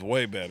 Tim Burton's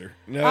way better.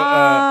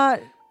 No,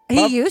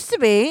 He used to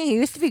be. He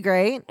used to be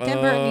great. Tim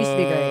Burton used to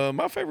be great.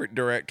 My favorite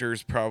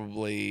directors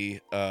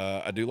probably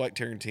I do like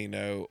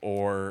Tarantino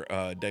or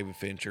David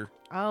Fincher.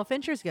 Oh,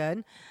 Fincher's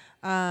good.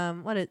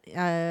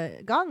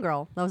 Gone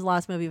Girl. That was the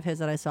last movie of his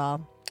that I saw.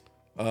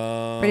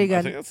 Pretty good.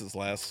 I think that's his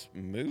last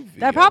movie.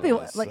 That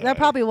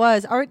probably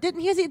was. Or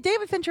didn't he?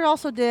 David Fincher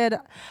also did.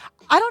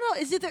 I don't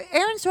know. Is it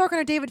Aaron Sorkin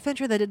or David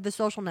Fincher that did The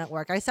Social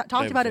Network? I talked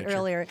David about it Fincher.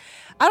 earlier.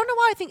 I don't know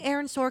why I think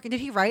Aaron Sorkin.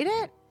 Did he write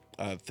it?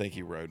 I think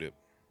he wrote it.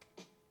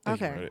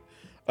 Okay.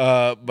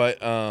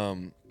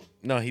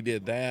 No, he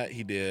did that.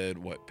 He did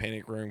what?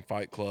 Panic Room,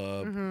 Fight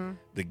Club, Mm-hmm.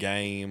 The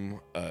Game,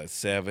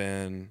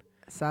 Seven.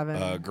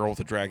 7. Girl with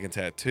the Dragon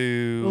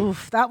Tattoo.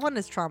 Oof, that one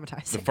is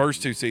traumatizing. The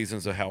first 2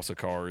 seasons of House of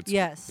Cards.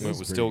 Yes. When it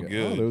was still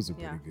good. Oh, those are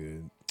Yeah. pretty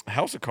good.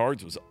 House of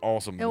Cards was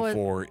awesome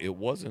before it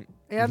wasn't.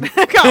 Yeah,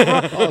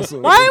 God,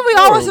 Awesome. why did we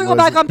always Or circle was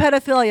back on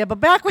pedophilia? But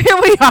back here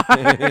we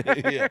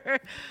are. Yeah.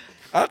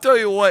 I'll tell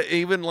you what,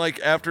 even like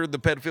after the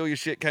pedophilia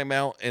shit came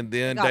out and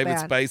then Got David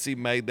bad. Spacey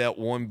made that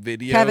one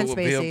video Kevin of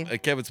Spacey. him.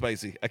 Kevin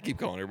Spacey. I keep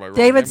calling everybody wrong.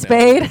 David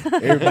name now. Spade.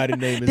 Everybody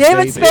name is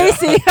David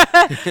David.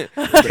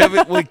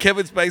 Spacey. When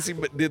Kevin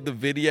Spacey did the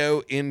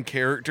video in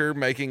character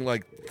making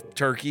like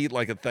turkey,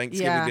 like a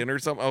Thanksgiving Yeah. dinner or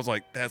something, I was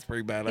like, that's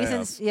pretty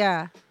badass.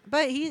 Yeah,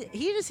 but he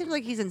just seems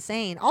like he's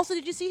insane. Also,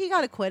 did you see he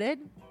got acquitted?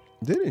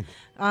 Did he?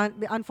 I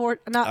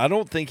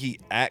don't think he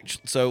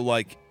actually. So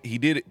like he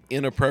did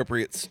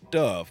inappropriate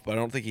stuff, but I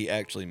don't think he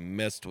actually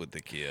messed with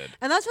the kid.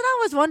 And that's what I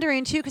was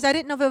wondering too, because I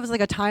didn't know if it was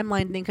like a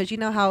timeline thing. Because you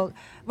know how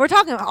we're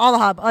talking all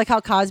how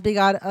Cosby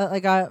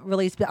got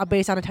released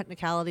based on a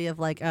technicality of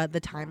the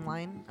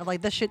timeline of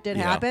like this shit did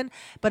Yeah. happen,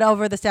 but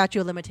over the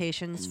statute of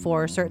limitations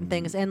for certain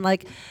things and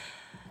like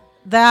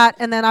that.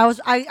 And then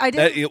I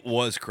did. It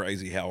was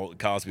crazy how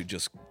Cosby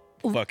just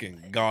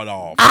fucking got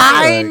off.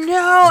 I Like, know, and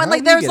how like do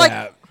you there's get like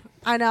out?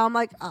 I know I'm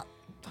like.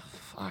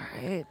 All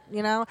right,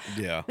 you know.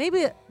 Yeah.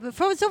 Maybe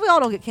so we all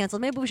don't get canceled.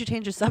 Maybe we should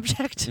change the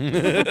subject.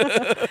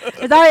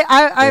 'Cause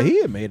I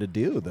He had made a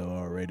deal though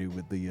already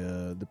with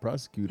the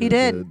prosecutor. He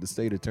did. The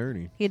state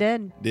attorney. he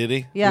did. Did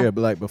he? Yeah.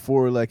 but like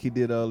before, like he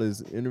did all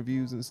his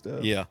interviews and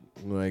stuff. Yeah.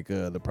 Like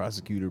the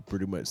prosecutor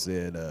pretty much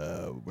said,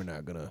 we're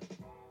not gonna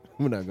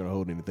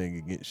hold anything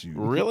against you.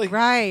 Really?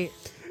 Right.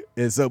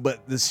 And so,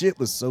 but the shit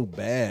was so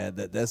bad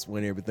that's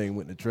when everything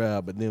went to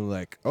trial. But then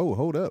like, oh,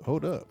 hold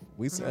up,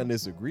 we signed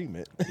this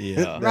agreement.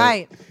 Yeah.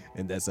 Right.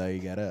 And that's how he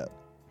got out.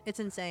 It's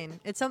insane.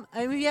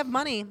 I mean, you have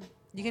money,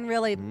 you can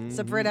really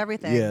subvert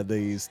everything. Yeah,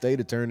 the state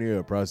attorney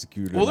or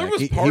proprosecutor. Well, there like,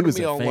 was he part was of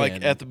me a on fan.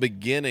 like at the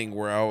beginning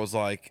where I was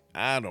like,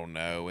 I don't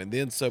know, and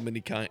then so many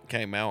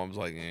came out. I was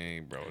like,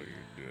 bro,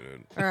 you did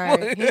it. All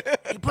right.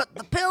 he put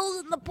the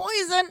pills in the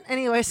poison.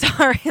 Anyway,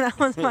 sorry, that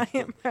was my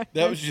impression.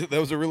 That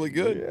was a really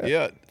good.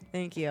 Yeah.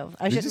 Thank you.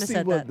 I Did shouldn't you have see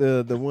said what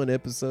that. the one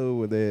episode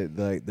where they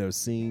like their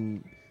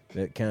scene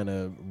that kind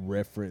of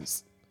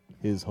referenced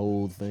his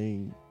whole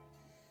thing?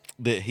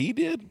 That he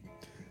did.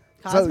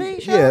 Cosby so,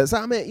 show? Yeah, so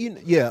I mean,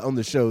 on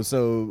the show.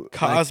 So like,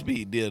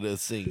 Cosby did a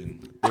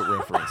scene that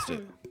referenced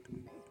it.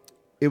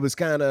 it was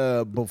kind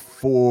of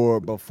before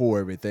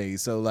everything.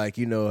 So like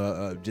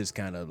just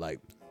kind of like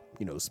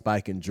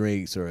spiking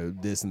drinks or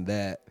this and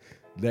that.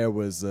 There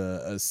was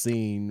a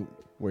scene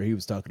where he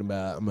was talking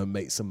about, I'm gonna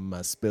make some of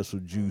my special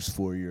juice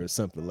for you or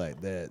something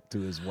like that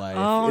to his wife.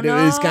 Oh, and no.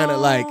 it was kind of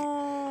like,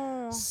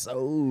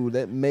 so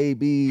that may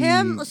be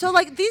Him. So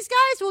like these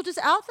guys will just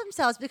out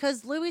themselves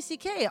because Louis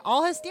C.K.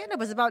 all his stand up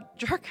was about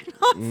jerking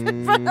off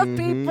in front of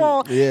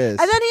people. Yes.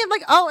 And then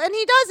and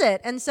he does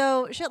it, and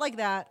so shit like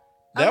that.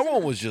 That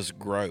one was just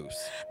gross.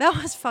 That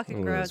was fucking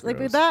It gross. was Like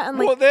gross. that and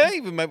like Well, that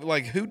even made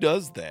like, who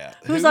does that?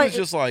 Who's Who like- is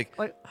just like,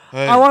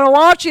 hey, I want to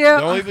watch you.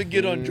 don't even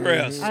get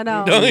undressed. I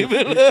know. Don't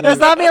even. Does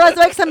that mean let's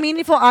make some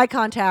meaningful eye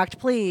contact,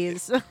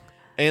 please?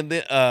 And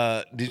then,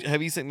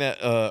 have you seen that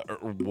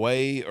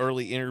way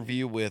early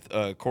interview with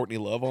Courtney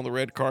Love on the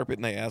red carpet?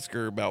 And they asked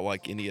her about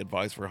like any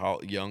advice for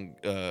young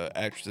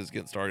actresses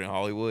getting started in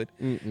Hollywood.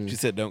 She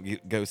said,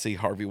 "Don't go see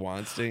Harvey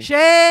Weinstein."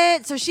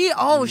 Shit. So shit.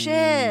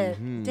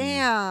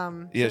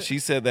 Damn. Yeah, she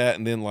said that,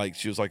 and then like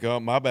she was like, "Oh,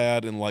 my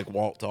bad," and like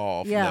walked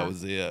off. Yeah. And that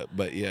was it.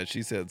 But yeah,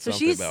 she said So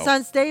something she's about.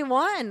 since day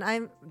one.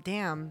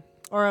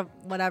 Or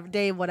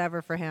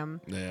whatever for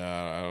him.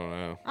 Yeah, I don't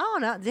know. I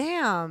don't know.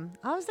 Damn.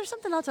 There's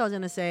something else I was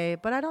gonna say,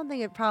 but I don't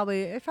think it's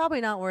probably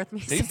not worth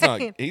me He's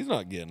saying. he's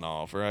not getting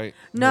off, right?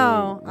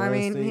 No, No, I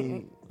mean,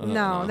 Weinstein?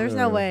 no, there's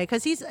no way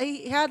because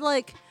he had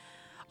like,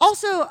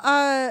 also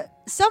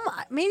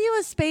maybe it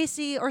was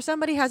Spacey or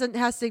somebody has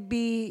to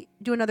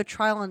do another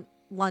trial in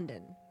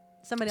London.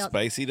 Somebody else.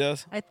 Spacey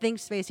does. I think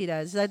Spacey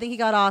does. I think he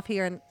got off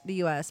here in the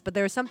U.S., but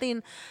there was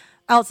something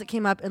else that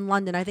came up in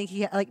London. I think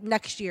he like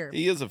next year.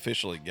 He is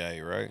officially gay,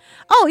 right?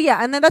 Oh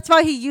yeah, and then that's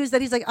why he used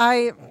that. He's like,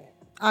 I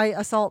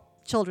assault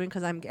children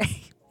because I'm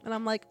gay, and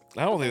I'm like,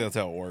 I don't think that's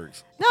how it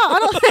works. no, I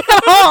don't think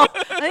at all.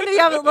 I think you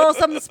have a little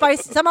something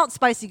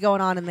spicy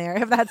going on in there.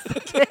 If that's the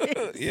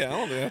case, Yeah, I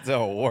don't think that's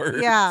how it works.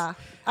 yeah,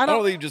 I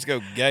don't think you just go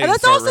gay. And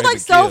that's start also like raping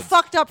so kids.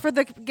 fucked up for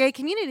the gay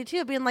community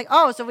too, being like,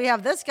 oh, so we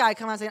have this guy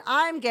come out saying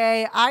I'm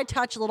gay, I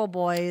touch little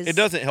boys. It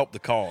doesn't help the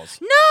cause.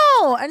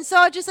 No, and so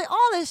I just like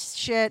all this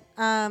shit.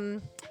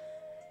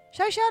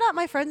 Should I shout out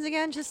my friends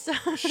again? Just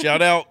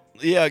Shout out.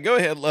 Yeah, go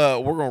ahead.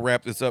 We're gonna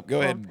wrap this up.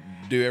 Go ahead and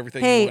do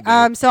everything. hey, you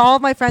want to so all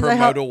of my friends,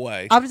 Promote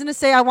away. I was gonna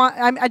say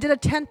I did a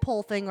 10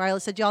 poll thing where I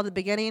said y'all at the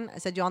beginning, I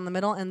said y'all in the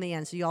middle, and the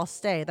end, so y'all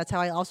stay. That's how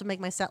I also make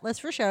my set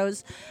list for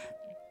shows.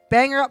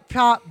 Banger up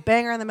top,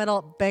 banger in the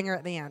middle, banger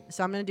at the end.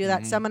 So I'm gonna do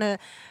that. So I'm gonna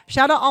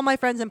shout out all my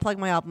friends and plug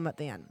my album at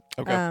the end.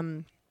 Okay.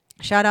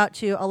 Shout out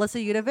to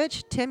Alyssa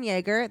Udovich, Tim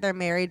Yeager. They're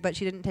married, but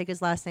she didn't take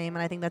his last name,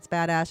 and I think that's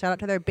badass. Shout out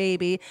to their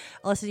baby.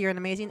 Alyssa, you're an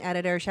amazing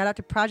editor. Shout out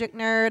to Project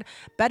Nerd,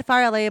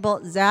 Bedfire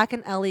Label, Zach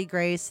and Ellie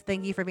Grace.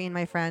 Thank you for being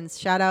my friends.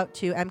 Shout out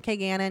to MK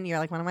Gannon. You're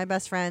like one of my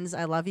best friends.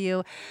 I love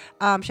you.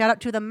 Shout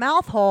out to The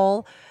Mouth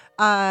Hole.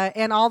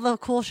 And all the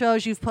cool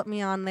shows you've put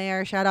me on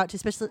there. Shout out to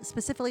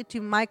specifically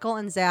to Michael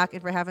and Zach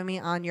for having me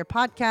on your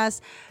podcast,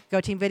 Go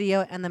Team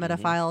Video, and the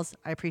Metaphiles.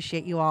 I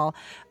appreciate you all.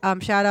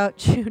 Shout out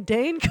to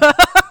Dane Cook.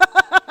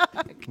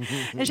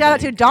 And shout out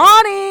to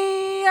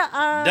Donnie.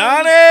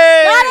 Donnie!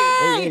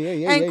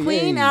 Donnie! And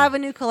Queen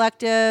Avenue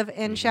Collective.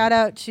 And shout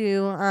out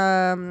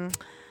to...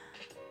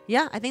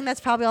 yeah, I think that's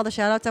probably all the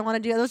shout outs I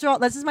want to do.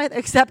 This is my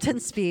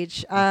acceptance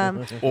speech.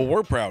 Well,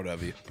 we're proud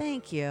of you.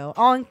 Thank you.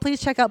 Oh, and please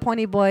check out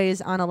Pointy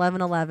Boys on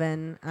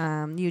 1111,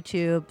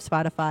 YouTube,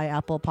 Spotify,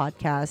 Apple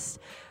Podcasts,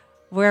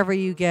 wherever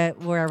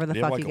the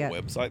fuck you get.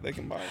 A website they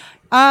can buy?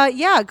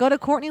 Yeah, go to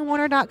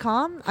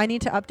CourtneyWarner.com. I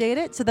need to update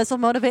it, so this will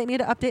motivate me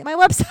to update my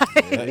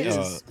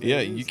website.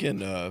 You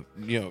can,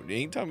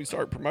 anytime you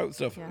start promoting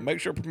stuff, make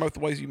sure to promote the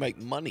ways you make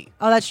money.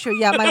 Oh, that's true.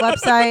 Yeah, my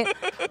website.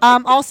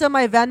 Also,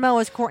 my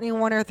Venmo is Cortney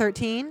Warner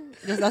 13.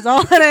 That's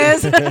all it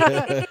is.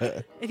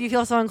 If you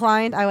feel so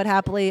inclined, I would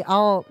happily.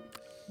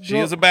 She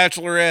is a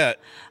bachelorette.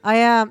 I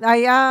am.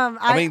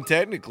 I mean,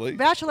 technically.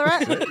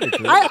 Bachelorette.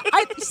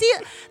 I see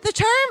the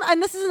term,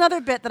 and this is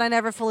another bit that I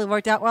never fully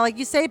worked out. Where like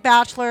you say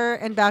bachelor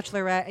and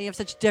bachelorette, and you have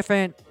such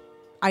different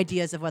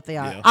ideas of what they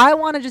are. Yeah. I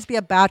want to just be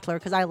a bachelor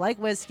because I like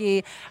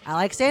whiskey. I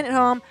like staying at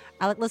home.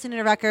 I like listening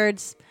to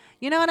records.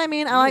 You know what I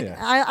mean? I like.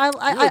 Yeah.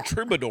 You're a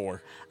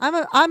troubadour. I'm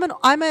a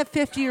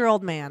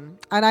 50-year-old man,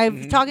 and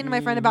I'm talking to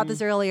my friend about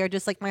this earlier.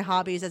 Just like my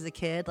hobbies as a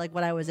kid, like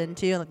what I was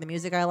into, like the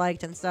music I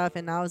liked and stuff.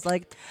 And I was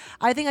like,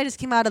 I think I just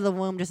came out of the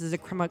womb just as a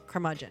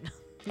curmudgeon.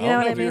 You know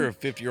what I mean? You're a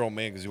 50-year-old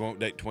man because you won't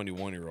date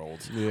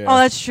 21-year-olds. Yeah. Oh,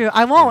 that's true.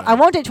 I won't. I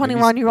won't date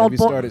 21-year-old boys.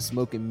 Have you started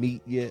smoking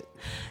meat yet?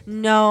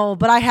 No,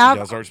 but I have.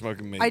 Yeah, I started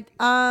smoking meat.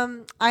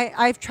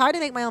 I've tried to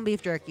make my own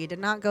beef jerky. It did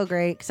not go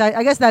great because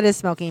I guess that is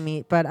smoking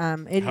meat. But how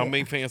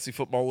many fantasy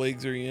football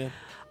leagues are you in?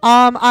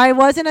 I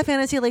was in a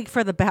fantasy league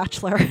for The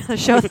Bachelor, the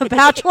show The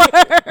Bachelor.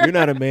 You're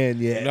not a man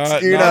yet.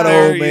 You're not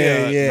an old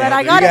man yet. But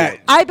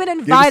I've been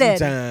invited. Give it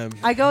some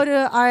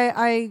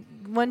time.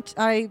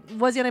 I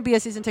was going to be a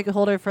season ticket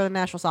holder for the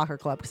National Soccer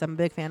Club because I'm a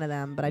big fan of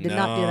them, but I did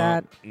not do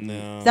that.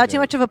 No. Is that too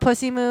much of a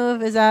pussy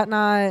move? Is that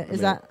not?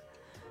 Is that?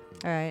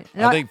 All right.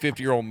 I think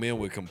 50-year-old men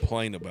would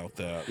complain about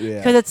that. Yeah.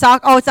 Because it's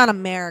soccer. Oh, it's not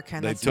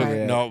American. They That's took right.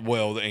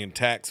 and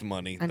tax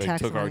money. And they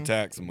tax took our money.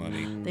 tax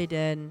money. They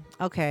did.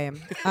 Okay.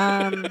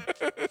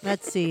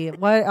 Let's see.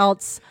 What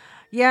else?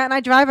 Yeah, and I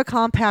drive a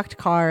compact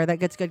car that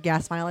gets good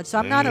gas mileage, so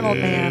I'm not an old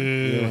man.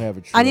 You don't have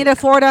a truck. I need a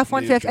Ford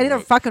F-150. Need a I need a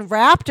truck. fucking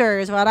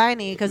Raptor is what I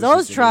need because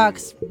those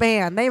trucks,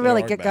 man, they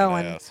really are get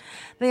going.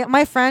 badass.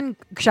 My friend,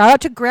 shout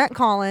out to Grant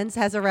Collins,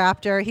 has a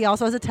Raptor. He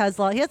also has a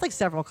Tesla. He has like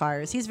several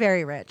cars. He's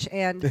very rich,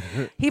 and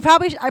I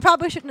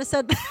probably shouldn't have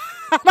said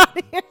that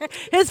on here.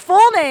 His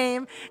full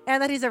name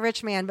and that he's a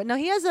rich man. But no,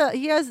 he was my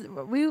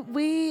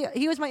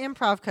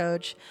improv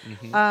coach,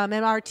 and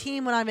our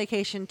team went on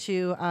vacation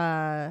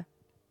to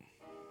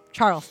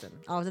Charleston.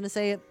 I was going to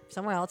say it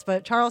somewhere else,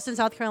 but Charleston,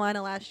 South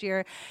Carolina last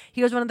year.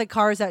 He was one of the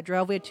cars that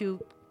drove. We had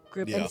two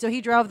groups, and so he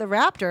drove the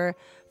Raptor.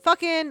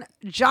 Fucking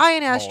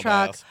giant ass Hauled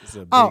truck. ass. It's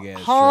a big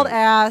ass hauled truck.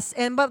 ass.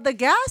 But the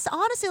gas,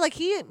 honestly, like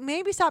he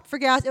maybe stopped for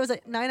gas. It was a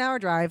 9-hour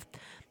drive.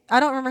 I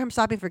don't remember him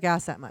stopping for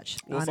gas that much.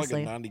 Well, it's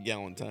honestly, like a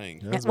 90-gallon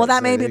tank. well,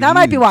 that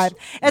might be why.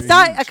 It's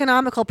not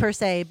economical per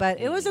se,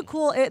 but it was a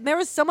cool. There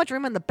was so much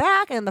room in the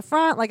back and in the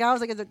front. Like I was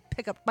like, it's a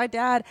pickup. My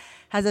dad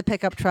has a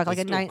pickup truck, like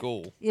That's a still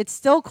cool. It's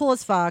still cool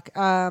as fuck.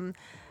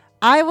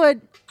 I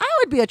would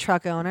be a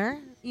truck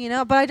owner,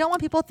 but I don't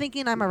want people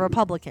thinking I'm a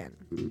Republican.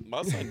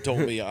 My son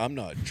told me I'm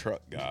not a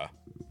truck guy.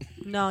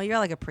 No, you're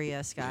like a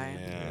Prius guy.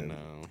 Yeah, I know.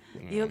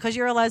 Because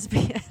you're a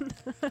lesbian.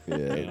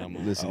 Yeah,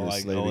 listen to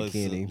Slater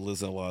Kenny.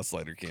 Listen to a lot of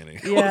Slater Kenny.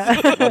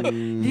 Yeah.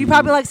 You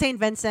probably like St.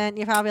 Vincent.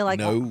 You probably like.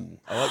 No,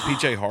 I like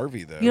PJ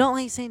Harvey though. You don't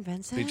like St.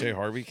 Vincent? PJ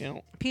Harvey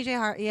count? PJ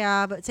Harvey,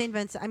 yeah, but St.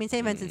 Vincent. I mean,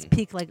 St. Vincent's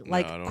peak like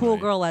I don't cool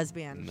know. girl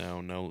lesbian.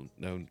 No,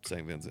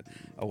 St. Vincent.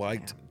 I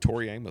liked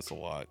Tori Amos a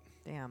lot.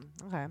 Damn.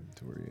 Okay.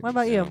 Tori What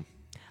about Yeah. you?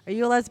 Are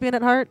you a lesbian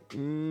at heart?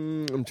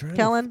 I'm trying.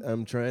 Kellen?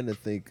 I'm trying to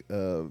think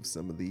of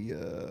some of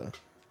the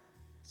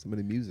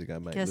music I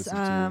might Yes. listen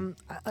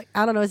to.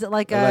 I don't know. Is it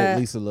like I like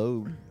Lisa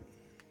Loeb.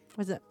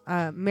 was it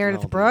I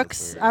Meredith don't think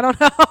Brooks? that's I don't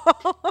know.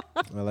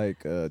 I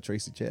like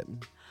Tracy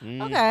Chapman.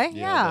 Okay,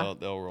 yeah.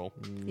 They'll roll.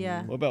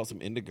 Yeah. What about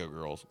some Indigo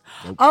Girls?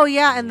 Oh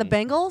yeah, and the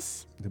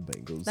Bengals. The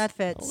Bengals. That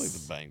I don't think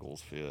fits. the Bengals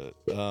fit.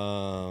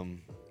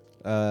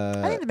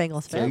 I think the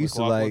Bengals I fit. used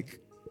to McLaughlin. like.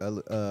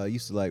 I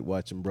used to like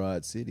watching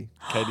Broad City.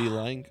 Katie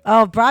Lang.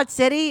 Oh, Broad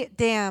City.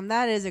 Damn,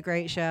 that is a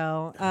great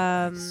show.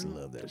 Just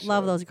love that show.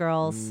 Love those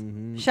girls.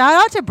 Mhm. Shout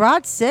out to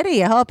Broad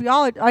City. I hope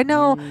y'all. I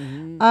know.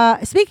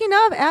 Speaking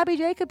of, Abby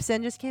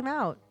Jacobson just came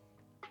out,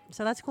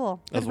 so that's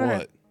cool. Good That's for her.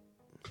 what?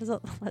 Is it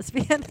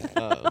lesbian?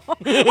 But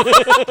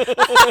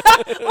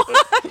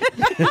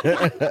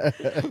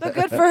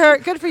good for her.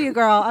 Good for you,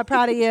 girl. I'm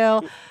proud of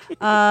you.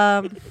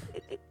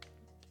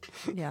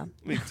 Yeah.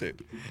 Me too.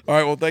 All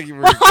right. Well, thank you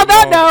for On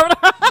that note.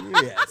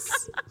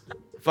 Yes.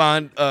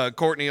 Find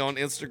Courtney on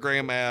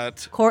Instagram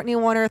at Cortney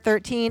Warner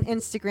 13,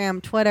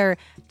 Instagram, Twitter,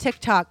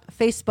 TikTok,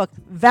 Facebook,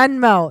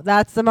 Venmo.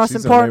 That's the most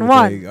She's on important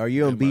everything. one. Are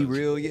you on Be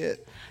Real yet?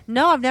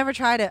 No, I've never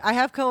tried it. I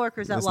have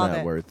coworkers that It's love not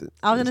it. worth it.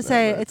 I was gonna It's not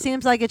say worth it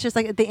seems like it's just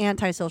like the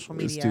anti-social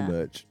It's media. too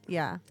much.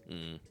 Yeah.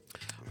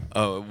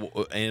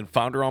 and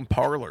find her on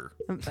Parlor.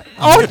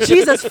 Oh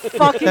Jesus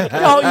fucking!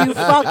 Don't you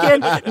fucking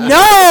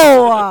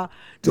no!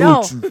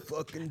 Don't you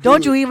fucking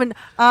Don't do you it. even?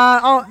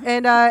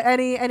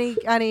 Any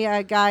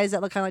guys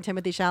that look kind of like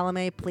Timothy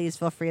Chalamet, please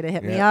feel free to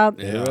hit me up.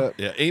 Yeah.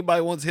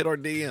 Anybody wants to hit our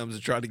DMs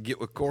and try to get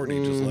with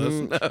Courtney, just let us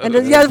know. And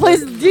just,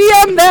 please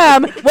DM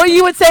them what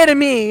you would say to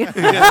me,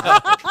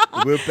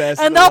 We'll pass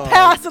and it they'll along.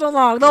 pass it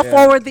along. They'll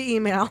forward the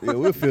email. Yeah,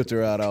 we'll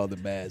filter out all the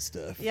bad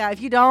stuff. Yeah,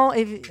 if you don't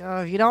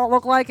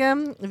look like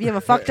him, if you have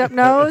a fucked up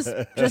nose,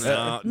 just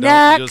No,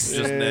 next.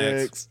 just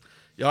next.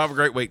 Y'all have a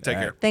great week. Take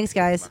care. Thanks,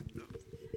 guys.